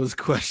follows those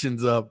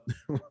questions up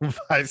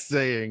by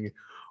saying,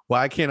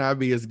 why can't I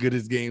be as good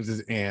at games as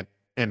Ant,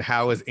 and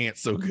how is Ant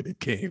so good at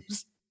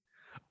games?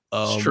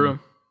 It's true.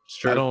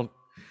 First of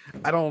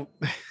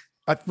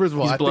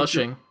all, he's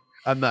blushing.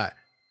 I'm not.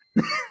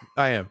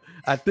 I am.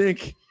 I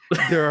think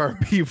there are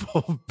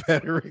people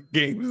better at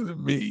games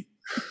than me.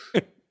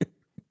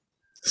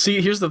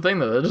 See, here's the thing,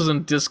 though. That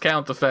doesn't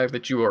discount the fact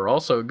that you are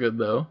also good,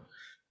 though.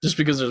 Just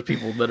because there's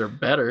people that are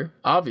better,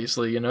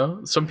 obviously, you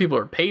know. Some people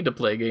are paid to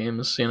play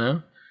games, you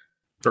know,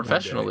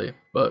 professionally.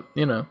 But,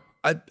 you know.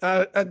 I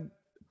don't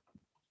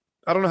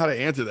know how to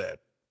answer that.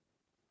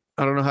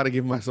 I don't know how to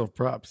give myself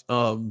props.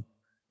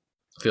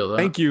 Feel that.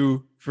 Thank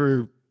you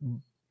for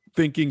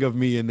thinking of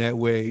me in that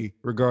way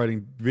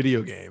regarding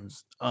video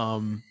games.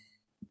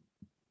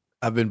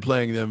 I've been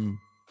playing them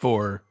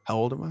for, how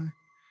old am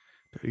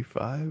I?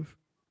 35?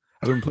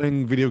 I've been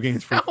playing video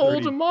games for How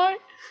old am I?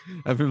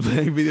 I've been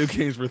playing video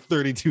games for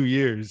 32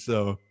 years.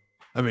 So,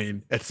 I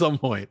mean, at some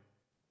point.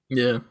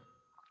 Yeah.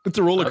 It's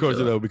a roller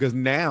coaster, though, because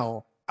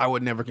now I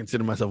would never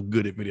consider myself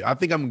good at video. I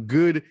think I'm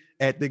good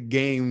at the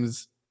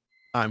games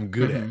I'm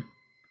good at.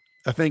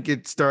 I think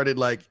it started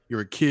like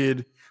you're a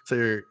kid,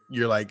 so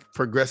you're like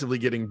progressively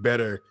getting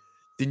better.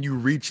 Then you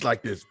reach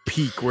like this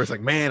peak where it's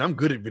like, man, I'm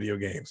good at video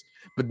games.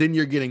 But then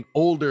you're getting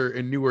older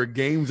and newer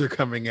games are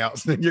coming out.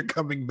 So then you're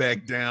coming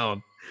back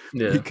down.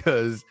 Yeah.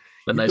 Because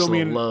the nice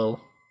little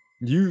lull.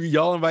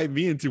 Y'all invite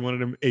me into one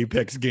of them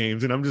Apex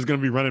games, and I'm just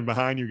gonna be running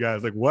behind you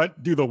guys. Like,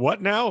 what? Do the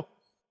what now?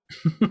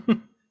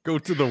 Go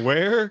to the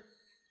where?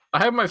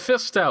 I have my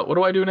fist out. What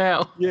do I do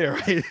now? Yeah,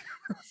 right.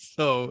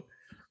 So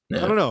I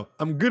don't know.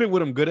 I'm good at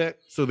what I'm good at.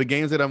 So the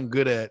games that I'm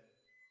good at,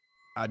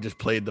 I just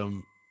played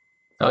them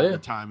all the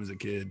time as a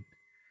kid.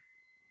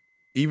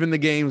 Even the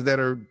games that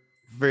are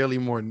fairly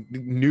more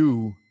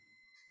new,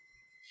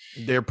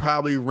 they're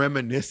probably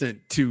reminiscent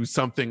to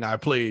something I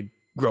played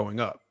growing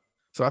up.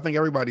 So I think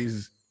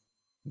everybody's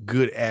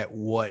good at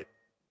what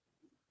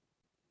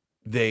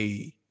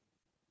they,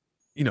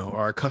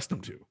 are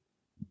accustomed to.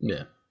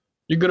 Yeah.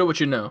 You're good at what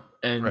you know,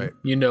 and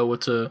you know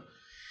what to...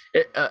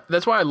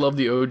 that's why I love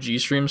the OG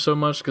stream so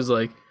much, because,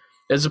 like,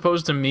 as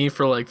opposed to me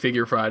for, like,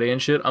 Figure Friday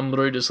and shit, I'm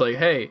literally just like,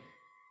 hey,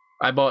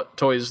 I bought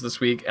toys this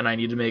week, and I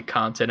need to make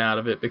content out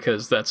of it,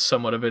 because that's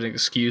somewhat of an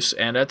excuse,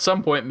 and at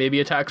some point,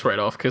 maybe a tax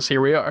write-off, because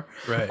here we are.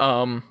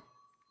 Right.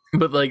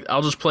 But, like,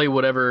 I'll just play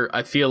whatever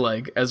I feel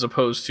like, as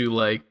opposed to,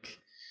 like,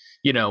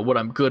 what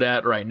I'm good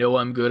at, or I know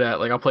I'm good at.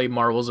 Like, I'll play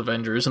Marvel's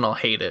Avengers, and I'll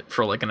hate it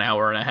for, like, an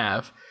hour and a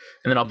half.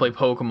 And then I'll play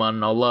Pokemon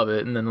and I'll love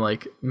it. And then,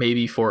 like,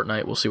 maybe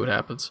Fortnite, we'll see what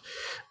happens.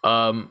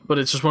 But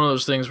it's just one of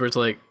those things where it's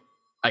like,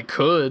 I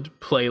could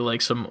play,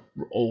 like, some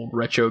old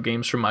retro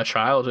games from my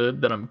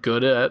childhood that I'm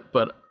good at,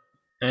 but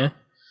I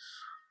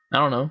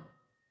don't know.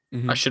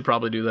 Mm-hmm. I should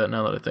probably do that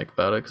now that I think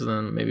about it, because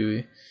then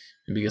maybe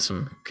we get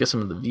some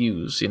of the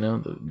views,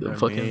 the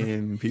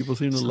fucking... people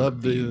seem to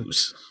love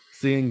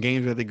seeing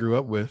games that they grew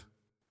up with.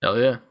 Hell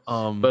yeah.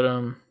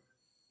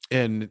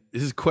 And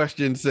this is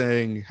question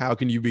saying, how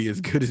can you be as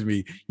good as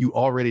me? You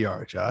already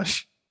are,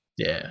 Josh.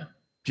 Yeah.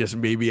 Just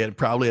maybe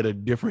probably at a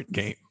different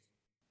game.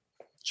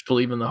 Just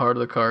believe in the heart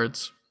of the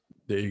cards.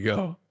 There you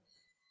go.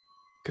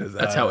 Because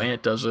that's how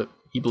Ant does it.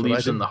 He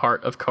believes in the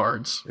heart of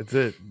cards. That's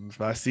it. If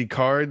I see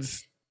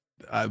cards,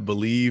 I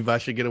believe I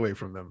should get away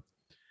from them.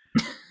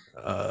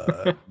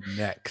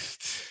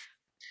 Next.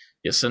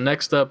 Yeah, so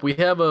next up, we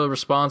have a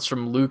response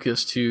from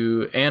Lucas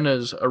to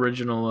Anna's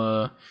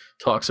original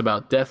talks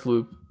about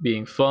Deathloop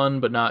being fun,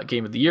 but not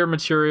Game of the Year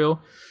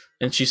material.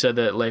 And she said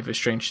that Life is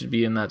Strange should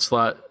be in that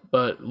slot.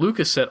 But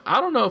Lucas said,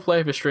 I don't know if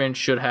Life is Strange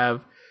should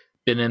have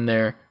been in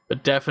there,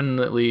 but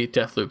definitely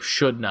Deathloop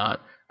should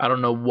not. I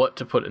don't know what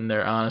to put in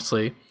there,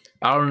 honestly.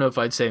 I don't know if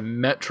I'd say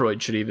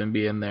Metroid should even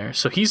be in there.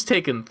 So he's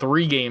taken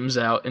 3 games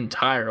out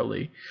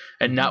entirely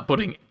and not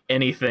putting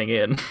anything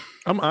in.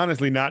 I'm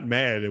honestly not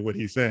mad at what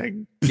he's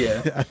saying.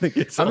 Yeah. I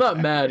think I'm not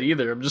mad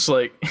either. I'm just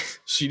like,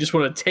 so you just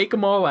want to take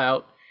them all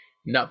out,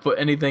 not put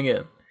anything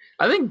in.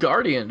 I think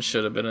Guardians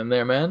should have been in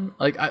there, man.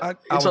 Like,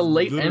 it's a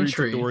late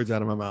entry. Took the words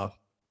out of my mouth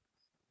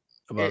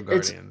about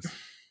Guardians.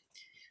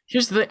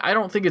 Here's the thing. I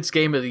don't think it's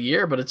Game of the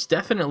Year, but it's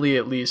definitely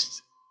at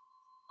least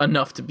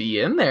enough to be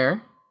in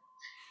there.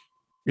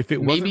 If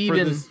it wasn't for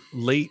this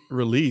late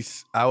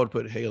release, I would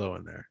put Halo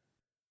in there.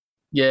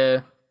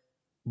 Yeah.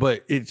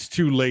 But it's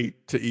too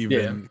late to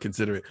even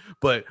consider it.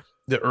 But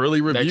the early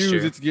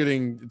reviews,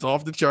 it's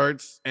off the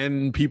charts,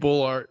 and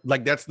people are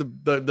like, that's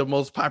the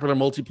most popular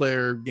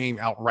multiplayer game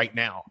out right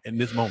now in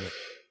this moment.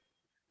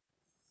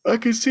 I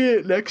can see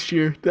it next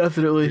year,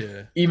 definitely.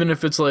 Yeah. Even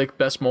if it's like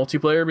best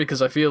multiplayer,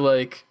 because I feel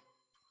like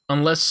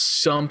unless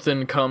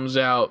something comes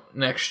out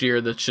next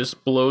year that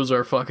just blows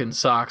our fucking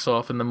socks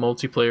off in the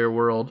multiplayer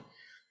world,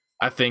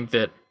 I think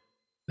that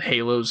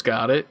Halo's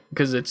got it,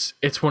 because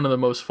it's one of the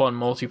most fun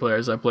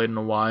multiplayers I've played in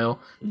a while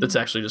that's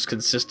actually just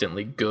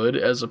consistently good,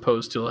 as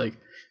opposed to like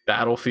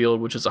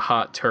Battlefield, which is a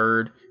hot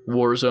turd,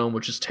 Warzone,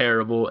 which is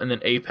terrible, and then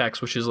Apex,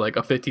 which is like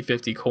a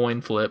 50-50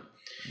 coin flip,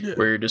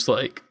 where you're just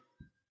like,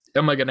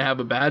 am I going to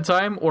have a bad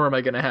time or am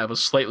I going to have a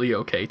slightly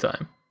okay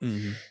time?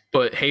 Mm-hmm.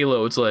 But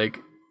Halo, it's like,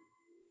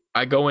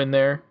 I go in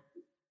there,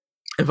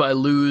 if I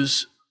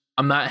lose,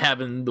 I'm not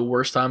having the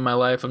worst time of my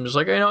life. I'm just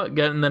like,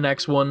 get in the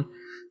next one.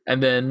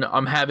 And then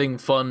I'm having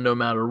fun no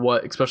matter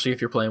what, especially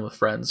if you're playing with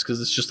friends, because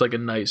it's just like a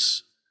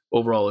nice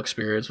overall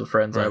experience with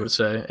friends, I would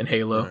say, in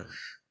Halo. Right.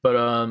 But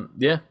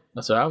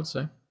that's what I would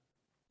say.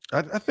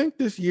 I think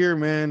this year,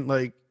 man,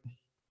 like,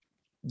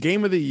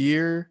 Game of the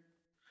Year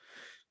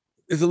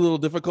is a little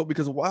difficult,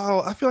 because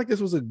while I feel like this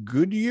was a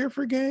good year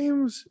for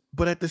games,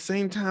 but at the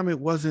same time, it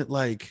was a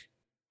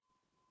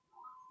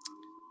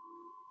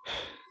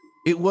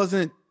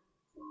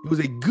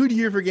good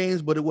year for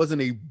games, but it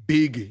wasn't a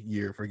big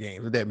year for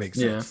games, if that makes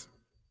sense.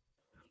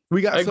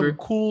 We got some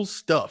cool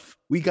stuff.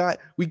 We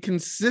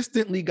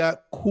consistently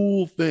got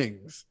cool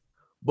things,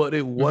 but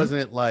it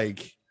wasn't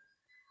like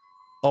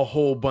a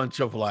whole bunch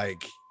of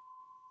like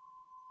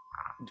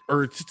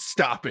earth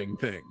stopping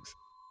things.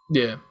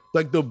 Yeah.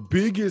 Like the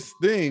biggest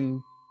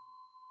thing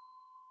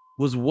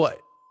was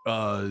what?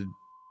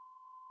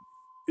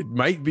 It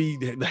might be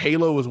the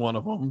Halo was one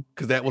of them,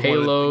 because that was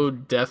Halo,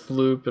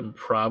 Deathloop, and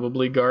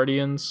probably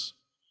Guardians.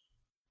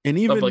 And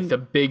even of like the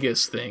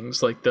biggest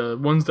things, like the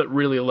ones that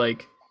really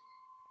like,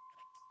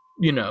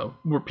 you know,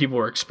 where people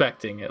were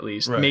expecting at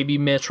least. Right. Maybe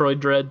Metroid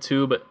Dread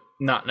too, but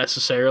not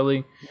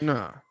necessarily.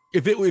 Nah.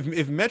 If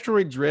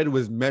Metroid Dread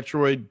was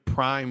Metroid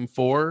Prime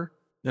 4,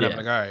 then I'm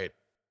like, all right,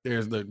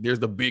 there's the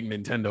big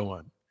Nintendo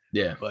one.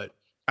 Yeah. But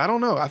I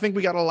don't know. I think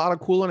we got a lot of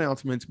cool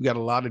announcements. We got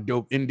a lot of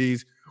dope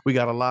indies. We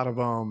got a lot of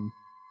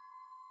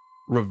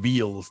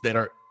reveals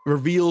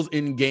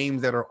in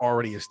games that are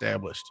already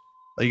established.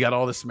 Like, you got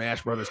all the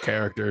Smash Brothers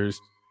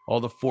characters, all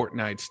the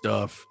Fortnite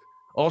stuff,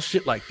 all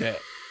shit like that.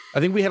 I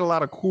think we had a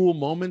lot of cool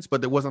moments, but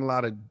there wasn't a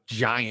lot of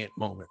giant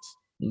moments.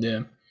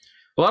 Yeah.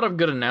 A lot of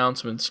good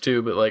announcements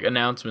too, but like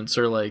announcements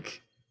are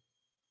like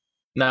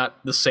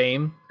not the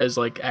same as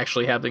like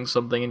actually having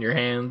something in your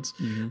hands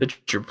that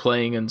you're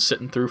playing and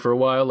sitting through for a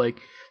while.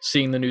 Like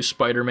seeing the new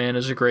Spider-Man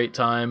is a great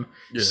time.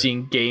 Yeah.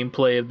 Seeing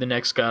gameplay of the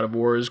next God of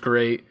War is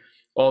great.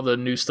 All the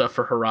new stuff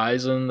for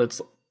Horizon that's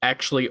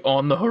actually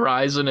on the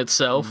horizon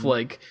itself,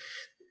 like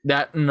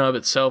that in and of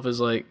itself is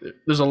like,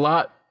 there's a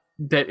lot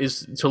that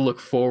is to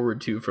look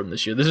forward to from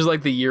this year. This is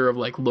like the year of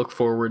like look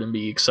forward and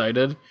be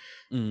excited,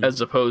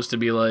 as opposed to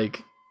be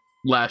like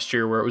last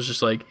year where it was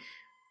just like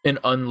an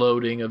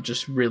unloading of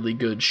just really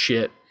good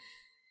shit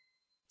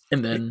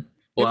and then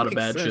a lot of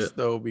bad shit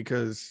though,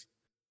 because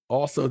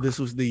also this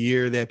was the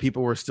year that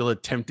people were still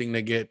attempting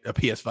to get a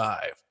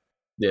PS5.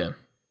 Yeah.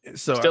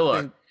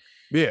 So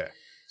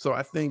So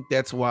I think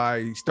that's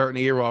why starting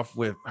the year off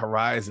with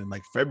Horizon,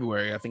 like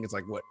February, I think it's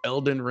like what,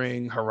 Elden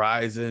Ring,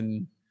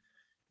 Horizon,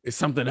 is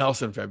something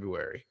else in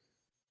February.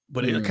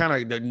 But it kind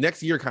of, the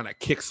next year kind of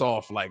kicks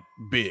off like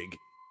big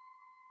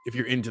if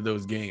you're into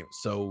those games.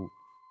 So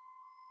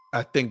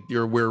I think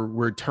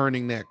we're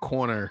turning that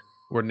corner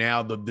where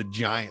now the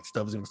giant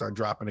stuff is gonna start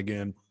dropping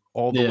again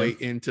all the way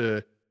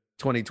into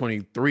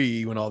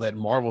 2023 when all that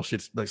Marvel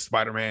shit's like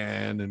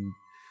Spider-Man, and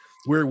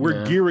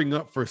we're gearing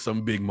up for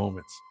some big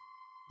moments.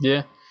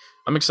 Yeah.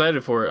 I'm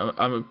excited for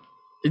it.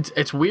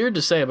 It's weird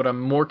to say, but I'm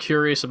more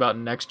curious about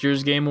next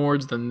year's Game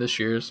Awards than this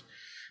year's.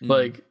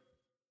 Like,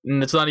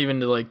 and it's not even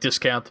to like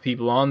discount the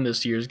people on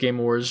this year's Game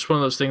Awards. It's one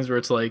of those things where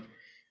it's like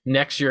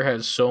next year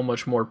has so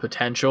much more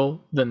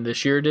potential than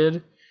this year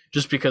did,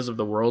 just because of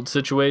the world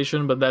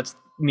situation. But that's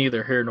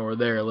neither here nor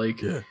there.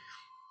 Like,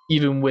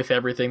 even with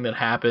everything that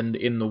happened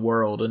in the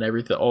world and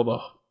everything, all the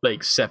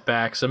like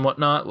setbacks and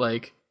whatnot,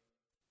 like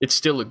it's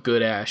still a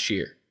good ass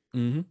year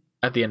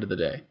at the end of the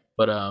day.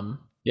 But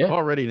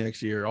already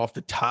next year off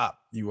the top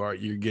you're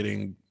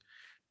getting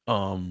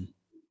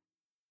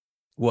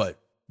what,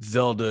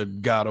 Zelda,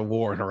 God of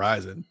War, and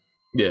Horizon.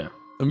 You're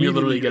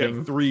literally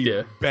getting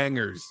 3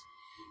 bangers.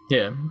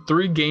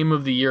 3 Game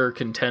of the Year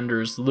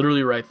contenders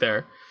literally right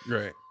there,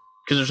 right?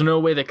 Because there's no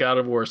way that God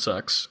of War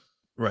sucks,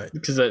 right?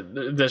 Because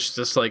that's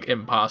just like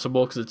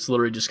impossible, because it's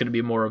literally just going to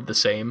be more of the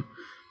same.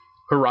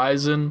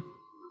 Horizon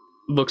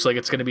looks like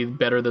it's going to be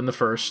better than the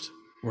first.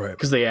 Right.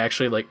 Because they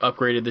actually like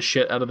upgraded the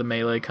shit out of the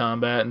melee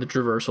combat, and the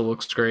traversal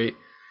looks great.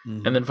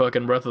 And then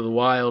fucking Breath of the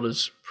Wild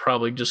is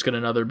probably just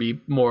gonna be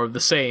more of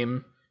the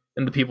same,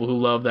 and the people who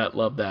love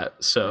that.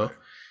 So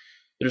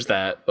there's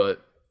that,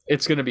 but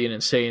it's gonna be an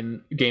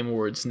insane Game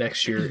Awards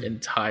next year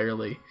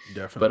entirely.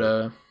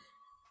 Definitely.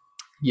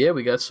 But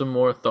we got some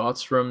more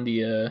thoughts from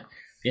the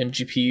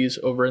MGPs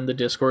over in the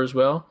Discord as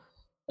well.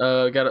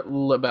 Got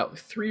about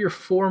 3 or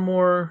 4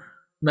 more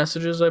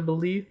messages, I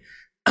believe.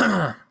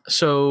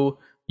 So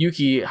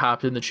Yuki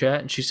hopped in the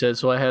chat and she said,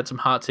 so I had some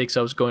hot takes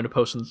I was going to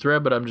post in the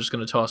thread, but I'm just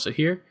going to toss it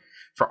here.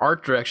 For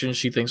art direction,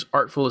 she thinks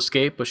Artful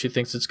Escape, but she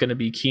thinks it's going to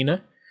be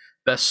Kena.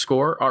 Best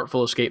score,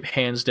 Artful Escape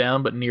hands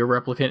down, but Nier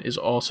Replicant is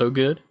also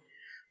good.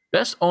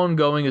 Best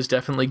ongoing is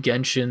definitely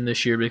Genshin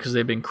this year, because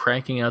they've been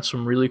cranking out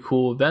some really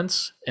cool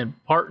events and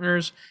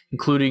partners,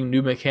 including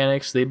new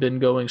mechanics. They've been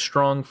going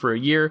strong for a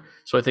year,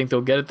 so I think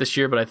they'll get it this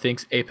year, but I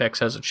think Apex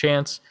has a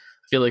chance.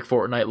 I feel like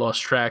Fortnite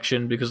lost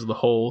traction because of the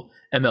whole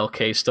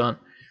MLK stunt.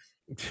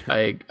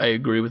 I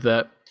agree with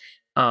that.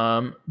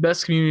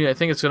 Best community, I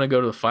think it's going to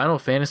go to the Final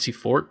Fantasy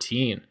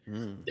 14.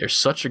 There's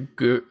such a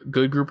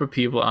good group of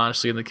people,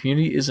 honestly, and the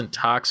community isn't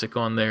toxic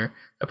on there.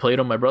 I played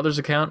on my brother's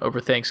account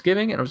over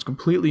Thanksgiving, and it was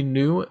completely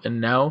new,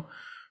 and now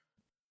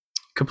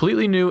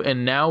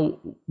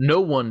no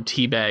one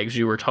teabags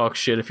you or talks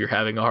shit if you're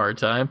having a hard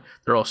time.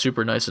 They're all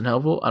super nice and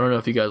helpful. I don't know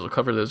if you guys will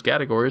cover those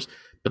categories,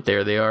 but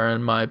there they are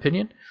in my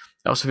opinion.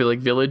 I also feel like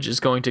Village is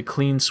going to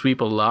clean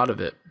sweep a lot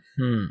of it.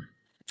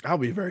 I'll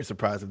be very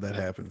surprised if that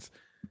happens.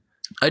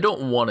 I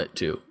don't want it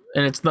to,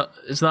 and it's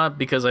not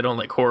because I don't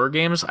like horror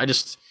games.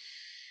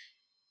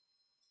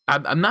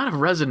 I'm not a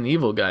Resident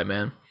Evil guy,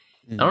 man.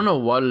 I don't know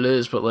what it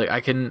is, but like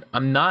there's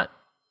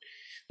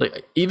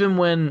Like even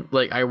when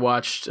like I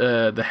watched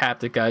the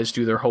Haptic guys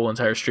do their whole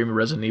entire stream of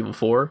Resident Evil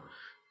 4,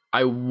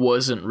 I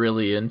wasn't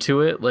really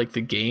into it, like the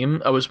game.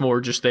 I was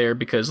more just there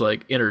because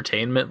like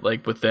entertainment,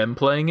 like with them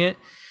playing it.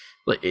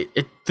 Like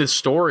the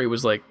story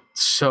was like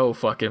so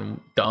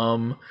fucking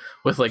dumb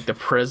with like the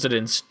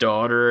president's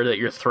daughter that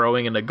you're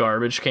throwing in a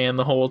garbage can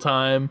the whole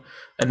time,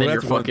 and then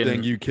you're fucking. One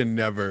thing you can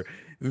never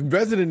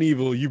Resident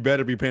Evil. You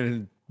better be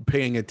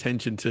paying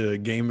attention to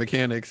game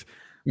mechanics.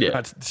 Yeah,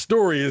 that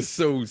story is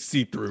so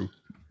see through.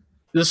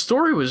 The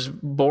story was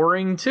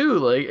boring too.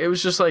 Like it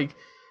was just like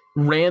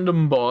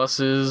random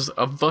bosses,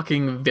 a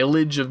fucking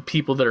village of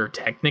people that are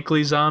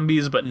technically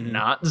zombies but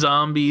not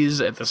zombies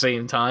at the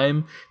same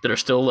time, that are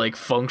still like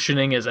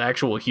functioning as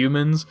actual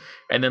humans,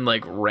 and then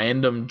like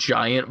random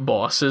giant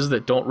bosses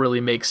that don't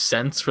really make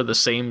sense for the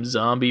same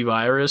zombie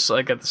virus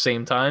like at the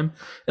same time.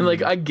 And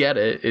like I get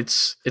it,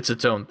 it's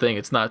its own thing.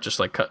 It's not just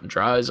like cut and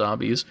dry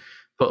zombies,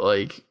 but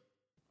like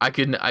I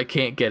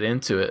can't get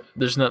into it.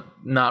 There's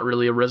not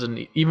really a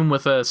Resident, even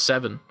with a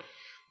 7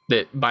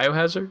 that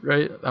Biohazard,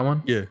 right? That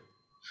one? Yeah.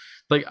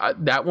 Like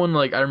that one,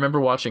 like I remember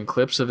watching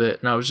clips of it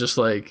and I was just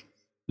like,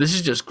 this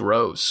is just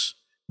gross.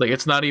 Like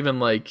it's not even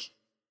like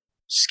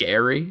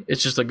scary.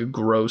 It's just like a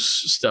gross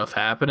stuff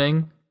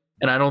happening.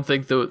 And I don't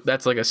think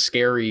that's like a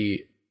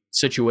scary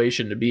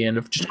situation to be in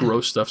if just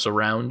gross stuff's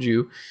around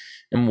you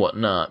and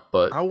whatnot.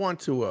 But I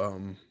want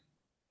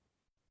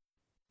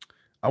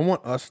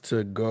us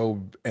to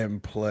go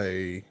and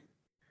play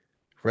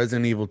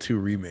Resident Evil 2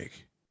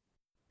 Remake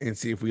and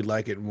see if we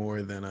like it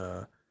more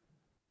than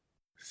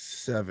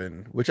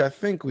 7, which I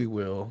think we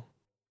will.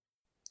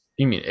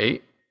 You mean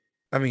 8?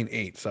 I mean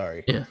 8,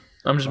 sorry. Yeah,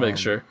 I'm just making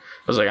sure.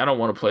 I was like, I don't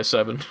want to play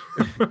 7.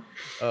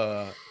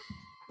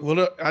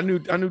 Well, I knew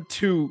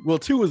 2. Well,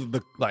 2 was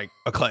the like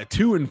a class.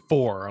 2 and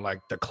 4 are like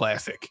the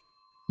classic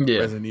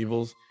Resident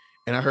Evils,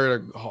 and I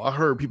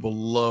heard people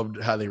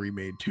loved how they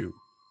remade 2.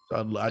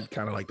 So I'd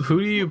kind of like. Who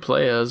do you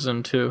play as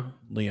in 2?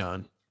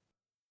 Leon.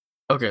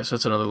 Okay, so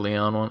it's another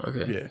Leon one.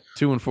 Okay. Yeah,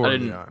 2 and 4 are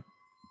Leon.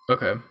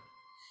 Okay.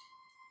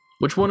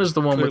 Which one is the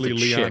one Clearly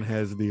with the Leon chick?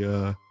 has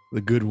the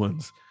good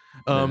ones.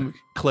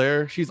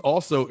 Claire, she's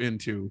also in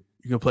 2.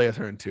 You can play as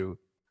her in 2.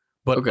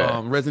 But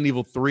Resident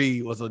Evil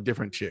 3 was a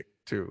different chick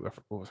too.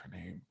 What was her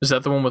name? Is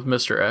that the one with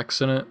Mr.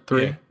 X in it?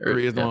 3? Yeah,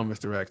 3 is the one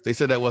with Mr. X. They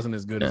said that wasn't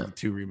as good as the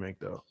 2 remake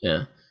though.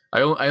 Yeah.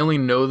 I only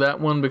know that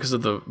one because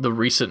of the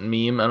recent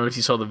meme. I don't know if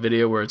you saw the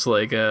video where it's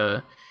like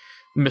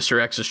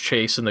Mr. X is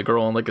chasing the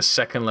girl on like a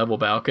second level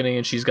balcony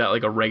and she's got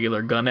like a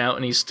regular gun out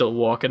and he's still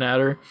walking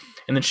at her.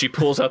 And then she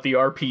pulls out the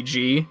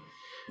RPG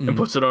and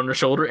puts it on her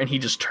shoulder and he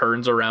just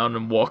turns around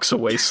and walks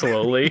away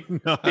slowly.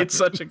 It's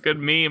such a good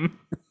meme.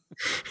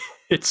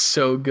 It's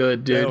so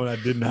good, dude. That one I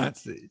did not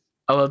see.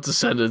 I'll have to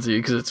send it to you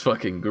because it's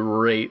fucking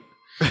great.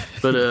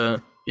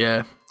 But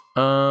yeah.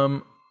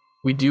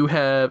 We do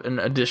have an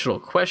additional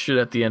question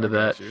at the end of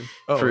that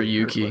for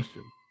Yuki.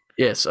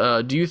 Yes.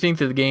 Do you think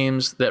that the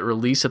games that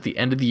release at the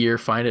end of the year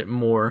find it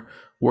more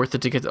worth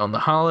it to get on the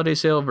holiday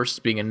sale versus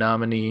being a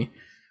nominee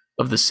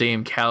of the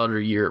same calendar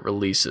year it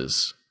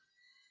releases?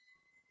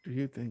 Do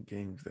you think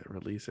games that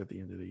release at the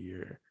end of the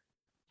year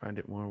find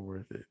it more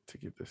worth it to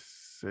get the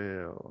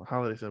sale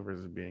holiday sale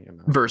versus being a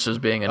nominee?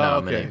 Being a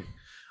nominee.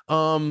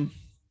 Okay.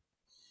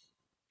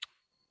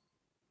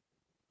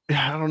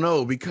 I don't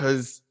know,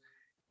 because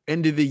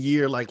end of the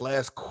year like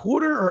last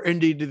quarter or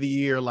end of the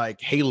year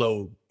like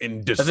Halo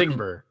in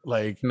December,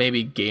 like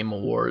maybe Game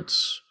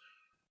Awards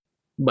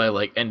by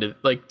like end of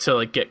like to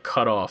like get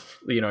cut off,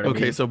 you know what I mean?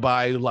 Okay, so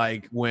by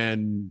like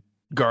when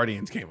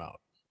Guardians came out.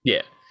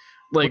 Yeah.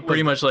 Like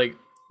pretty much like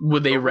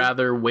would they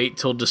rather wait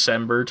till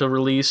December to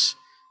release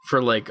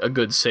for like a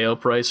good sale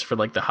price for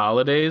like the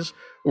holidays,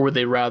 or would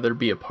they rather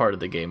be a part of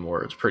the Game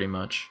Awards pretty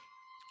much?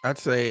 I'd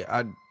say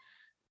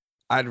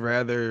I'd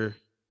rather,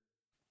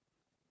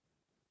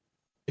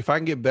 if I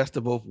can get best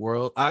of both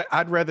worlds,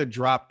 I'd rather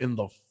drop in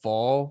the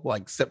fall,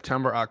 like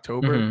September,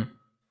 October,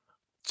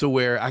 to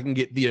where I can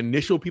get the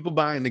initial people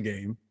buying the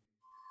game.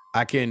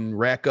 I can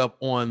rack up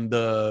on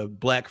the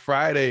Black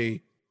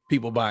Friday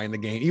people buying the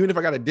game. Even if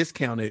I got to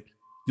discount it,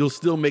 you'll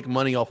still make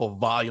money off of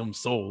volume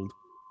sold.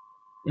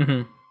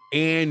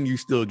 And you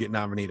still get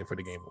nominated for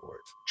the Game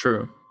Awards.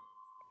 True.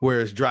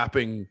 Whereas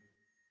dropping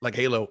like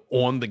Halo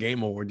on the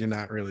Game Award, you're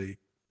not really.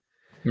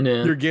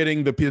 Yeah. You're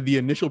getting the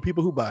initial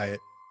people who buy it,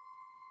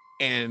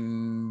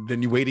 and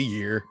then you wait a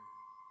year.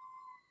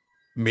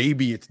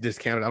 Maybe it's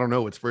discounted. I don't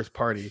know. It's first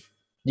party.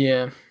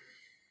 Yeah.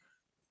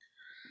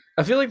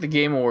 I feel like the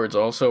Game Awards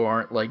also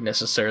aren't like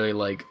necessarily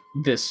like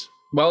this.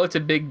 While it's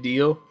a big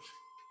deal,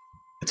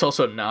 it's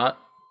also not.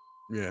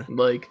 Yeah.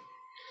 Like,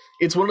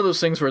 it's one of those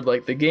things where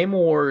like the Game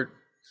Awards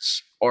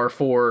are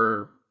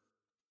for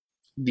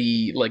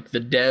the like the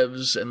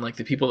devs and like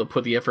the people that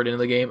put the effort into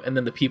the game, and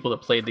then the people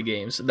that played the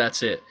games.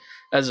 That's it.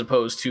 As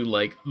opposed to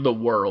like the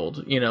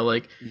world, you know,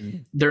 like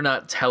they're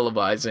not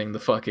televising the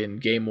fucking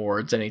Game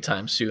Awards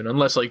anytime soon,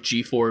 unless like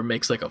G4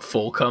 makes like a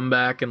full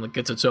comeback and like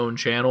gets its own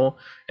channel,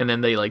 and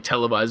then they like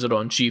televise it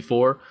on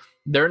G4.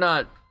 They're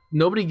not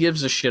nobody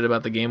gives a shit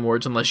about the Game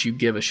Awards unless you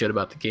give a shit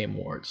about the Game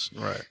Awards.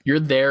 Right. You're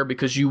there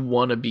because you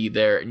want to be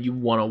there and you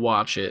want to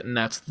watch it, and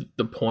that's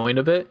the point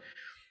of it.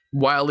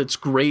 While it's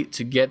great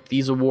to get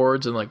these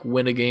awards and like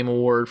win a game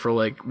award for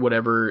like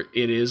whatever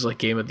it is, like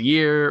Game of the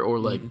Year or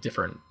like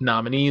different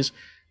nominees,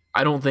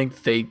 I don't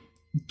think they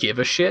give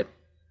a shit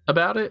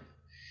about it.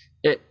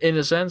 In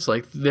a sense,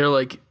 like they're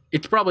like,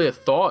 it's probably a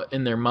thought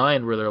in their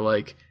mind where they're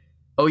like,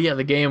 oh yeah,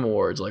 the Game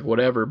Awards, like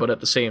whatever. But at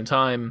the same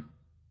time,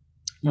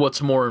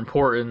 what's more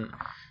important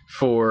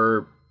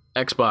for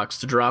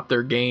Xbox to drop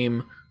their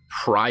game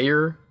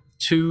prior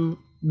to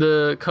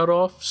the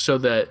cutoff so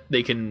that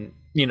they can,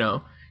 you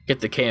know, get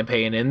the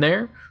campaign in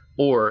there,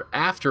 or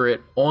after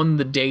it on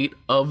the date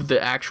of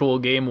the actual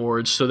Game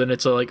Awards, so then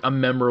it's like a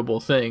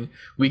memorable thing.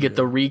 We get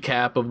the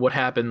recap of what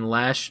happened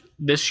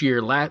next year,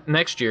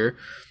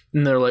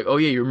 and they're like, oh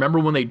yeah, you remember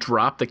when they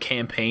dropped the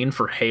campaign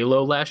for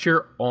Halo last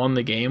year on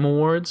the Game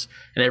Awards,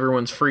 and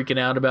everyone's freaking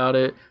out about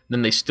it,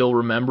 then they still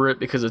remember it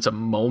because it's a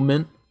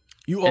moment.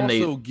 You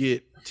also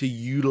get to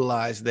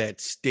utilize that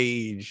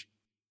stage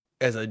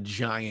as a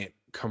giant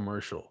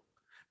commercial,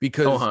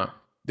 because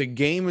the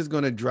game is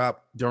going to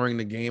drop during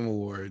the Game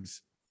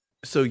Awards.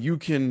 So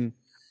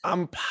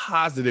I'm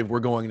positive we're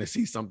going to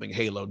see something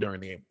Halo during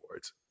the Game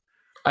Awards.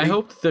 I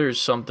hope there's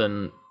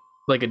something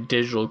like a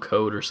digital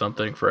code or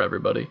something for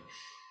everybody.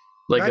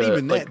 Like not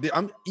even that.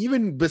 I'm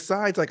even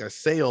besides like a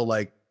sale,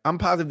 like I'm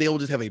positive they will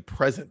just have a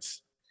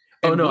presence.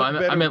 And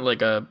I meant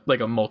like a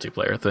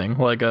multiplayer thing.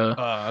 Like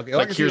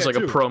like here's like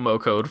a promo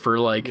code for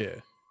like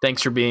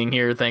thanks for being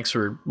here, thanks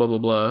for blah blah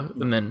blah,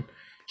 and then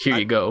here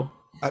you go.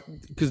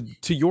 Because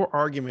to your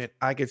argument,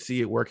 I could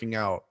see it working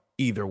out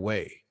either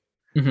way.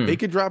 They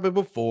could drop it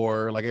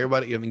before, like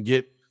everybody, and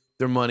get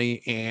their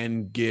money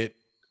and get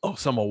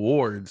some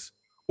awards,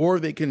 or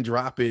they can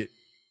drop it,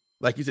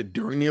 like you said,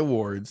 during the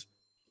awards.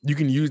 You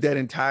can use that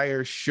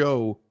entire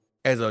show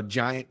as a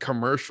giant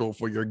commercial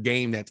for your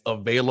game that's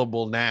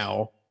available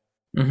now,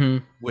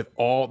 with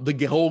all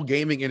the whole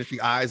gaming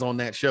industry eyes on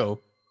that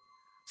show.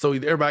 So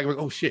everybody goes,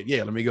 oh shit,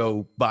 yeah, let me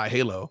go buy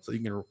Halo. So you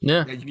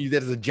can use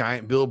that as a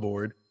giant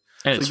billboard.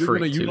 And so it's you're free,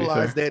 going to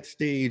utilize that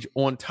stage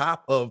on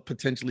top of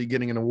potentially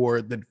getting an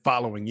award the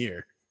following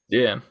year.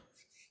 Yeah.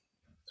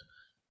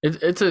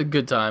 It's a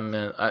good time,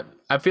 man.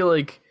 I feel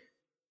like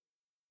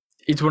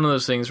it's one of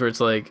those things where it's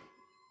like,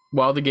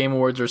 while the Game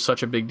Awards are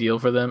such a big deal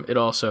for them, it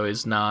also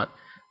is not.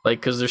 Like,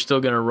 because they're still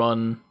going to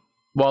run,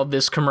 while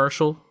this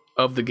commercial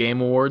of the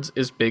Game Awards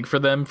is big for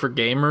them, for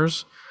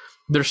gamers,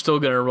 they're still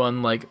going to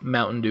run, like,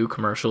 Mountain Dew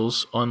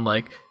commercials on,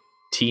 like,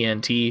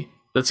 TNT.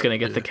 That's going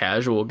to get the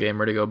casual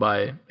gamer to go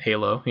buy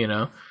Halo, you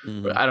know?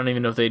 But I don't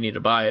even know if they need to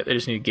buy it. They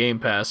just need Game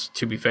Pass,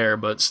 to be fair,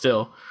 but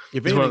still.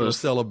 If anything, they'll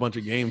sell a bunch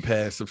of Game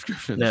Pass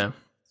subscriptions. Yeah.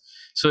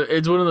 So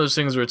it's one of those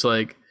things where it's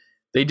like,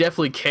 they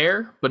definitely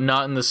care, but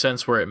not in the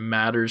sense where it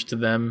matters to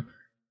them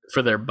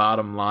for their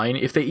bottom line,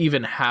 if they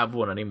even have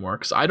one anymore.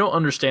 Because I don't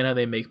understand how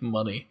they make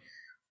money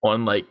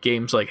on like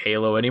games like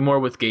Halo anymore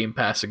with Game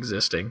Pass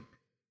existing.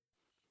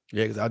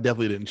 Yeah, because I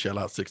definitely didn't shell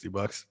out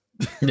 $60.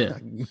 Yeah.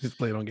 Just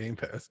play it on Game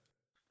Pass.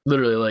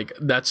 Literally, like,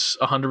 that's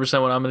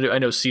 100% what I'm going to do. I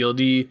know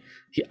CLD,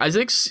 I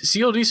think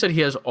CLD said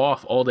he has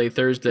off all day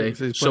Thursday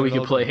so he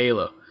can play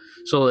Halo.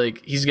 So,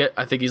 like,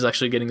 I think he's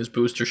actually getting his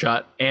booster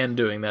shot and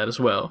doing that as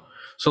well.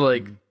 So,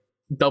 like,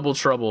 double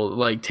trouble,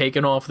 like,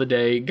 taking off the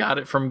day, got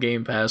it from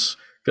Game Pass,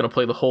 going to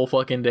play the whole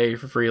fucking day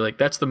for free. Like,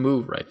 that's the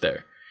move right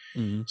there.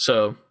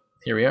 So,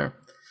 here we are.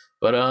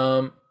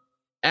 But,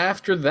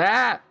 after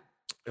that,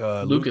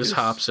 Lucas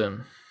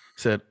Hobson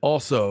said,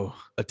 also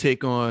a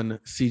take on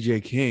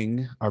CJ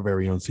King, our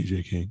very own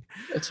CJ King.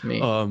 That's me.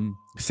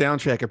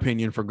 Soundtrack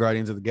opinion for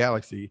Guardians of the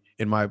Galaxy.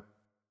 In my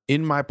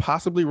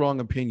possibly wrong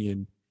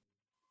opinion,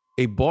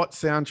 a bought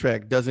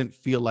soundtrack doesn't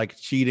feel like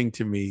cheating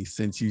to me,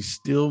 since you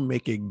still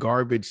make a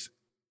garbage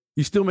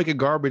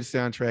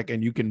soundtrack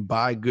and you can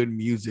buy good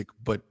music,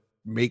 but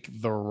make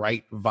the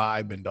right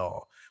vibe and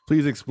all.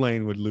 Please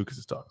explain what Lucas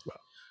is talking about.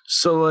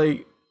 So,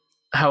 like,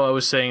 how I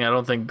was saying, I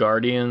don't think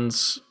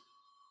Guardians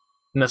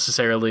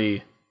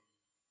necessarily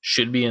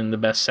should be in the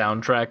best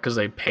soundtrack because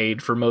they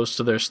paid for most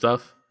of their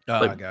stuff,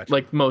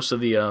 like most of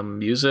the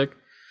music.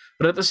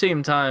 But at the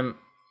same time,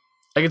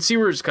 I can see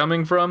where it's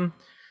coming from.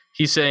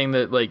 He's saying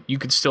that like you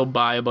could still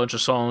buy a bunch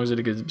of songs and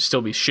it could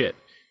still be shit,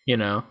 you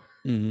know.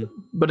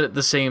 But at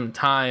the same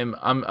time,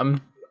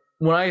 I'm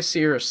when I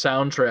see a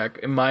soundtrack,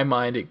 in my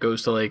mind it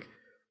goes to like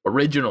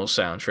original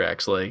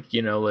soundtracks, like,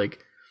 you know,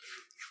 like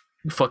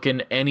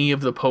fucking any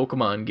of the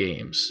Pokemon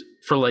games.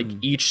 For like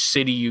each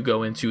city you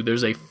go into,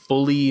 there's a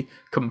fully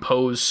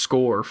composed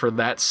score for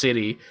that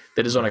city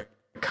that is on a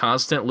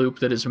constant loop,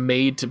 that is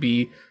made to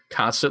be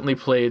constantly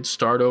played,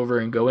 start over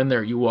and go in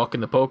there. You walk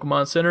in the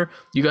Pokemon Center,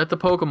 you got the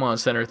Pokemon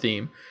Center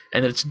theme,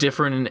 and it's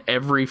different in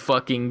every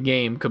fucking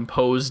game,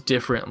 composed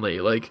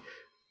differently. Like,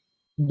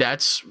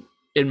 that's,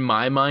 in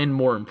my mind,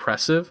 more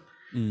impressive.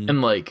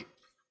 And like,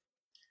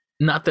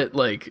 not that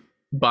like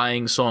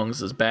buying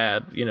songs is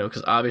bad, you know,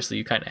 because obviously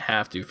you kind of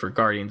have to for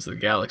Guardians of the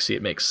Galaxy.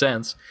 It makes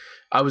sense.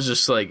 I was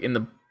just like in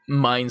the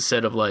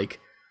mindset of like,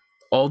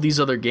 all these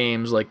other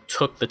games like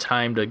took the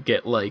time to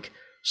get like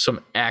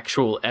some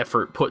actual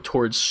effort put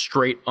towards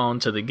straight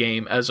onto the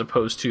game, as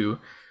opposed to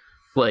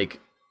like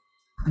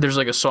there's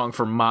like a song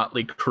for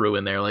Motley Crue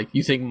in there. Like,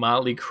 you think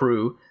Motley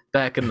Crue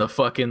back in the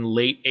fucking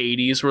late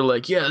 80s were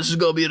like, yeah, this is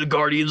gonna be the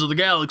Guardians of the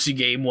Galaxy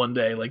game one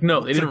day? Like,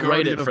 no, they didn't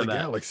write it for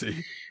that.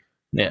 Galaxy.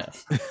 Yeah,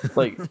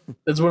 like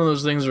it's one of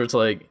those things where it's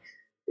like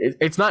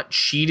it's not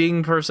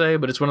cheating per se,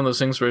 but it's one of those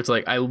things where it's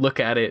like I look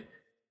at it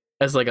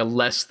as like a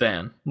less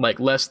than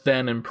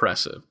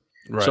impressive.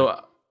 Right.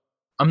 So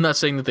I'm not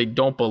saying that they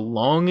don't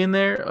belong in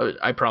there.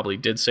 I probably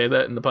did say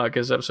that in the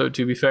podcast episode,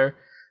 to be fair.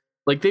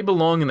 Like, they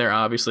belong in there,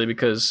 obviously,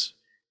 because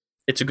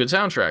it's a good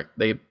soundtrack.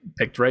 They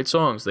picked the right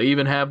songs. They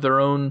even have their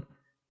own...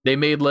 They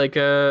made, like,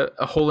 a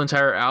whole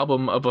entire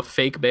album of a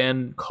fake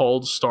band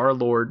called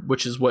Star-Lord,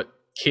 which is what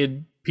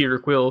Kid Peter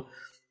Quill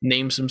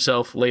names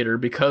himself later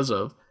because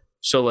of.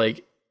 So,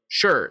 like,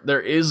 sure,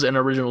 there is an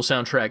original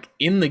soundtrack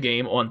in the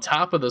game on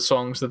top of the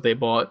songs that they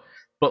bought,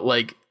 but,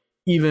 like,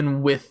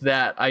 even with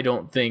that, I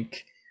don't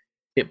think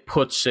it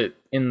puts it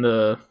in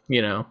the,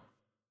 you know,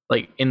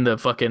 like in the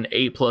fucking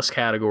A+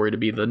 category to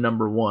be the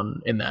number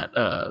one in that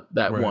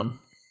right. one.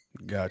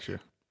 Gotcha.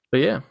 But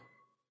yeah.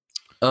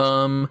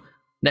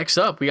 Next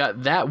up, we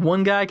got that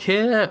one guy,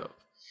 Kev.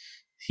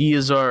 He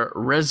is our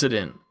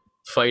resident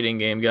fighting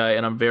game guy,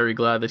 and I'm very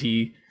glad that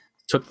he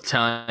took the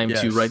time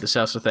to write this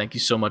out. So thank you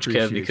so much,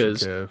 Kev,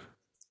 because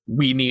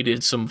we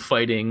needed some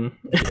fighting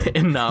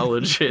and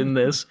knowledge in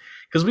this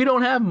because we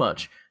don't have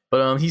much.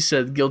 But he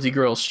said Guilty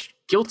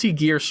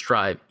Gear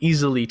Strive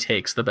easily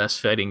takes the best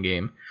fighting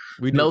game.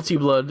 Melty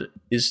Blood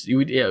is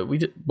we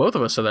did, both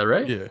of us said that,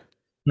 right?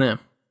 Yeah.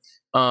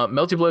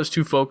 Melty Blood is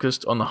too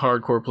focused on the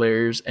hardcore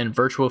players, and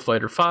Virtua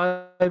Fighter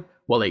 5,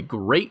 while a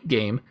great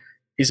game,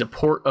 is a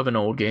port of an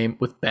old game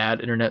with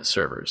bad internet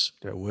servers.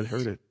 That would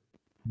hurt it.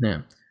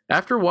 Yeah.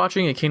 After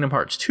watching a Kingdom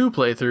Hearts 2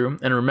 playthrough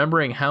and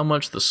remembering how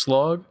much of a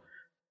slog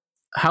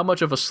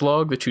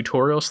the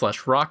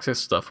tutorial/Roxas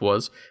stuff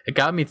was, it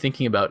got me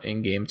thinking about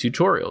in-game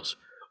tutorials.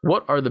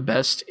 What are the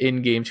best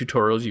in-game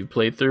tutorials you've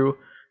played through,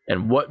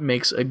 and what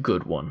makes a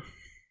good one?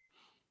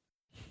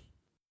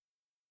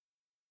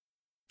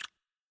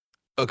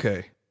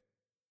 Okay.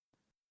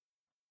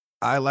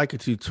 I like a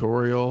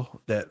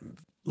tutorial that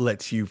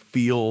lets you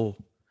feel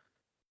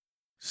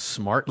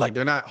smart. Like,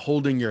 they're not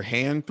holding your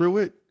hand through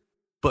it,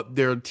 but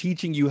they're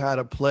teaching you how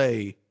to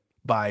play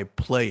by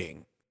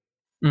playing.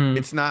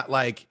 It's not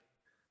like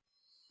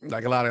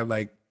a lot of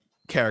like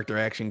character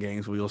action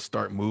games where you'll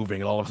start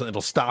moving and all of a sudden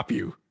it'll stop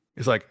you.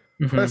 It's like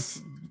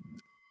press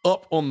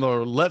up on the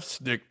left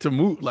stick to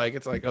move. Like,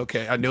 it's like,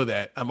 okay, I know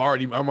that. I'm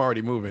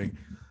already moving.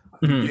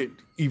 You get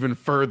even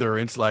further,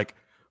 it's like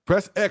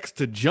press X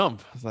to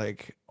jump. It's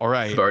like, all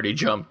right. I've already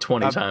jumped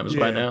 20 times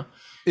by now.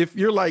 If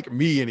you're like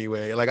me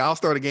anyway, like I'll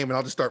start a game and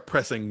I'll just start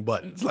pressing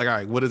buttons. Like, all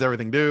right, what does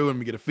everything do? And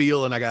we get a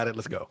feel and I got it.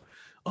 Let's go.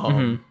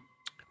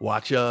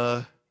 Watch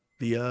the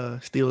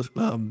Steel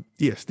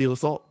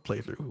Assault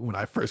playthrough when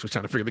I first was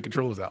trying to figure the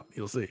controls out.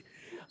 You'll see.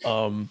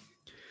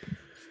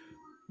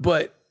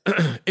 But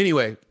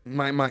anyway,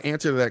 my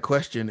answer to that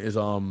question is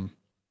or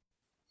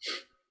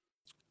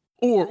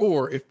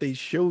if they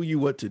show you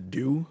what to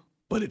do,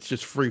 but it's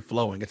just free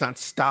flowing. It's not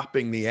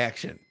stopping the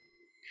action.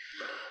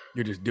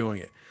 You're just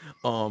doing it.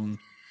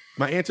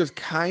 My answer is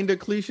kind of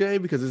cliche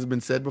because this has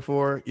been said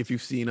before. If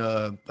you've seen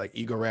like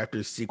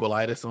Egoraptor's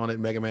sequelitis on it,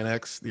 Mega Man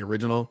X, the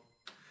original,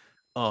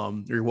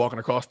 you're walking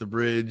across the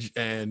bridge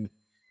and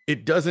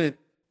it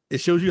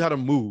shows you how to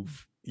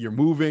move. You're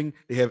moving.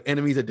 They have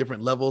enemies at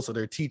different levels, so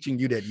they're teaching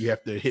you that you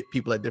have to hit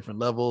people at different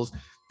levels.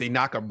 They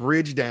knock a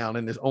bridge down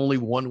and there's only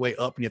one way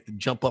up and you have to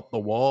jump up the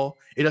wall.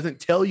 It doesn't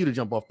tell you to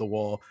jump off the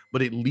wall,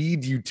 but it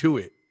leads you to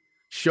it,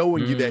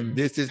 showing you that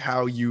this is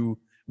how you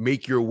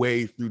make your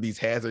way through these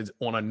hazards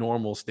on a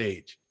normal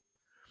stage.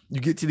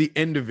 You get to the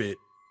end of it,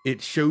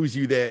 it shows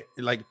you that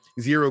like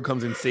Zero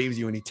comes and saves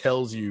you and he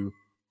tells you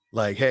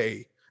like,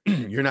 hey,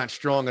 you're not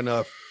strong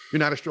enough. You're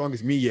not as strong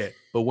as me yet,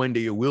 but one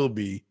day you will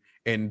be.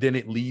 And then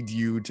it leads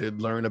you to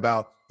learn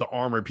about the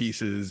armor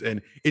pieces,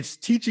 and it's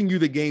teaching you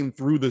the game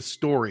through the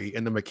story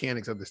and the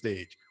mechanics of the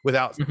stage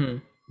without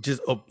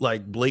just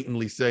like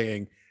blatantly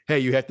saying, hey,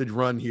 you have to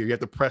run here, you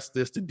have to press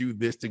this to do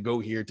this, to go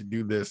here to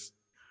do this.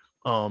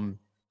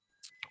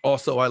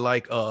 Also, I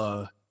like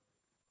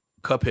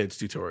Cuphead's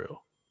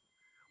tutorial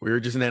where you're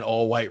just in that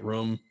all white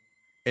room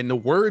and the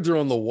words are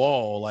on the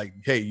wall like,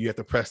 hey, you have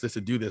to press this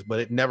to do this, but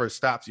it never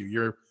stops you.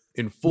 You're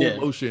in full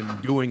motion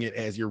doing it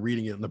as you're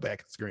reading it on the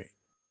back of the screen.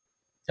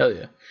 Hell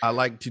yeah. I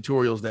like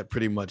tutorials that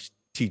pretty much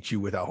teach you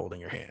without holding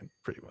your hand,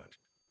 pretty much.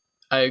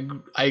 I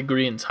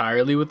agree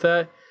entirely with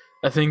that.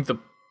 I think the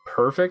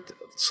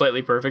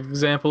slightly perfect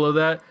example of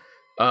that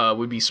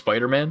would be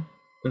Spider-Man,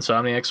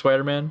 Insomniac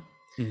Spider-Man.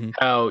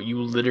 How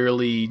you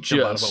literally just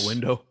jump out of a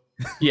window.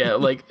 Yeah,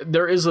 like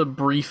there is a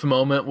brief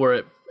moment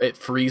where it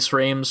freeze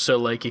frames, so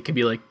like it can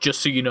be like, just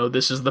so you know,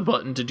 this is the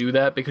button to do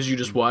that, because you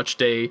just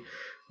watched a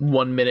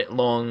 1 minute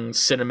long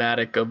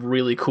cinematic of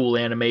really cool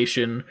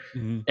animation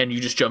and you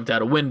just jumped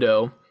out a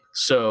window.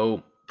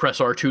 So press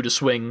R2 to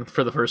swing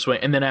for the first swing,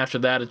 and then after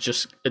that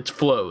it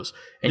flows,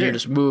 and you're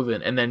just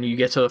moving, and then you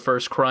get to the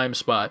first crime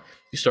spot,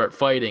 you start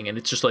fighting, and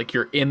it's just like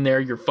you're in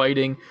there, you're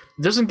fighting.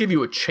 It doesn't give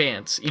you a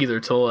chance either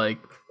to like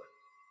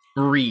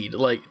read.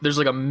 Like there's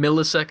like a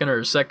millisecond or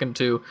a second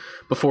two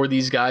before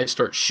these guys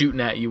start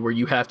shooting at you, where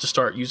you have to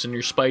start using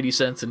your spidey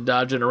sense and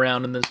dodging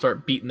around, and then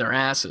start beating their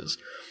asses.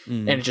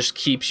 And it just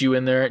keeps you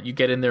in there. You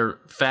get in there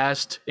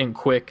fast and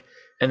quick,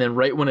 and then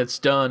right when it's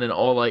done and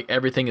all like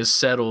everything is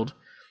settled,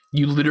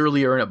 you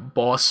literally are in a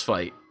boss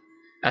fight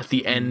at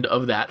the end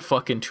of that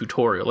fucking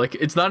tutorial. Like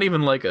it's not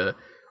even like a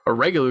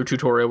regular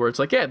tutorial where it's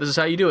like, yeah, this is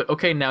how you do it.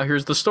 Okay, now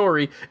here's the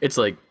story. It's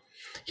like,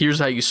 here's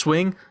how you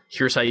swing,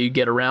 here's how you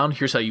get around,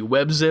 here's how you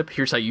web zip,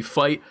 here's how you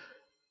fight.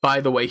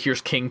 By the way,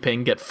 here's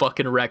Kingpin, get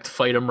fucking wrecked,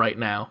 fight him right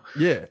now.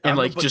 Yeah. And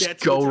like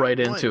just go right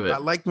into it. I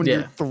like when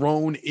you're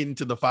thrown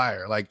into the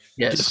fire. Like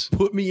just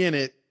put me in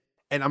it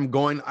and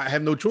I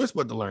have no choice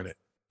but to learn it.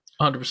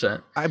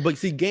 100%. But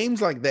see,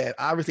 games like that,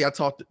 obviously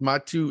my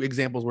two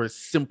examples were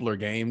simpler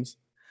games.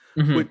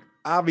 But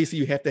obviously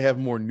you have to have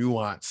more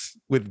nuance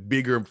with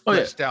bigger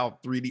fleshed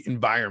out 3D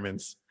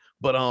environments.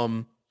 But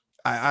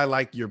I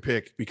like your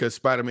pick because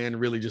Spider-Man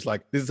really just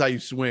like, this is how you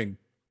swing.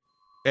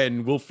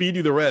 And we'll feed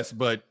you the rest,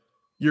 but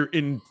you're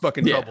in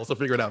fucking trouble, so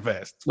figure it out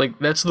fast. Like,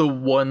 that's the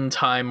one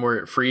time where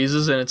it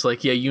freezes, and it's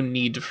like, yeah, you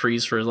need to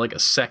freeze for like a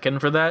second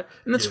for that,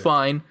 and that's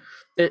fine.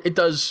 It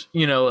does,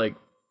 you know, like,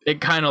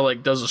 it kind of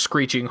like does a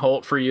screeching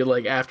halt for you,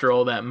 like after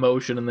all that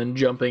motion and then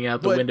jumping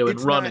out the window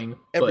and running.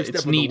 Every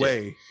step of the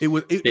way.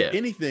 If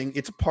anything,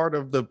 it's part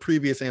of the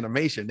previous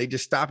animation. They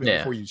just stop it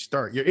before you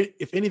start.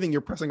 If anything, you're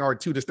pressing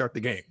R2 to start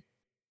the game.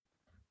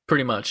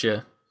 Pretty much,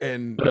 yeah.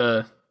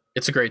 But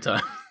it's a great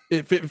time.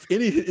 If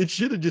any, it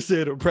should have just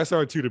said press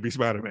R2 to be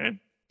Spider-Man.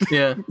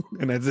 Yeah.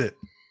 And that's it.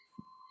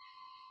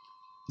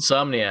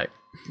 Insomniac.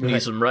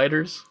 Need some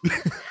writers.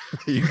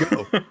 There you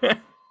go.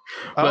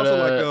 I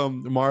also like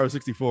Mario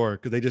 64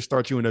 because they just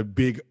start you in a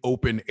big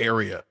open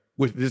area,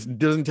 which this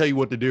doesn't tell you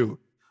what to do,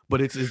 but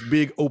it's this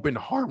big open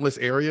harmless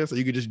area, so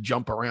you can just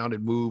jump around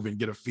and move and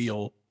get a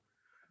feel.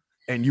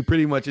 And you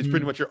pretty much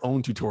your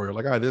own tutorial.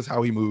 Like, all right, this is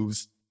how he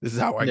moves. This is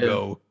how I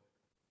go.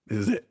 This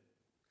is it.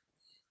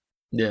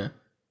 Yeah.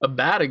 A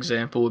bad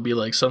example would be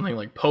like something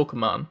like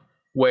Pokemon,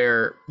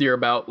 where you're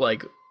about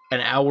like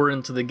an hour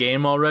into the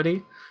game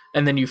already,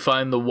 and then you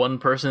find the one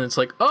person that's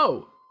like,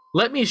 oh,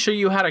 let me show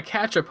you how to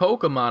catch a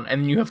Pokemon,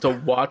 and you have to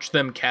watch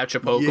them catch a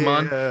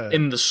Pokemon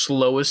in the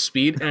slowest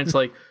speed, and it's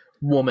like,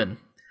 woman,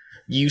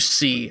 you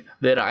see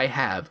that I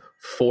have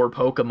 4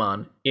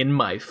 Pokemon in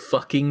my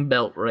fucking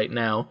belt right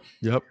now.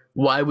 Yep.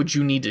 Why would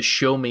you need to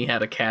show me how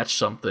to catch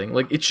something?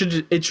 Like, it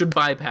should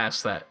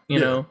bypass that, you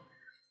know?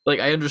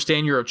 Like, I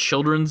understand you're a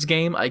children's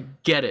game. I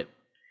get it.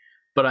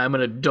 But I'm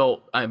an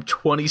adult. I'm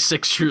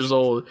 26 years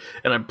old,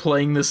 and I'm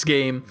playing this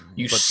game.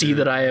 You see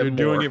that I am You're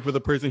doing it for the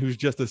person who's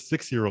just a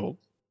 6-year-old.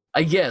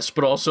 I guess,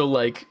 but also,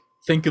 like,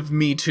 think of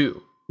me,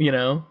 too, you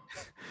know?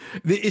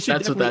 It should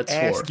definitely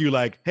ask you,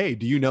 like, hey,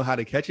 do you know how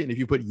to catch it? And if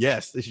you put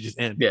yes, it should just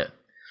end. Yeah.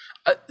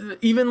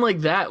 Even like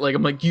that, like,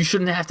 I'm like, you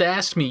shouldn't have to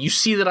ask me. You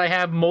see that I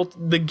have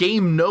the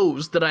game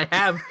knows that I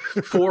have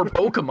 4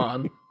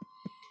 Pokemon.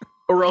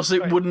 Or else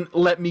it wouldn't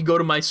let me go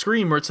to my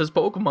screen where it says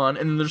Pokemon,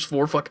 and then there's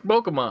 4 fucking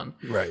Pokemon.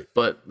 Right.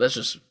 But that's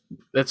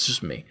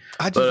just me.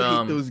 I just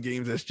hate those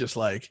games that's just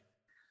like,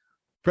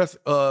 press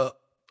up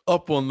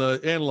on the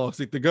analog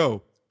stick to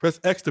go. Press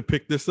X to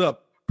pick this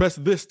up. Press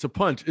this to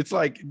punch. It's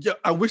like,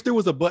 I wish there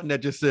was a button that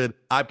just said,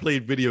 I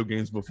played video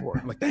games before.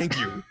 I'm like, thank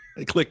you.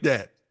 And click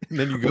that. And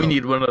then you go. We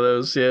need one of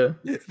those, yeah.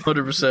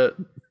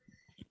 100%.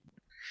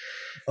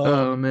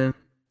 Oh, man.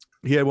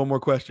 He had one more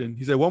question.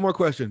 He said, one more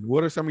question.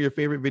 What are some of your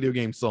favorite video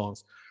game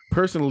songs?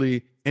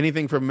 Personally,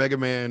 anything from Mega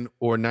Man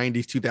or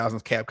 90s,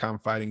 2000s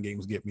Capcom fighting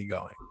games get me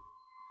going.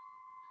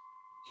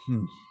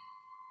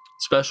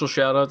 Special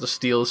shout out to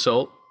Steel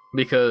Assault,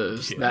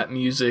 because that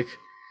music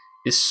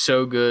is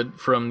so good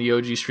from the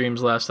OG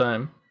streams last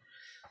time.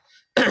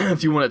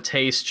 If you want to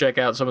taste, check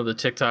out some of the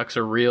TikToks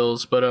or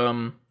Reels. But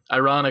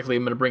ironically,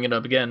 I'm going to bring it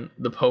up again.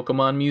 The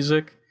Pokemon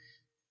music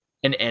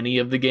in any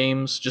of the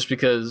games, just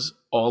because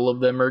all of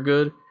them are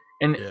good.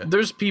 And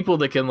there's people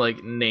that can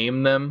like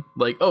name them,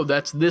 like, oh,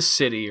 that's this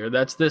city, or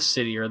that's this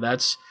city, or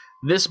that's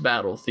this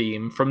battle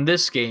theme from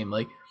this game.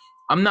 Like,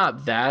 I'm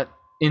not that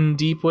in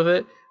deep with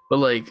it, but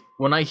like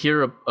when I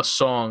hear a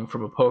song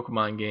from a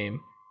Pokemon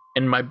game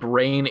and my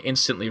brain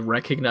instantly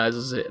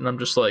recognizes it, and I'm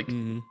just like,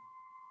 and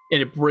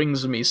it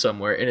brings me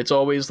somewhere. And it's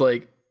always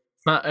like,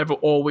 not ever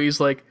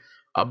always like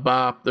a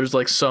bop. There's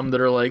like some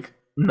that are like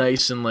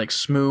nice and like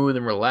smooth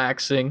and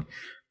relaxing.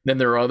 Then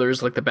there are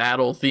others like the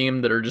battle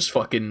theme that are just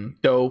fucking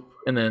dope.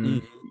 And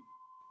then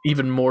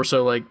even more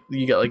so, like,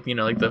 you got like, you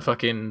know, like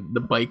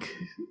the bike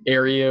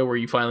area where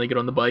you finally get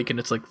on the bike and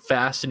it's like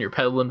fast and you're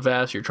pedaling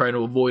fast. You're trying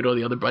to avoid all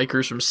the other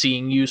bikers from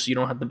seeing you so you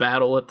don't have to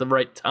battle at the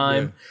right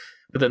time. Yeah.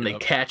 But then they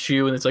catch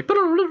you and it's like,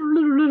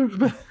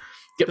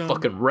 get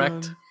fucking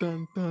wrecked.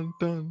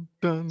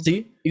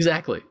 See?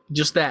 Exactly.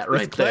 Just that right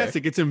there. It's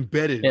classic. There. It's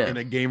embedded in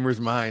a gamer's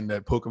mind,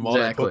 that Pokemon,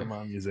 that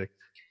Pokemon music.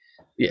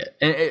 Yeah,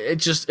 and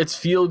it's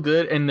feel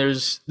good, and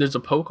there's a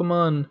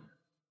Pokemon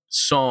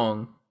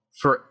song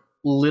for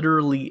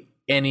literally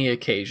any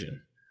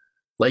occasion.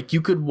 Like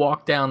you could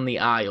walk down the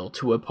aisle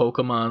to a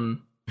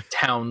Pokemon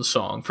town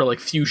song for like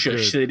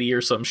Fuchsia City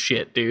or some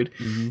shit, dude.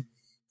 Mm-hmm.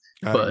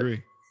 I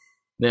agree.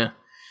 Yeah,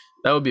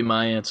 that would be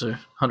my answer,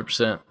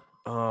 100%.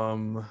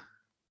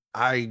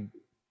 I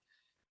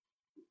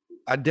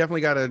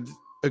definitely gotta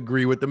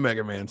agree with the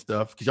Mega Man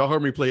stuff because y'all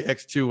heard me play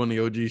X2 on the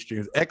OG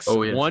streams.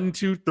 X1,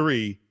 2,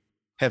 3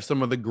 have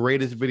some of the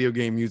greatest video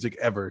game music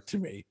ever to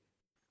me.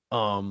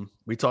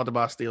 We talked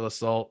about Steel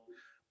Assault.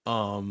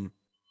 I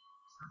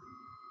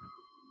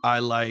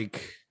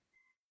like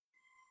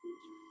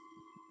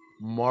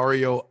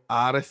Mario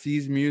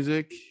Odyssey's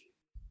music.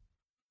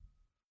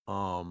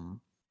 What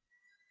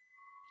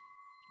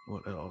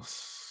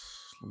else?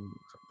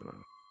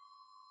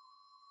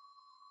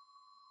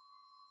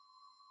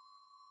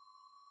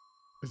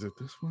 Is it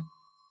this one?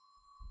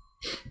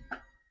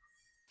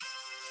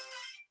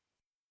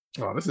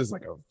 Oh, this is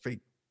like a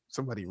fake.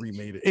 Somebody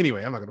remade it.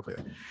 Anyway, I'm not gonna play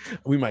it.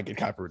 We might get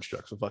copyright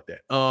struck, so fuck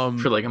that.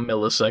 For like a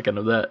millisecond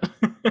of that.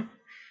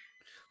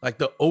 Like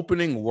the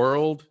opening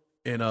world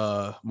in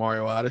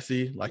Mario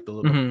Odyssey, like the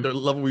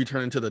level where you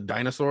turn into the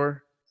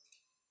dinosaur.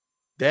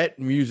 That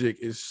music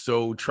is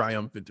so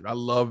triumphant. I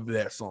love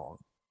that song.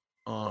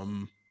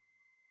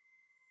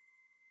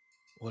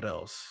 What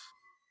else?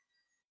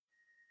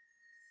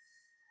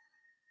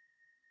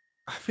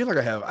 I feel like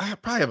I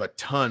probably have a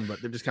ton,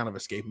 but they're just kind of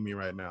escaping me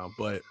right now.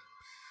 But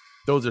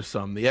those are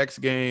some. The X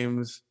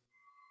Games,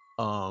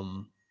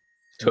 Tony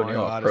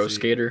Hawk Pro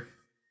Skater.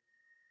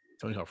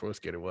 Tony Hawk Pro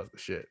Skater was the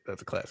shit.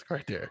 That's a classic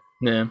right there.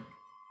 Yeah.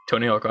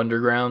 Tony Hawk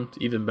Underground,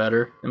 even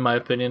better, in my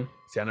opinion.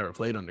 See, I never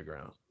played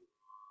Underground,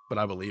 but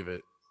I believe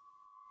it.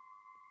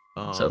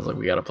 Sounds like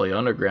we got to play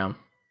Underground.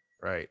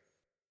 Right.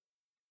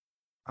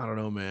 I don't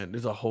know, man.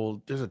 There's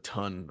a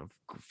ton of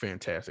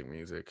fantastic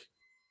music.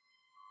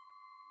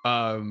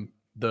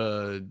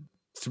 The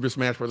Super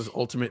Smash Bros.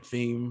 Ultimate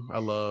theme, I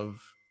love.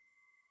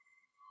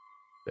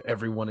 The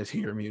Everyone Is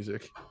Here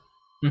music.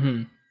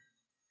 Mm-hmm.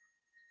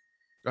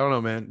 I don't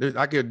know, man.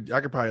 I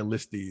could probably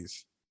list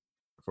these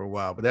for a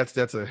while, but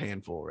that's a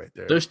handful right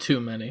there. There's too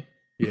many.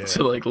 Yeah.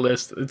 To like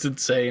list. It's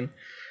insane.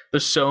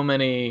 There's so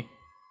many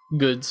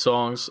good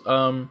songs.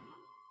 I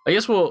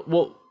guess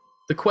we'll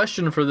the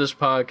question for this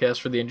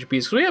podcast for the NGPs,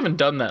 because we haven't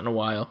done that in a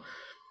while.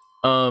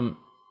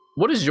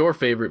 What is your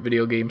favorite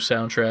video game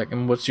soundtrack,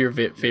 and what's your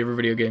favorite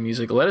video game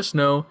music? Let us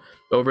know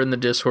over in the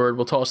Discord.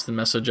 We'll toss the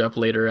message up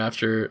later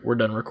after we're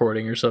done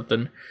recording or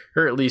something,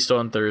 or at least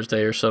on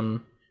Thursday or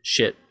some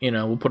shit.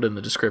 We'll put it in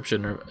the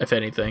description, or if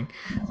anything.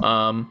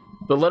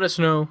 But let us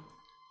know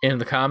in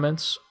the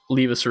comments.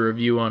 Leave us a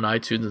review on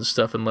iTunes and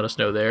stuff, and let us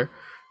know there.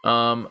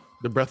 The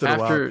Breath of the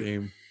Wild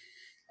theme,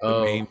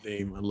 the main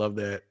theme. I love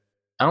that.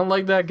 I don't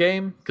like that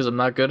game because I'm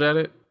not good at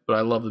it, but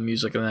I love the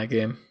music in that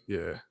game.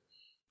 Yeah.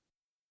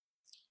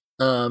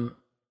 So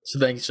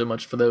thank you so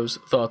much for those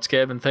thoughts,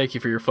 Kevin. Thank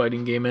you for your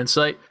fighting game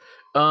insight.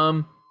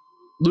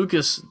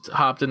 Lucas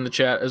hopped in the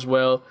chat as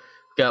well.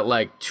 Got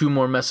like 2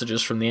 more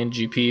messages from the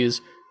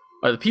NGPs.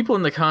 Are the people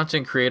in the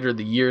content creator of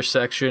the year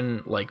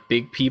section like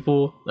big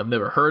people? I've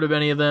never heard of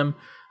any of them.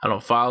 I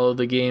don't follow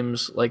the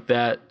games like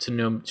that to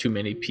know too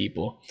many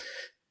people.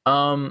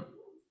 I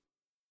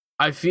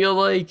feel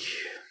like,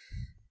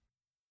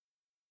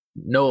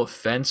 no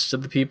offense to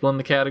the people in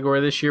the category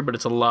this year, but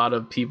it's a lot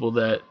of people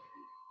that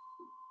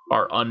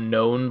are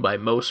unknown by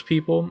most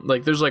people.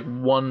 Like there's like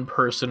one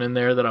person in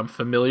there that I'm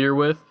familiar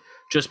with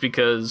just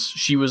because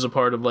she was a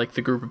part of like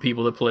the group of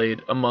people that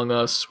played Among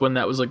Us when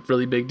that was like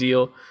really big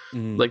deal.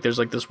 Like there's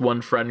like this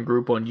one friend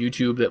group on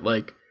YouTube that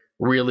like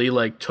really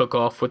like took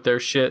off with their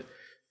shit,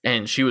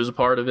 and she was a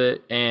part of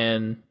it,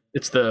 and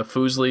it's the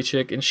Foosley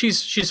chick, and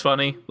she's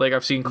funny. Like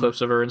I've seen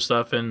clips of her and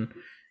stuff, and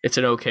it's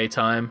an okay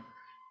time.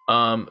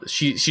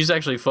 She's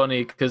actually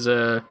funny because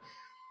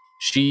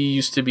she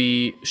used to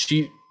be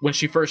when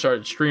she first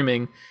started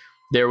streaming,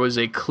 there was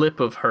a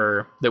clip of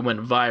her that went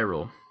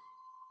viral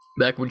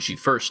back when she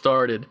first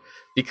started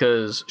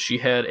because she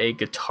had a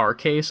guitar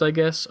case, I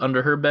guess,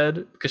 under her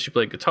bed because she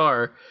played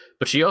guitar,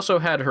 but she also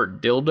had her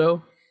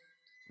dildo,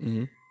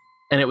 and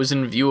it was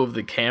in view of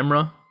the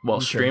camera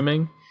while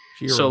streaming.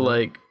 So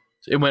like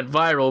it went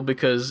viral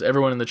because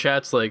everyone in the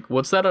chat's like,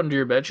 "What's that under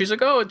your bed?" She's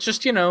like, "Oh, it's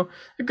just, a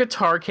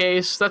guitar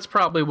case. That's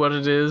probably what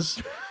it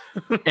is."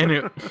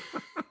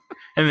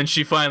 And then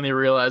she finally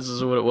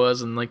realizes what it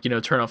was and like,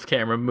 turn off the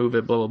camera, move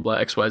it, blah, blah, blah,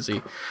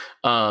 XYZ.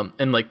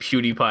 And like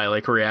PewDiePie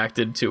like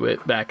reacted to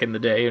it back in the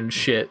day and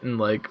shit. And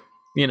like,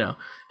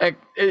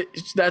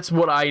 that's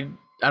what I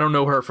don't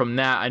know her from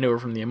that. I know her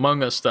from the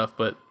Among Us stuff,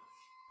 but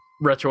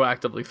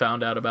retroactively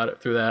found out about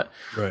it through that.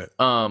 Right.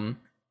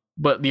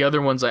 But the other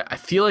ones, I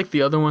feel like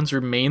the other ones are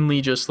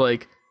mainly just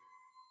like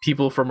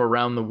people from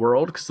around the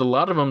world, because a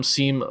lot of them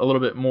seem a little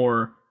bit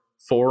more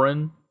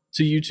foreign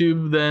to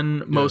YouTube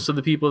than most of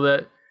the people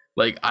that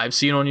like I've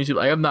seen on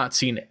YouTube. I have not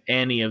seen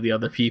any of the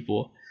other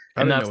people,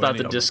 and that's not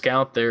to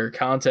discount their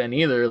content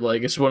either.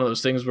 Like it's one of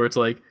those things where it's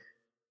like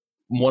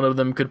one of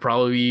them could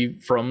probably be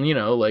from,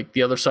 like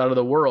the other side of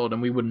the world,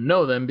 and we wouldn't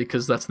know them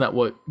because that's not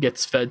what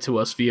gets fed to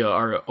us via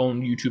our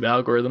own YouTube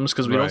algorithms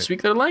because we don't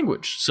speak their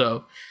language.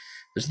 So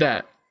there's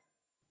that.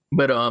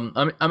 But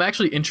I'm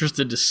actually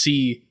interested to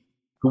see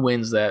who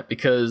wins that,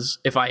 because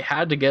if I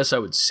had to guess, I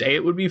would say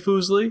it would be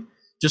Fuslie,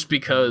 just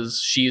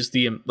because she's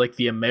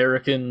the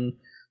American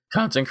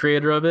content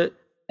creator of it,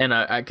 and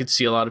I could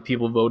see a lot of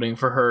people voting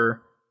for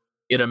her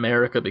in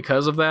America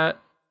because of that.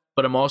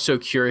 But I'm also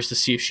curious to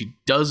see if she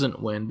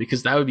doesn't win,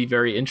 because that would be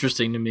very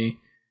interesting to me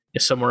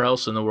if somewhere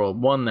else in the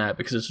world won that,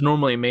 because it's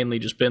normally mainly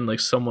just been like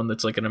someone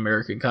that's like an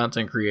American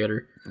content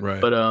creator. Right.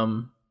 But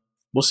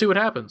we'll see what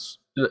happens.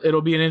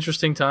 It'll be an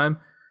interesting time.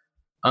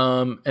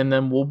 And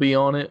then we'll be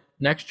on it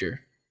next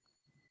year.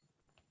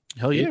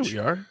 Hell yeah, we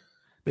are.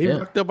 They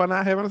fucked up by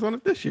not having us on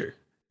it this year.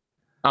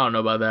 I don't know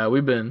about that.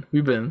 We've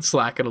been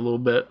slacking a little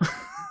bit.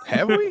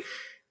 Have we?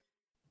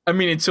 I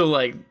mean, until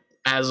like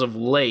as of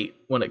late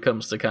when it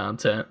comes to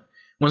content.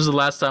 When's the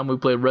last time we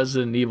played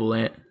Resident Evil,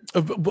 Ant?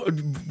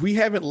 We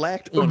haven't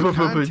lacked on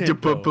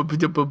content.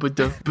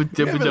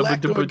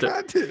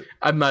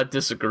 I'm not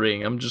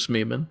disagreeing. I'm just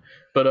memeing.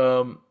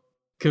 But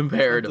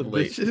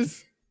comparatively.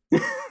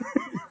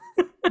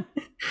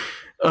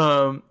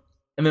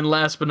 And then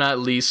last but not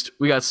least,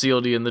 we got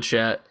CLD in the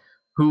chat,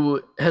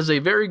 who has a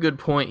very good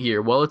point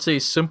here. While it's a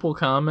simple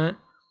comment,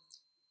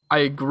 I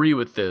agree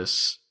with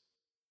this.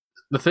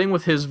 The thing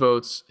with his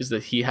votes is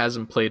that he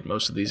hasn't played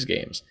most of these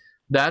games.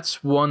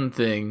 That's one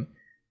thing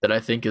that I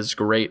think is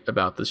great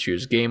about this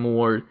year's Game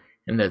Award,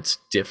 and that's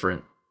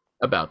different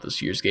about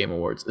this year's Game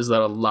Awards, is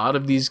that a lot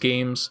of these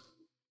games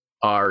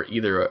are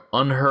either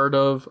unheard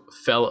of,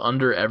 fell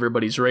under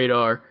everybody's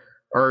radar,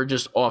 or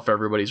just off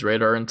everybody's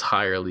radar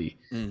entirely,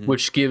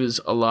 which gives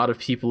a lot of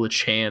people a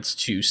chance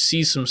to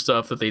see some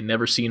stuff that they've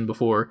never seen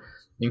before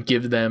and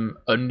give them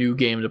a new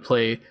game to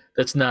play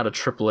that's not a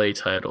AAA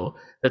title,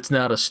 that's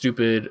not a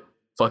stupid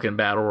fucking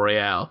battle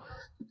royale.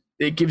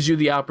 It gives you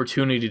the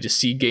opportunity to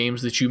see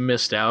games that you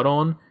missed out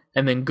on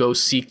and then go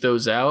seek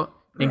those out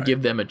and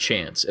give them a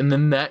chance. And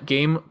then that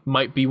game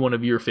might be one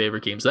of your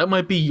favorite games. That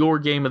might be your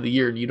game of the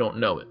year and you don't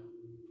know it.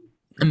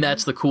 And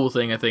that's the cool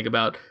thing, I think,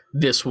 about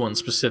this one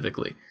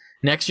specifically.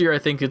 Next year, I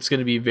think it's going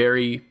to be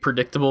very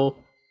predictable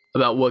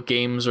about what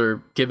games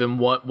are given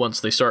what once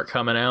they start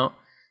coming out.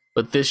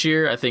 But this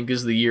year, I think,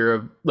 is the year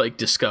of like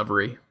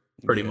discovery,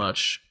 pretty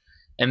much.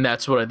 And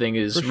that's what I think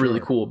is really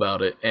cool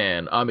about it.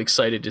 And I'm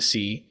excited to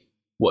see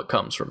what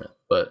comes from it.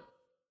 But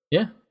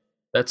yeah,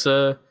 that's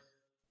our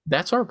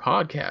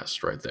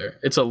podcast right there.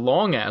 It's a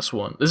long ass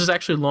one. This is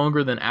actually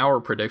longer than our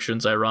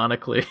predictions,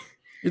 ironically.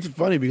 It's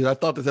funny because I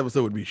thought this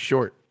episode would be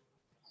short.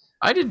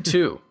 I did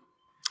too.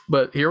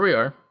 But here we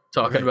are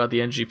talking about the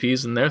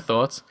NGPs and their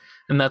thoughts.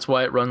 And that's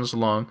why it runs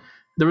long.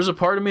 There was a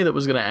part of me that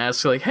was going to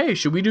ask, like, hey,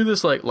 should we do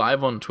this like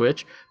live on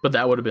Twitch? But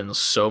that would have been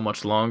so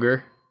much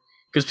longer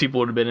because people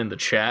would have been in the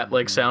chat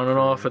like sounding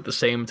off at the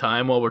same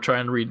time while we're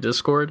trying to read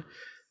Discord.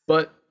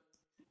 But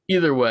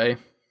either way,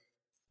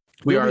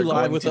 we'll be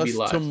live with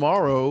us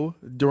tomorrow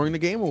during the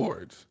Game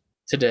Awards.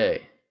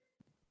 Today.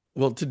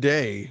 Well,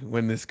 today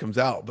when this comes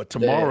out, but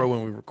tomorrow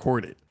when we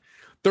record it.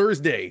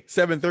 Thursday,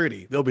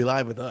 7:30, they'll be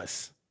live with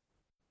us.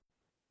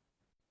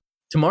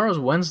 Tomorrow's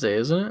Wednesday,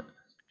 isn't it?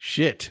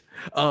 Shit.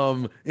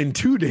 In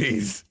 2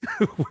 days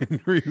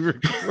when we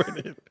record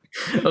it.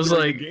 I was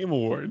like, Game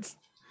Awards.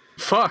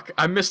 Fuck,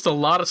 I missed a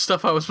lot of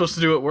stuff I was supposed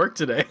to do at work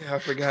today. Yeah, I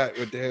forgot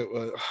what day it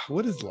was.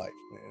 What is life,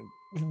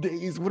 man?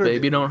 Days. What are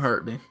Baby, days? Don't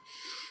hurt me.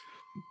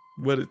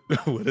 What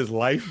is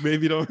life?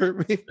 Baby, don't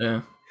hurt me.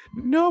 Yeah.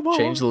 No more.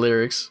 Change the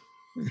lyrics.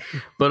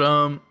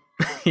 But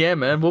yeah,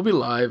 man, we'll be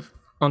live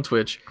on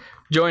Twitch.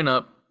 Join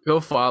up. Go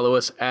follow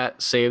us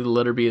at Save the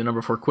Letter B, the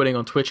number 4 quitting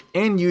on Twitch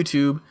and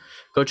YouTube.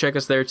 Go check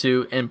us there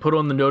too, and put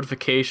on the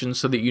notifications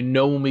so that you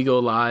know when we go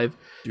live.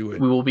 Do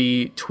it. We will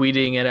be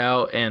tweeting it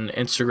out and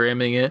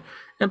Instagramming it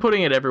and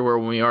putting it everywhere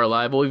when we are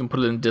live. We'll even put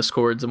it in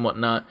Discords and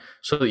whatnot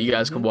so that you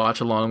guys can watch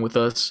along with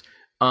us.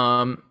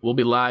 We'll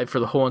be live for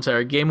the whole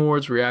entire Game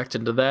Awards,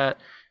 reacting to that,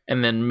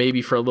 and then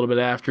maybe for a little bit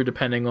after,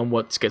 depending on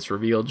what gets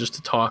revealed, just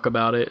to talk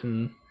about it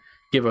and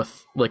give a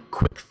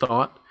quick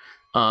thought.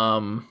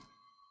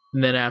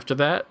 And then after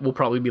that, we'll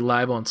probably be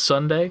live on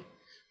Sunday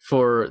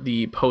for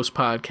the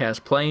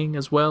post-podcast playing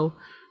as well.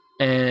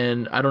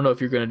 And I don't know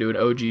if you're going to do an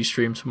OG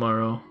stream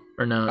tomorrow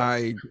or not.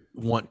 I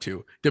want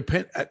to.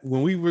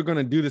 When we were going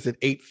to do this at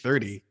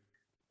 8:30,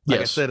 like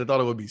I said, I thought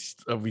it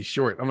would be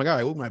short. I'm like, all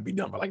right, we might be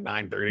done by like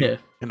 9:30,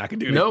 and I can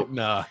do that. Nope.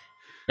 Nah.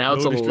 Now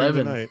it's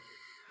 11.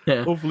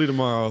 Yeah. Hopefully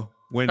tomorrow,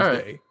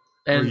 Wednesday.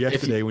 And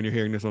yesterday when you're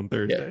hearing this on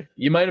Thursday. Yeah,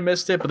 you might have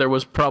missed it, but there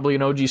was probably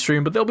an OG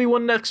stream, but there'll be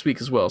one next week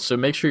as well. So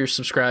make sure you're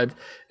subscribed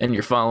and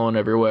you're following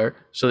everywhere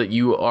so that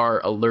you are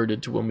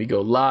alerted to when we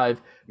go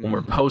live, when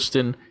we're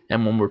posting,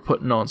 and when we're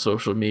putting on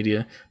social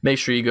media. Make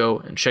sure you go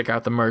and check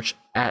out the merch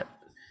at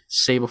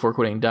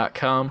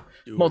SayBeforeQuitting.com.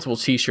 Multiple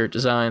t-shirt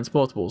designs,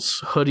 multiple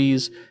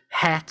hoodies,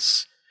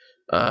 hats.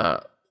 I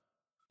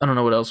don't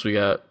know what else we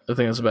got. I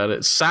think that's about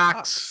it.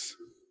 Socks.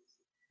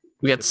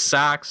 We got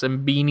socks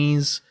and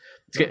beanies.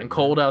 It's getting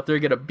cold out there.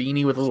 Get a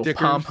beanie with a little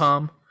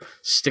pom-pom.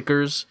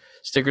 Stickers.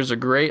 Stickers are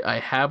great. I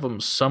have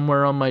them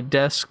somewhere on my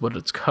desk, but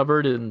it's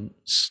covered in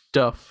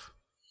stuff.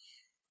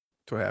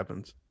 That's what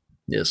happens.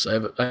 Yes, I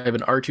have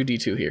an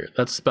R2D2 here.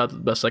 That's about the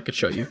best I could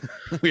show you.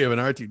 We have an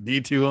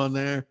R2D2 on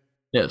there.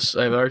 Yes,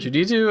 I have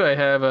R2D2. I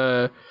have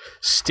a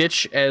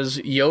Stitch as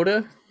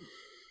Yoda.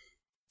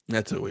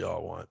 That's what we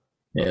all want.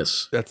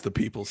 Yes. That's the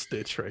people's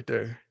Stitch right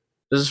there.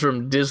 This is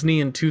from Disney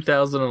in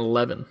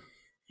 2011.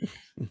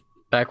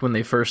 Back when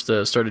they first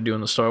started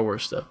doing the Star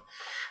Wars stuff.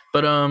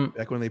 But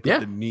back when they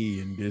put the knee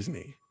in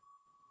Disney.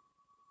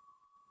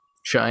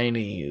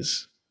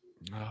 Chinese.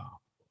 Oh.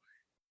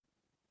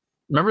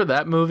 Remember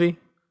that movie?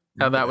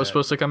 How that was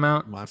supposed to come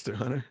out? Monster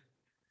Hunter.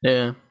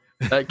 Yeah.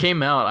 That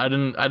came out. I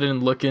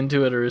didn't look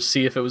into it or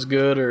see if it was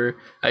good, or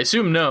I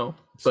assume no,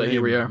 but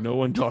here we are. No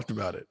one talked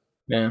about it.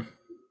 Yeah.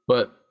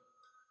 But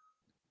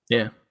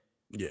yeah.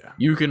 Yeah.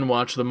 You can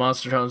watch the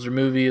Monster Hunter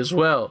movie as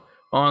well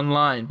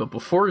online, but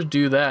before you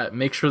do that,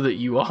 make sure that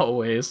you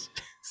always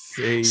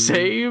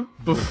save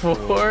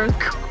before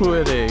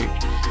quitting.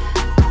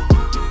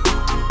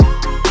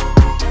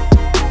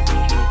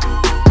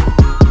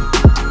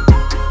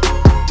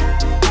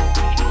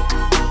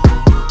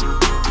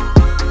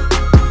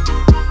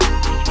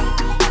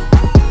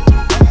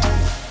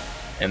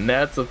 And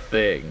that's a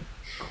thing.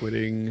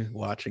 Quitting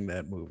watching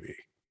that movie.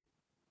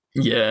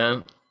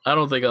 Yeah, I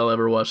don't think I'll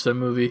ever watch that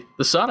movie.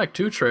 The Sonic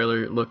 2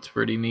 trailer looked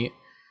pretty neat.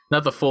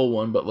 Not the full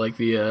one, but like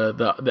the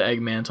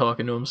Eggman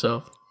talking to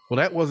himself. Well,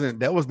 that was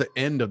the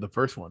end of the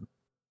first one.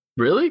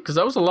 Really? Because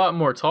that was a lot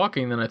more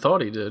talking than I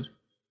thought he did.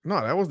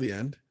 No, that was the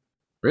end.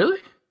 Really?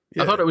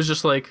 Yeah. I thought it was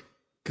just like...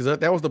 Because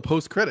that was the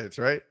post-credits,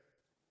 right?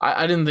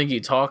 I didn't think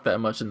he talked that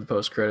much in the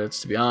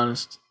post-credits, to be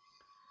honest.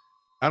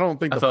 I don't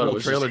think the full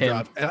trailer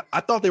dropped. I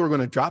thought they were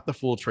going to drop the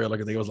full trailer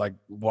because they was like,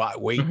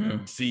 wait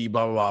and see,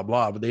 blah, blah, blah,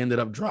 blah. But they ended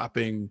up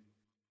dropping,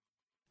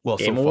 well,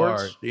 Game so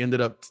Awards? far, they ended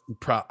up,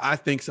 I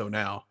think so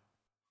now.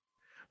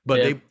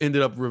 But they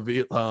ended up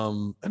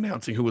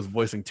announcing who was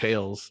voicing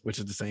Tails, which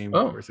is the same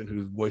person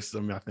who voiced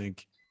them, I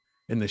think,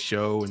 in the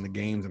show and the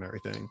games and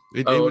everything.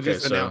 It was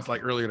just announced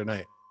like earlier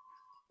tonight.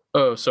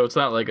 Oh, so it's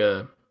not like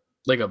a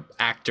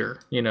actor,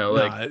 you know?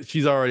 Like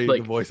she's already the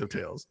voice of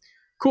Tails.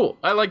 Cool.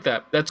 I like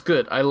that. That's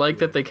good. I like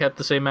that they kept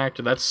the same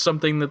actor. That's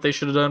something that they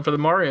should have done for the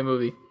Mario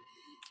movie.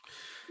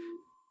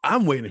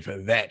 I'm waiting for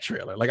that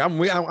trailer. Like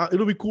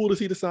it'll be cool to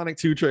see the Sonic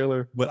 2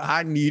 trailer, but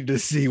I need to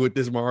see what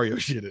this Mario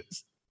shit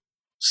is.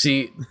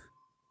 See,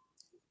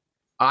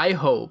 I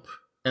hope,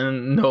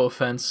 and no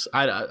offense,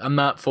 I'm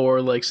not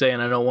for like saying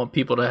I don't want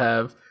people to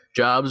have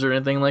jobs or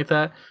anything like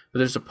that, but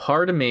there's a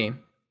part of me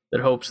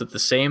that hopes that the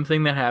same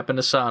thing that happened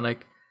to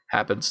Sonic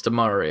happens to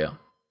Mario.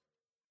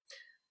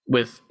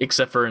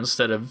 Except for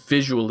instead of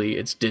visually,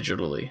 it's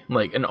digitally,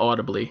 like, and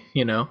audibly,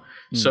 you know?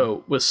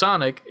 So with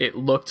Sonic, it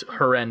looked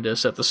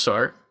horrendous at the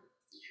start.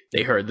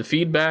 They heard the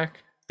feedback,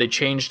 they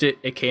changed it,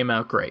 it came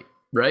out great,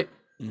 right?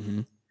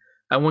 Mm-hmm.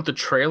 I want the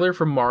trailer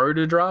for Mario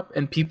to drop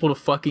and people to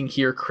fucking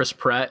hear Chris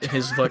Pratt and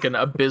his fucking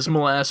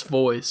abysmal ass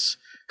voice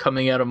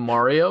coming out of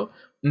Mario,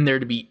 and there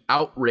to be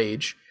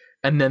outrage,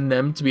 and then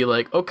them to be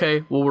like,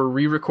 okay, well, we're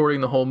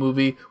re-recording the whole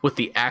movie with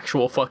the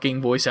actual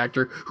fucking voice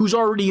actor who's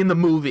already in the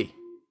movie.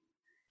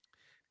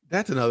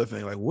 That's another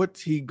thing. Like,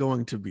 what's he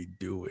going to be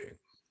doing?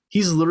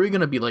 He's literally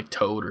going to be like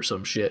Toad or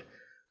some shit.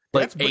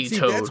 Like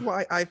Toad. That's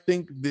why I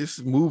think this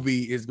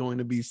movie is going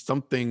to be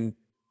something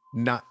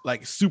not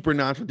like super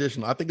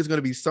non-traditional. I think it's going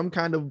to be some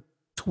kind of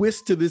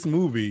twist to this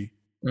movie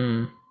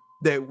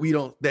that we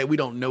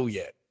don't know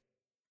yet.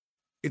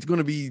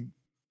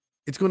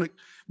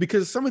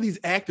 Because some of these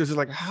actors are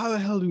like, how the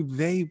hell do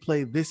they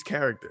play this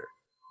character?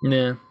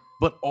 Yeah.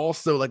 But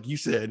also, like you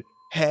said,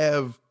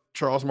 have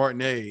Charles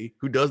Martinet,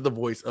 who does the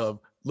voice of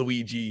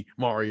Luigi,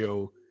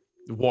 Mario,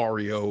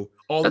 Wario.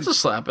 That's a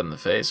slap in the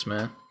face,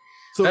 man.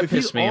 So if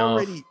he's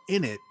already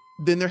in it,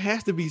 then there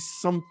has to be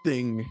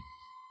something.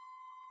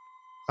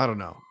 I don't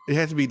know. It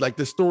has to be like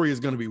the story is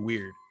going to be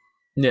weird.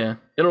 Yeah,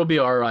 it'll be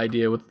our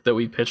idea that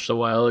we pitched a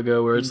while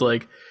ago, where it's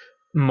like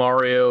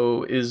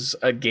Mario is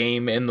a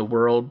game in the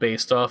world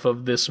based off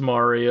of this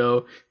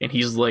Mario, and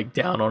he's like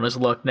down on his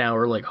luck now,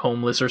 or like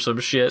homeless or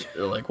some shit,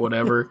 or like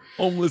whatever.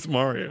 Homeless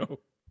Mario.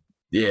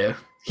 Yeah.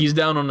 He's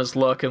down on his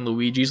luck, and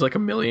Luigi's like a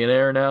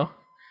millionaire now.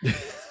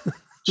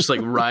 Just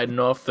like riding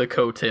off the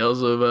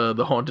coattails of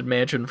the Haunted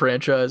Mansion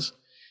franchise.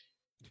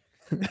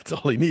 That's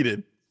all he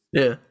needed.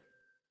 Yeah.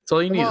 That's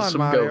all you need is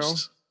some Mario.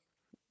 ghosts.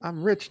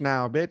 I'm rich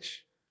now, bitch.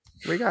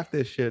 We got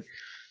this shit.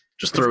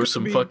 Just throw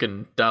some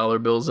fucking dollar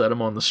bills at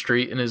him on the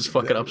street in his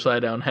fucking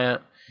upside down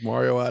hat.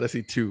 Mario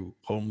Odyssey 2,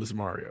 Homeless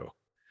Mario.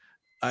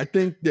 I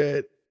think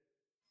that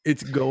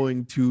it's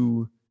going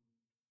to...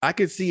 I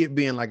could see it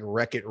being like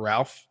Wreck-It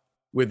Ralph,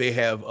 where they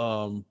have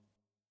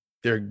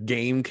their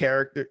game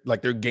character,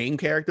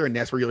 and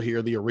that's where you'll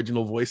hear the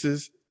original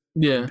voices.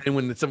 Yeah. And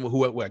when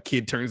a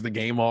kid turns the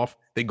game off,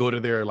 they go to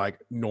their like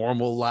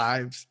normal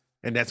lives,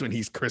 and that's when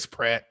he's Chris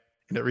Pratt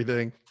and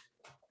everything.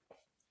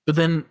 But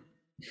then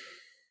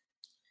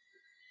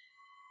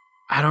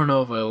I don't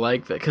know if I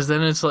like that, because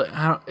then it's like,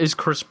 is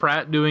Chris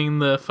Pratt doing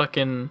the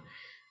fucking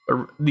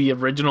the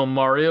original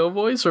Mario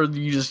voice, or are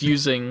you just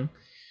using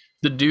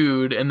the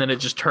dude and then it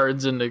just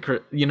turns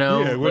into, you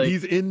know? Yeah,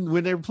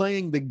 when they're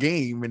playing the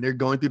game and they're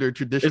going through their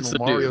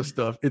traditional Mario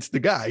stuff, it's the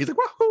guy. He's like,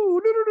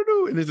 wahoo,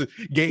 and it's a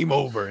game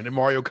over. And then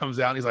Mario comes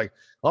out and he's like,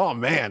 oh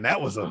man,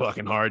 that was a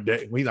fucking hard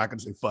day. We're not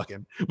gonna say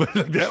fucking, but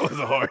like, that was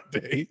a hard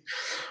day.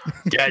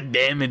 God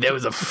damn it, that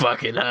was a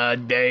fucking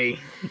hard day.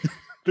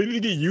 They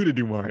need to get you to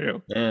do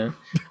Mario. Yeah.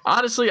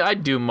 Honestly,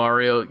 I'd do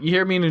Mario. You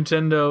hear me,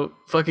 Nintendo?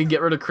 Fucking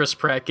get rid of Chris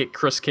Pratt, get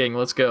Chris King.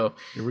 Let's go.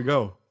 Here we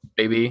go.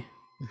 Baby.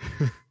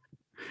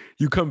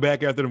 You come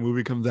back after the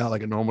movie comes out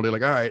like a normal day,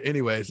 like, all right,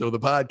 anyway, so the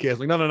podcast,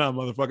 like, no,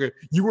 motherfucker.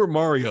 You were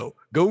Mario.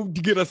 Go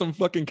get us some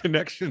fucking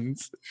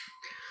connections.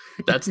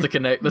 That's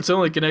the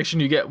only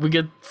connection you get. We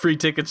get free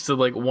tickets to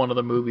like one of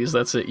the movies.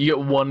 That's it. You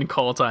get one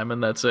call time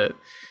and that's it.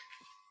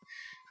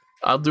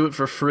 I'll do it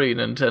for free,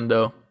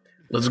 Nintendo.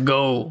 Let's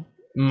go.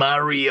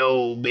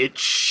 Mario,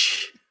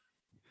 bitch.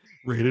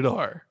 Rated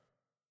R.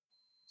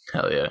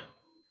 Hell yeah.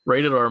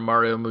 Rated R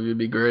Mario movie would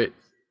be great.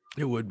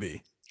 It would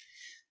be.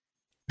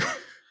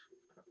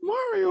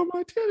 Mario,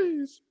 my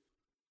titties.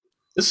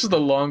 This is the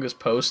longest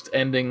post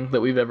ending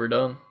that we've ever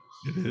done.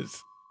 It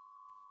is.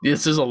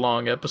 This is a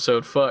long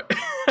episode. Fuck.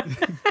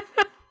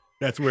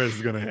 That's where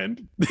it's going to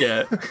end.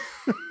 Yeah.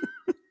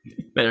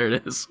 There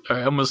it is. All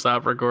right, I'm going to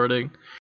stop recording.